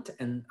don't,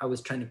 and I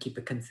was trying to keep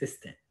it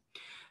consistent.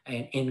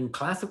 And in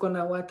classical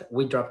Nahuatl,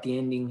 we drop the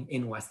ending.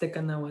 In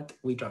Huasteca Nahuatl,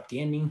 we drop the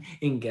ending.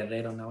 In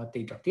Guerrero Nahuatl,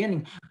 they drop the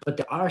ending. But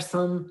there are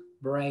some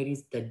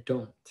varieties that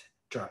don't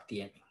drop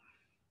the ending.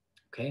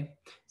 Okay,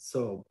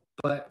 so,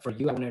 but for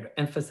you, I wanted to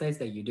emphasize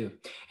that you do.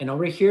 And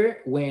over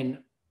here,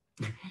 when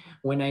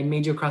I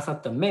made you cross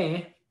out the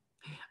me,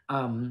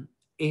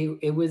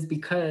 it was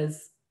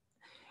because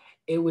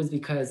I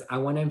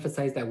want to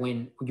emphasize that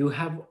when you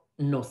have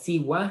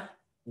nosiwa,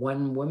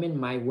 one woman,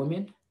 my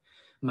woman,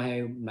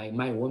 my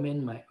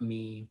woman,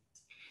 me.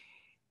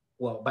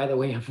 Well, by the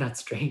way, I'm not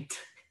straight.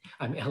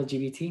 I'm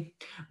LGBT,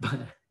 but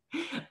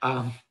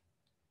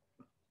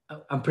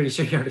I'm pretty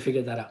sure you already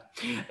figured that out.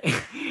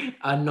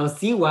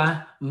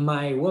 Nosiwa,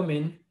 my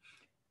woman,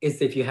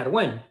 is if you had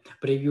one.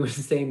 But if you were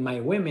to say my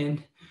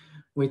women,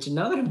 which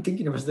now that I'm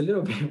thinking it was a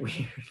little bit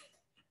weird.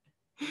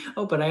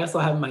 Oh, but I also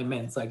have my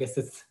men, so I guess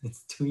it's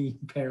two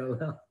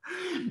parallel.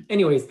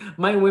 Anyways,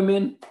 my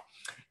women,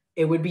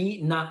 it would be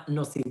not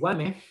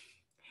nosiwame,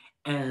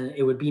 and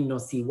it would be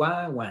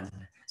nosiwawan.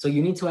 So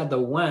you need to add the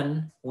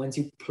one once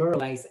you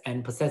pluralize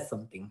and possess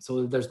something. So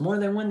if there's more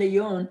than one that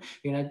you own,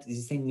 you're not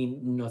saying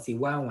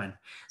nosiwawan.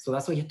 So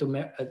that's why you have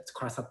to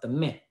cross out the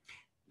me.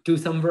 Do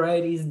some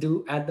varieties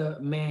do add the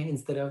me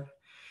instead of,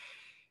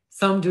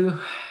 some do,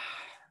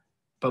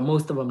 but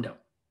most of them don't.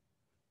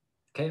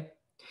 Okay.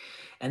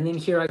 And then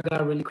here I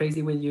got really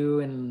crazy with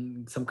you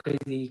and some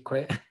crazy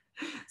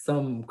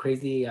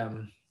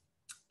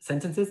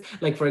sentences.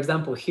 Like for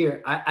example,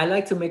 here, I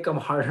like to make them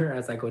harder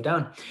as I go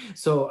down.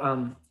 So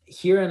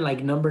here in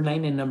like number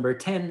 9 and number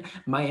 10,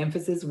 my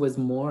emphasis was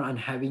more on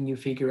having you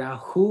figure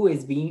out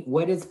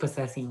what is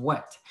possessing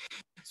what.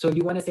 So if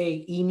you want to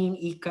say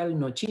inin ikal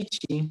no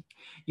chichi,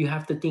 you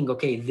have to think,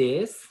 okay,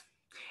 this,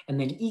 and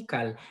then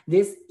ikal,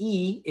 this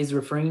I is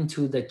referring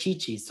to the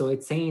chichi. So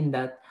it's saying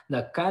that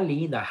the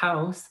kali, the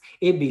house,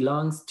 it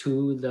belongs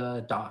to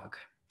the dog.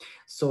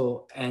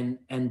 So, and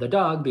the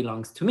dog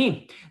belongs to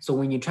me. So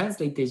when you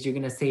translate this, you're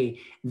going to say,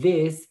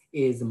 this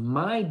is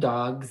my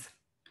dog's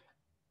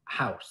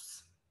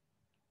house.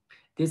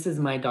 This is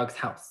my dog's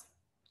house.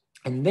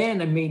 And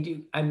then I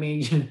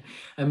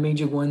made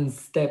you one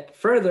step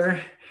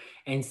further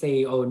and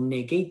say, oh,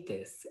 negate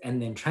this,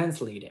 and then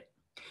translate it.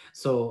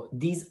 So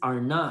these are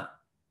not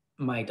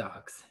my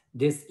dogs.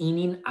 This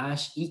inin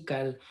ash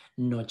ikal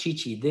no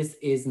chichi. This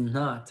is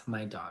not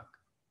my dog.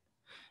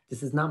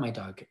 This is not my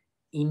dog.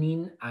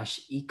 Inin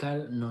ash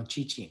ikal no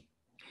chichi.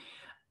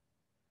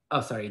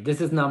 Oh, sorry.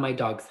 This is not my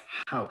dog's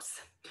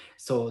house.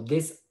 So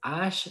this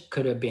ash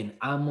could have been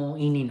amo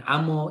inin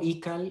amo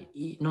ikal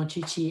no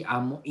chichi,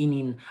 amo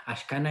inin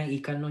ashkana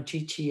ikal no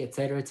chichi,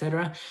 etc.,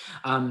 etc.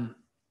 And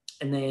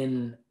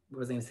then what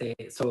was I going to say?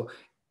 So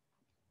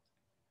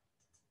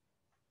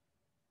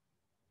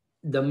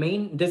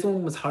this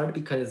one was hard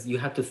because you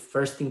have to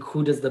first think,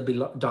 who does the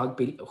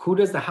who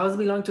does the house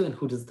belong to and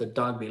who does the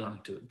dog belong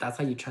to? That's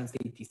how you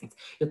translate these things.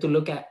 You have to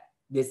look at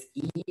this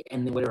E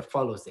and then whatever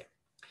follows it.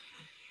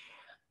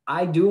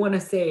 I do want to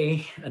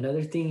say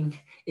another thing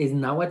is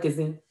Nahuatl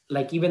isn't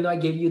like, even though I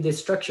gave you this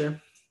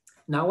structure,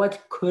 Nahuatl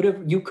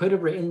you could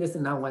have written this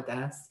in Nahuatl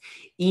as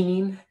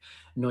Inin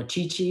no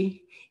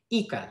chichi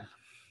ikal.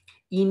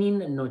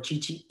 Inin no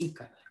chichi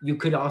ikal. You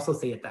could also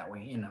say it that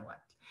way in Nahuatl.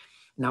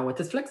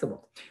 Nahuatl is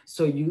flexible.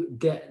 So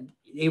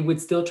it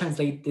would still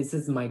translate, this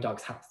is my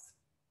dog's house.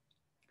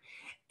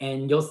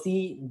 And you'll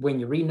see when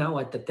you read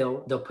Nahuatl that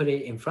they'll put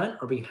it in front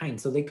or behind.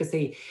 So they could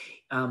say,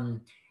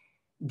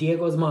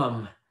 Diego's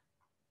mom,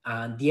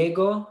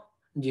 Diego,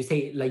 you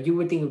say, like you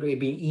would think it would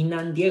be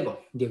Inan Diego,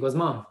 Diego's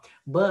mom.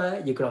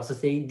 But you could also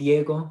say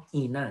Diego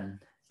Inan,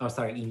 or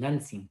sorry,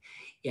 Inansin.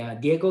 Yeah,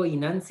 Diego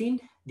Inansin,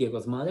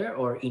 Diego's mother,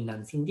 or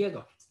Inansin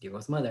Diego,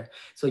 Diego's mother.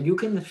 So you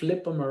can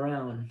flip them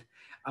around.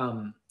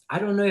 I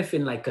don't know if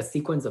in like a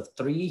sequence of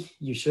 3,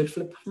 you should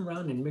flip them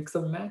around and mix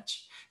and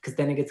match, because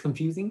then it gets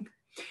confusing.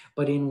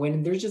 But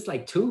when there's just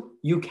like 2,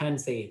 you can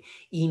say,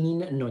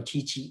 Inin no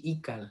chichi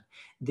ikal.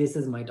 This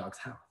is my dog's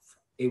house.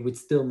 It would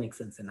still make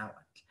sense in Nahuatl.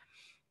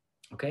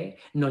 Okay,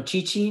 no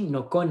chichi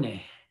no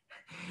kone.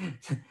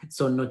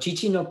 So no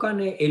chichi no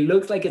kone, it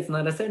looks like it's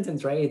not a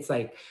sentence, right? It's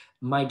like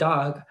my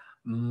dog,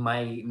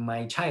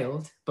 my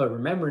child. But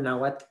remember now,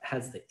 what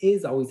has the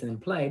is always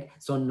implied.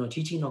 So no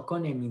chichi no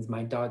kone means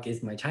my dog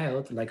is my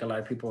child, like a lot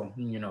of people,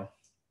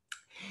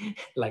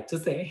 like to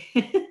say.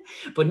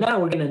 But now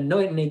we're gonna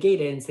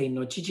negate it and say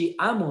no chichi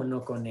amo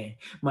no kone.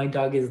 My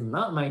dog is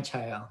not my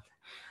child.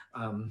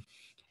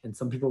 And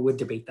some people would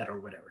debate that or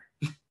whatever.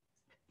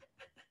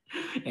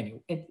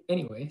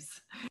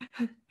 Anyways,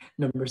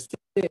 number 6.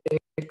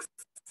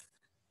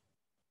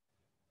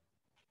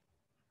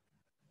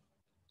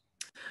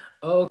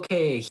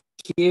 Okay,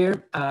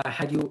 here I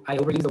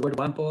overused the word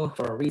wampo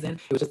for a reason.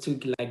 It was just to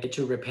like get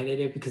you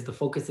repetitive because the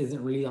focus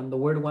isn't really on the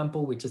word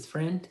wampo, which is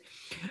friend,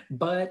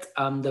 but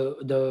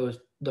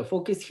the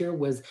focus here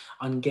was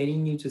on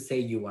getting you to say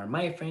you are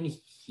my friend,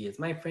 he is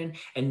my friend,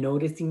 and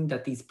noticing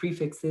that these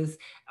prefixes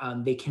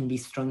they can be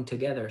strung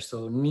together.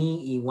 So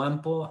ni y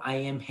wampo, I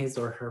am his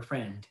or her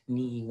friend.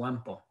 Ni y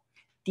wampo.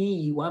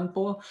 Ti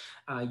Wampo,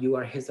 you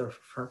are his or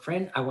her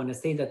friend. I want to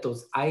say that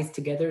those I's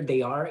together,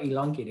 they are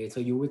elongated. So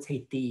you would say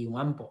Ti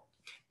Wampo.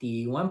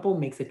 Ti Wampo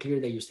makes it clear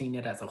that you're saying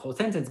it as a whole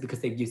sentence,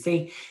 because if you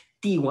say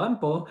Ti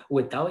Wampo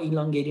without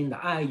elongating the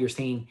I, you're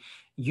saying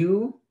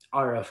you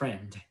are a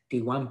friend.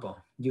 Ti Wampo,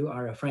 you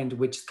are a friend,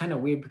 which is kind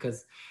of weird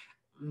because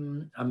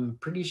I'm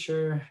pretty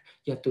sure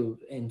you have to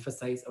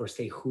emphasize or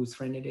say whose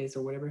friend it is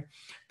or whatever.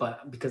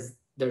 But because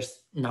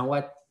there's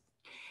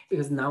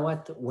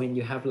when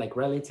you have like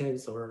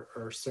relatives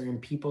or certain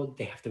people,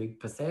 they have to be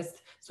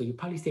possessed. So you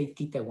probably say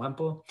Tita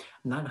Wampo.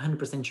 I'm not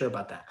 100% sure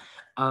about that.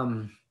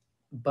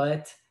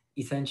 But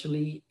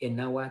essentially in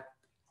Nahuatl,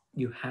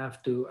 you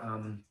have to,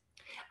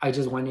 I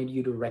just wanted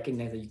you to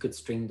recognize that you could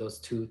string those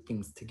 2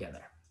 things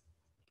together.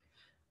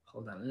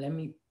 Hold on, let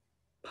me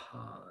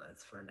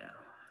pause for now.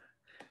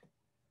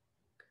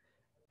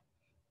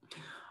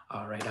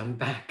 All right, I'm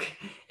back.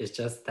 It's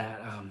just that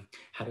I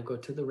had to go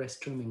to the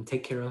restroom and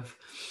take care of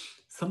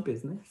some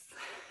business.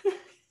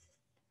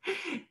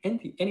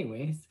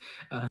 Anyways,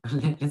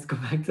 let's go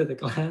back to the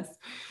class.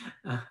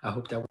 I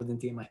hope that wasn't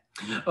TMI.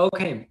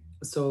 Okay,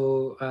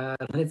 so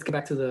let's get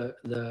back to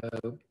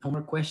the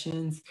homework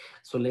questions.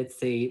 So let's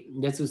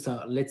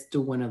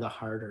do one of the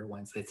harder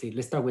ones.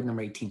 Let's start with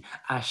number 18.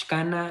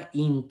 Ashkana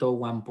into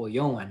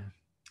Wampoyowan.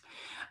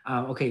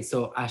 Okay,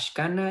 so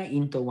Ashkana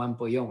into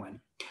Wampoyowan.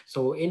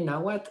 So in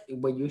Nahuatl,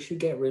 what you should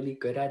get really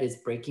good at is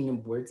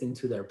breaking words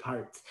into their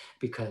parts,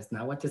 because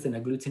Nahuatl is an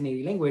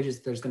agglutinating language.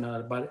 There's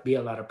gonna be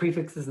a lot of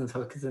prefixes and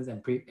suffixes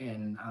and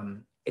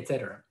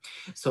etc.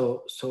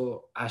 So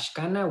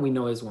Ashkana we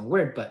know is one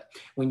word, but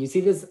when you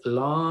see this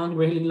long,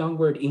 really long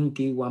word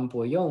into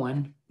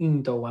Wampoyowan,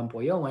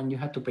 you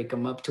have to break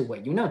them up to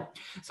what you know.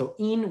 So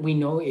in, we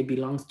know it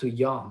belongs to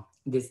y'all.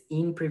 This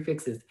in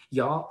prefix is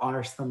y'all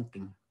are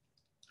something.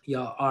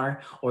 Y'all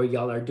are, or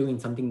y'all are doing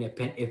something,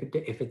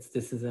 if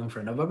this is in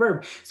front of a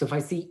verb. So if I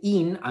see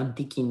in, I'm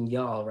thinking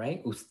y'all,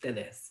 right?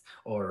 Ustedes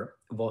or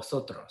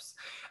vosotros.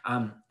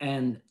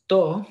 And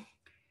to,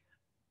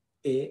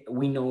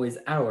 we know is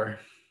our.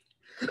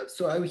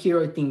 So out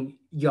here I think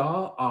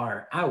y'all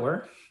are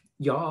our.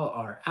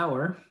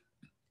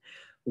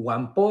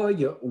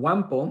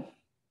 Wampo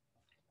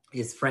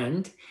is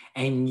friend,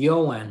 and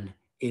Yoan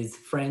is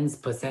friends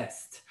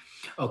possessed.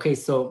 Okay,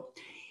 so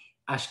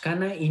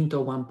Ashkana into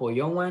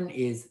Wampoyowan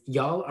is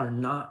y'all are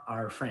not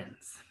our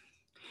friends.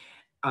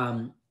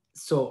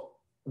 So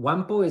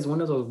Wampo is one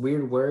of those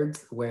weird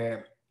words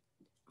where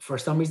for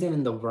some reason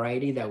in the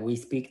variety that we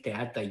speak, they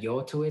add the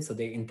yo to it. So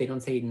they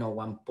don't say no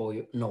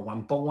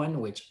Wampowan,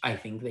 which I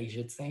think they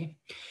should say.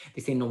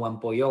 They say no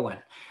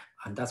Wampoyowan.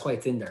 And that's why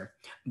it's in there.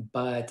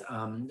 But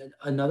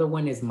another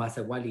one is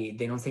Masewali.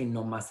 They don't say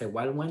no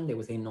Masewalwan. They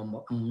would say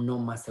no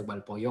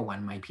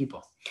Masewalpoyowan, my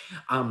people.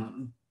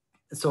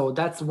 So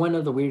that's one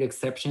of the weird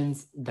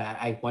exceptions that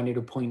I wanted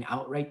to point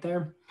out right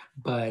there.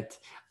 But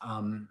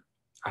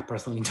I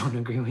personally don't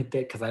agree with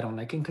it because I don't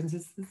like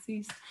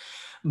inconsistencies.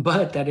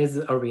 But that is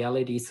a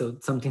reality. So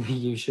something that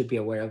you should be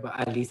aware of,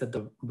 at least of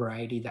the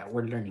variety that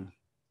we're learning.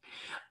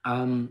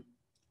 Um,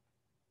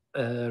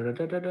 uh,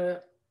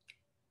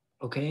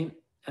 okay,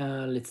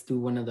 let's do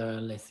one of the,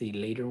 let's see,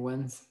 later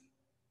ones.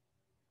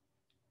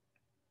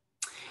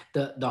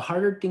 The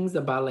harder things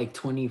about like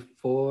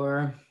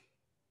 24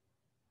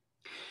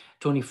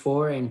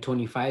 and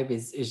 25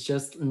 is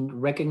just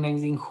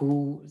recognizing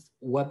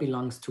what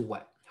belongs to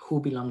what, who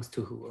belongs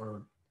to who,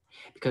 or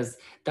because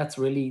that's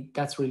really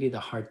the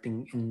hard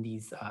thing in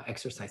these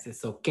exercises.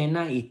 So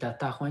Kena y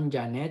Tata Juan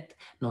Janet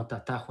no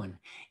Tata Juan.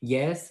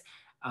 Yes,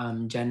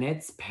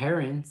 Janet's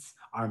parents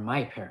are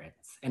my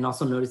parents, and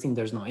also noticing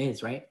there's no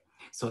is, right?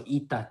 So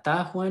y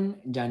Tata Juan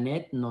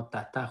Janet no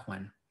Tata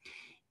Juan.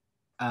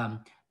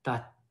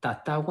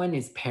 Tata Juan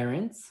is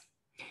parents,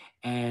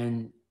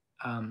 and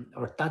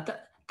or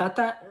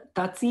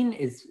tzin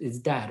is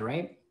dad,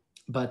 right?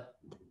 But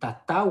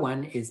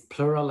tatawan is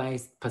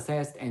pluralized,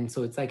 possessed, and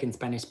so it's like in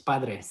Spanish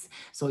padres.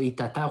 So y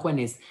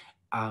tatawan is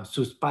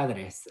sus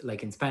padres,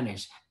 like in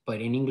Spanish, but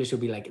in English it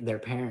would be like their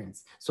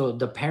parents. So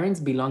the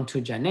parents belong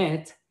to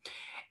Janet,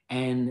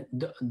 and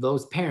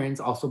those parents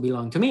also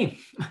belong to me.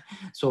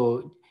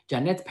 So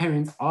Janet's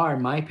parents are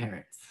my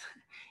parents.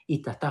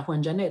 Y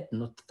tatajuan Janet,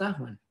 no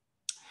tatajuan.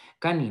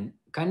 Kanin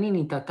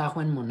y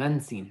tatajuan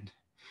monansin.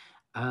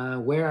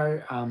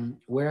 Where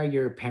are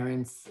your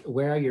parents?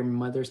 Where are your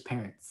mother's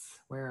parents?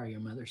 Where are your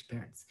mother's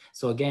parents?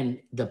 So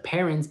again, the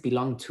parents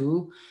belong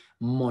to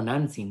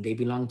monansin. They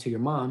belong to your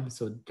mom.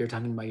 So they're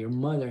talking about your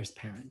mother's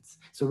parents.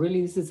 So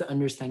really, this is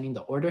understanding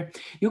the order.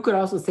 You could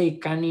also say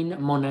kanin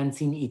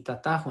monansin y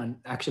tatajuan.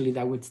 Actually,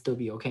 that would still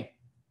be okay.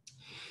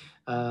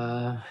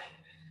 And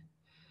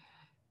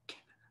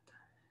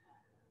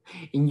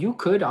you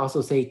could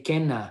also say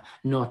kena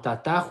no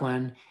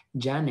tatajuan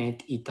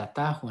Janet y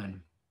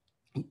tatajuan.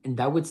 And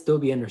that would still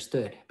be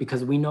understood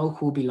because we know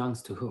who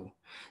belongs to who.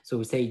 So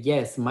we say,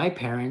 yes, my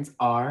parents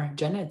are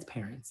Janet's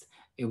parents.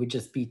 It would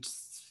just be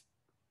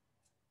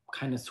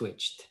kind of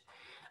switched,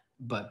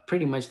 but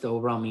pretty much the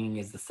overall meaning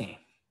is the same.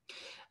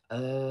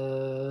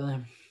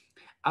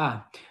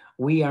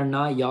 We are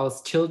not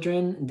y'all's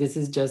children. This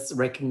is just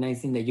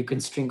recognizing that you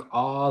can string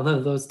all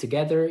of those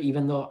together,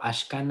 even though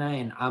ashkana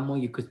and amo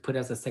you could put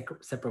as a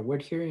separate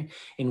word here.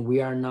 And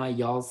we are not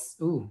y'all's,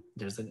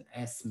 there's an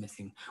S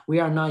missing. We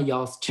are not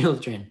y'all's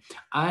children.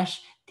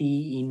 Ash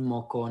ti in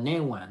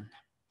mokonewan.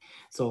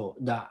 So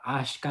the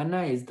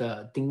ashkana is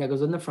the thing that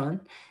goes on the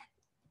front.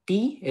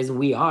 Ti is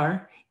we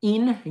are,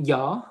 in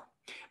y'all,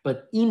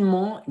 but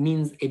inmo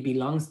means it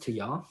belongs to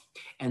y'all,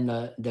 and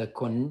the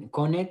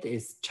konet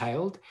is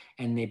child,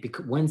 and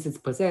once it's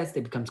possessed,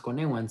 it becomes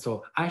konewan.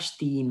 So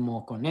ashti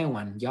inmo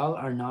konewan. Y'all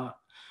are not,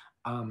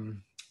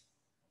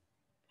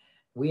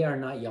 we are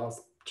not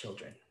y'all's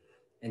children.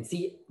 And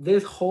see,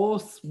 this whole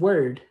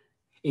word,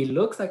 it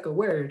looks like a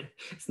word.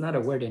 It's not a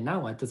word in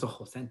Nahuatl. It's a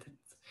whole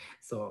sentence.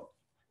 So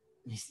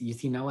you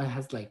see, Nahuatl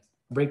has like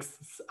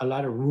breaks a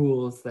lot of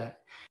rules that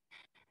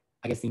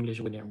I guess English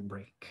wouldn't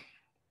break.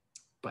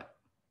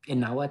 And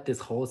now what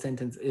this whole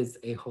sentence is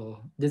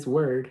this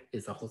word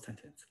is a whole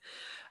sentence.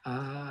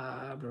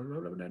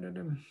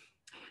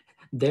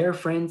 Their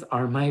friends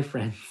are my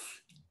friends.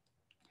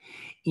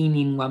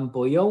 Inin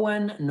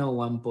wampoyowan no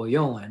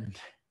wampoyowan.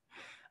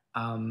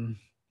 A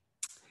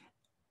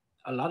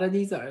lot of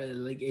these are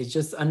like, it's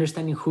just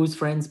understanding whose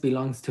friends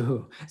belongs to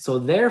who. So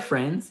their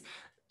friends,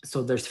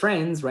 so there's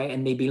friends, right?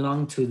 And they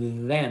belong to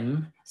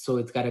them. So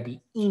it's got to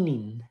be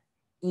inin.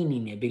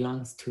 Inin, it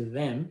belongs to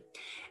them.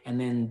 And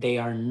then they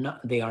are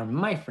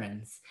my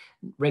friends.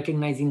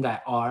 Recognizing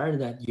that are,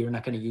 that you're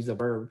not going to use a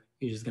verb,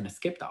 you're just going to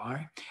skip the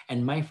are,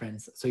 and my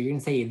friends. So you're going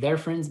to say their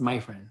friends, my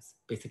friends.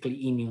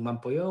 Basically, inin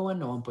wampoyowan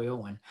no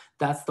wampoyowan.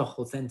 That's the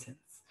whole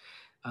sentence.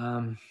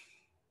 I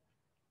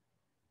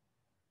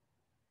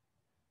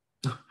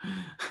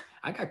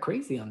got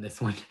crazy on this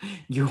one.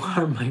 You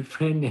are my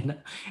friend,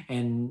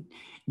 and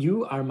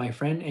you are my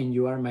friend, and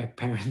you are my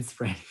parents'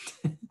 friend.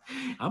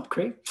 I'm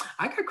crazy.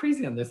 I got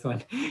crazy on this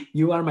one.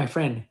 You are my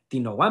friend,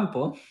 Tino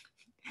Wampo.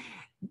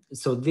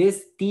 So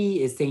this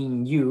T is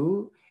saying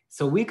you.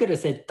 So we could have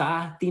said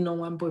ta Tino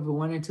Wampo if we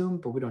wanted to,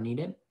 but we don't need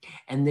it.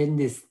 And then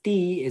this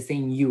T is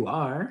saying you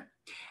are,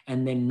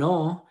 and then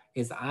no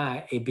is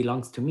I. It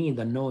belongs to me.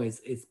 The no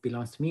is it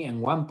belongs to me.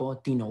 And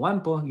Wampo, Tino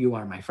Wampo, you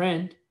are my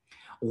friend.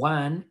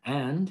 One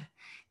and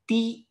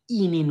ti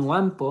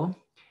ininwampo,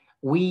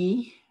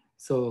 we,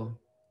 so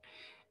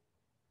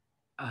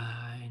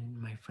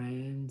and my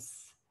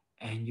friends,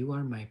 and you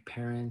are my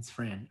parents'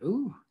 friend.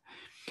 Ooh.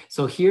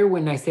 So here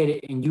when I said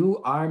it, and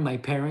you are my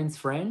parents'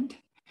 friend,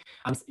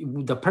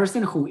 the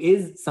person who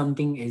is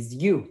something is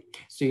you.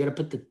 So you gotta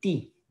put the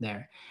ti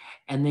there.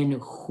 And then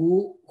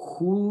who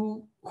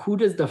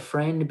does the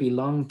friend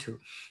belong to?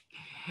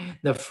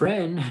 The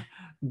friend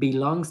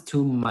belongs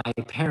to my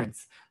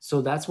parents.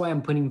 So that's why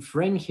I'm putting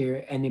friend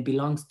here, and it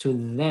belongs to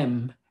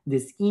them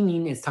This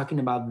inin is talking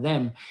about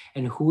them.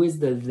 And who is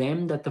the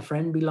them that the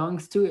friend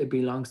belongs to? It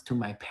belongs to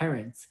my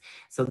parents.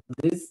 So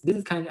this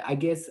is kind of, I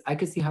guess I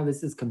could see how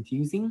this is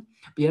confusing,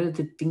 but you have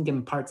to think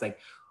in parts like,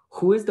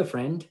 who is the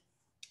friend?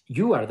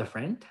 You are the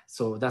friend.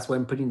 So that's why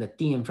I'm putting the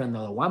T in front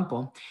of the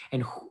Wampo.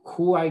 And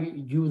who are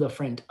you the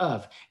friend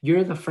of?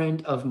 You're the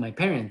friend of my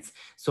parents.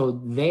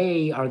 So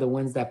they are the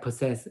ones that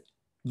possess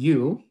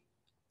you.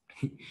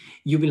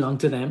 You belong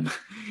to them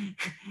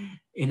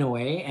in a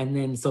way. And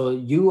then so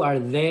you are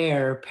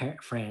their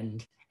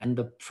friend and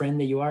the friend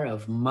that you are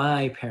of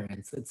my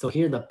parents. So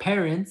here the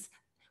parents,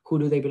 who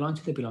do they belong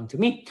to? They belong to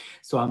me.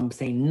 So I'm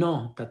saying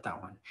no,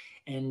 that one.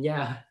 And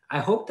yeah, I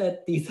hope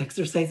that these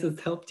exercises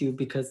helped you,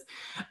 because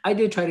I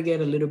did try to get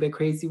a little bit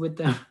crazy with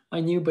them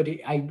on you, but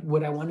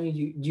what I wanted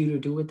you to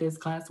do with this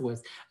class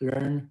was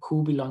learn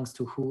who belongs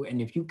to who. And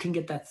if you can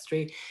get that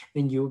straight,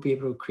 then you'll be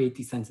able to create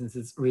these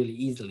sentences really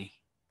easily.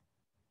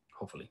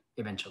 Hopefully,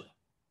 eventually.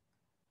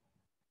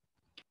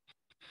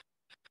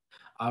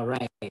 All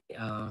right,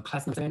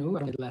 class number 7. Ooh, I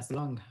don't need to last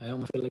long. I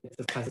almost feel like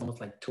this class is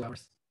almost like 2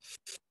 hours.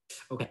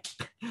 Okay,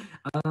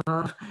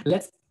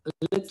 let's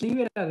leave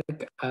it at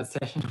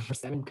session number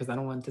 7, because I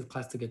don't want this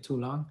class to get too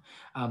long.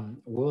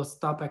 We'll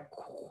stop at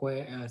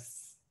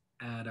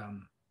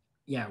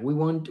yeah, we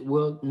won't.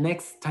 We'll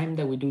next time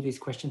that we do these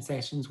question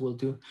sessions, we'll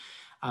do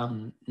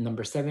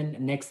number 7.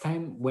 Next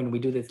time when we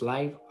do this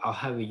live, I'll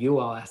have you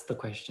all ask the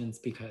questions,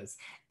 because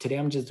today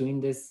I'm just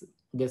doing this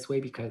way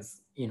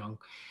because, you know,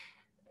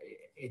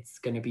 it's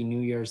going to be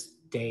New Year's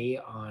Day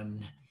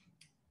on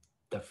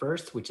the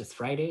 1st, which is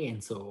Friday.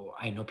 And so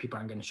I know people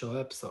aren't going to show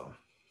up. So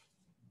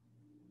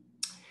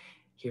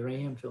here I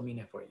am filming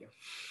it for you.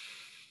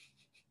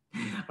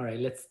 All right,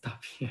 let's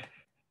stop here.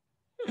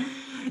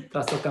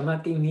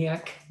 Tlasokamati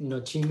miak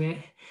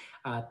nochime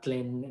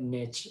tlen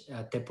nech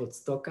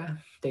tepotstoka.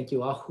 Thank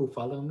you all who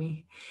follow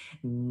me.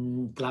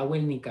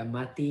 Tlawel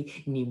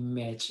nikamati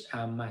nimech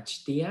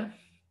machtia,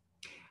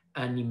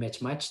 nimech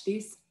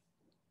machtis.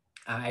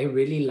 I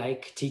really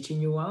like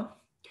teaching you all.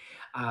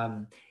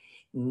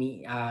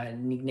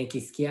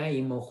 Nekiskia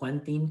imo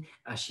Juantin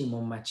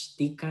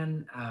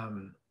ashimomachtikan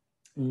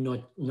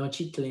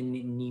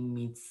nochitlen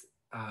nimitz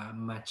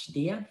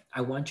machtia.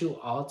 I want you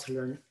all to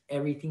learn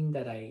everything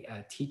that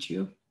I teach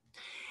you.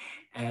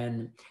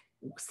 And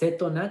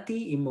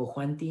setonati imo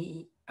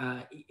Juanti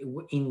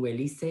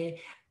inwelise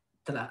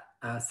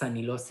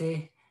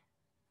sanilose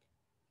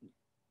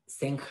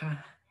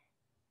senja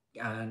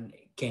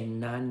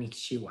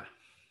kenanikshiwa.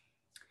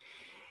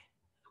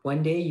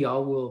 One day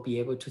y'all will be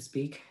able to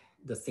speak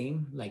the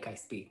same like I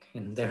speak.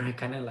 And they're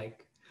kind of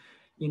like,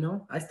 you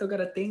know, I still got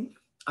a thing.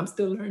 I'm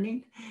still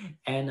learning.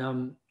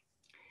 And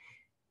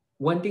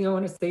one thing I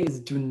want to say is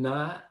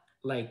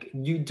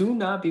you do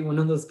not be one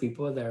of those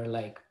people that are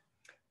like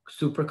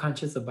super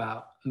conscious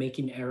about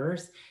making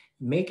errors.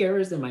 Make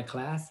errors in my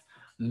class.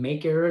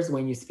 Make errors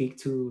when you speak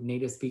to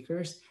native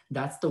speakers.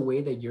 That's the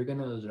way that you're going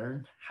to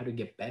learn how to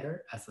get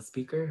better as a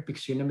speaker,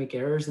 because you're going to make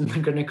errors and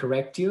they're going to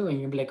correct you. And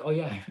you'll be like, oh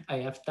yeah, I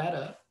have that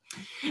up.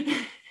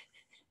 And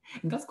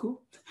that's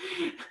cool.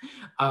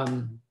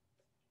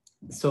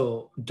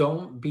 So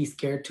don't be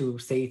scared to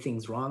say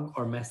things wrong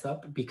or mess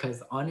up,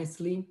 because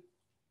honestly,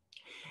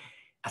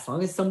 as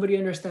long as somebody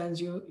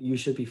understands you, you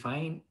should be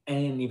fine.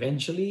 And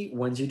eventually,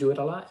 once you do it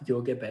a lot,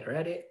 you'll get better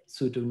at it.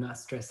 So do not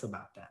stress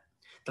about that.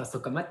 Thank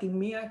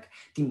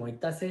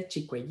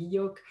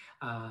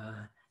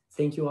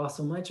you all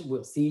so much.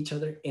 We'll see each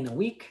other in a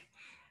week.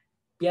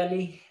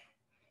 Piali,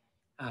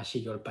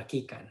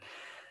 shiyolpakikan.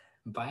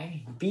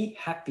 Bye. Be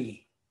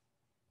happy.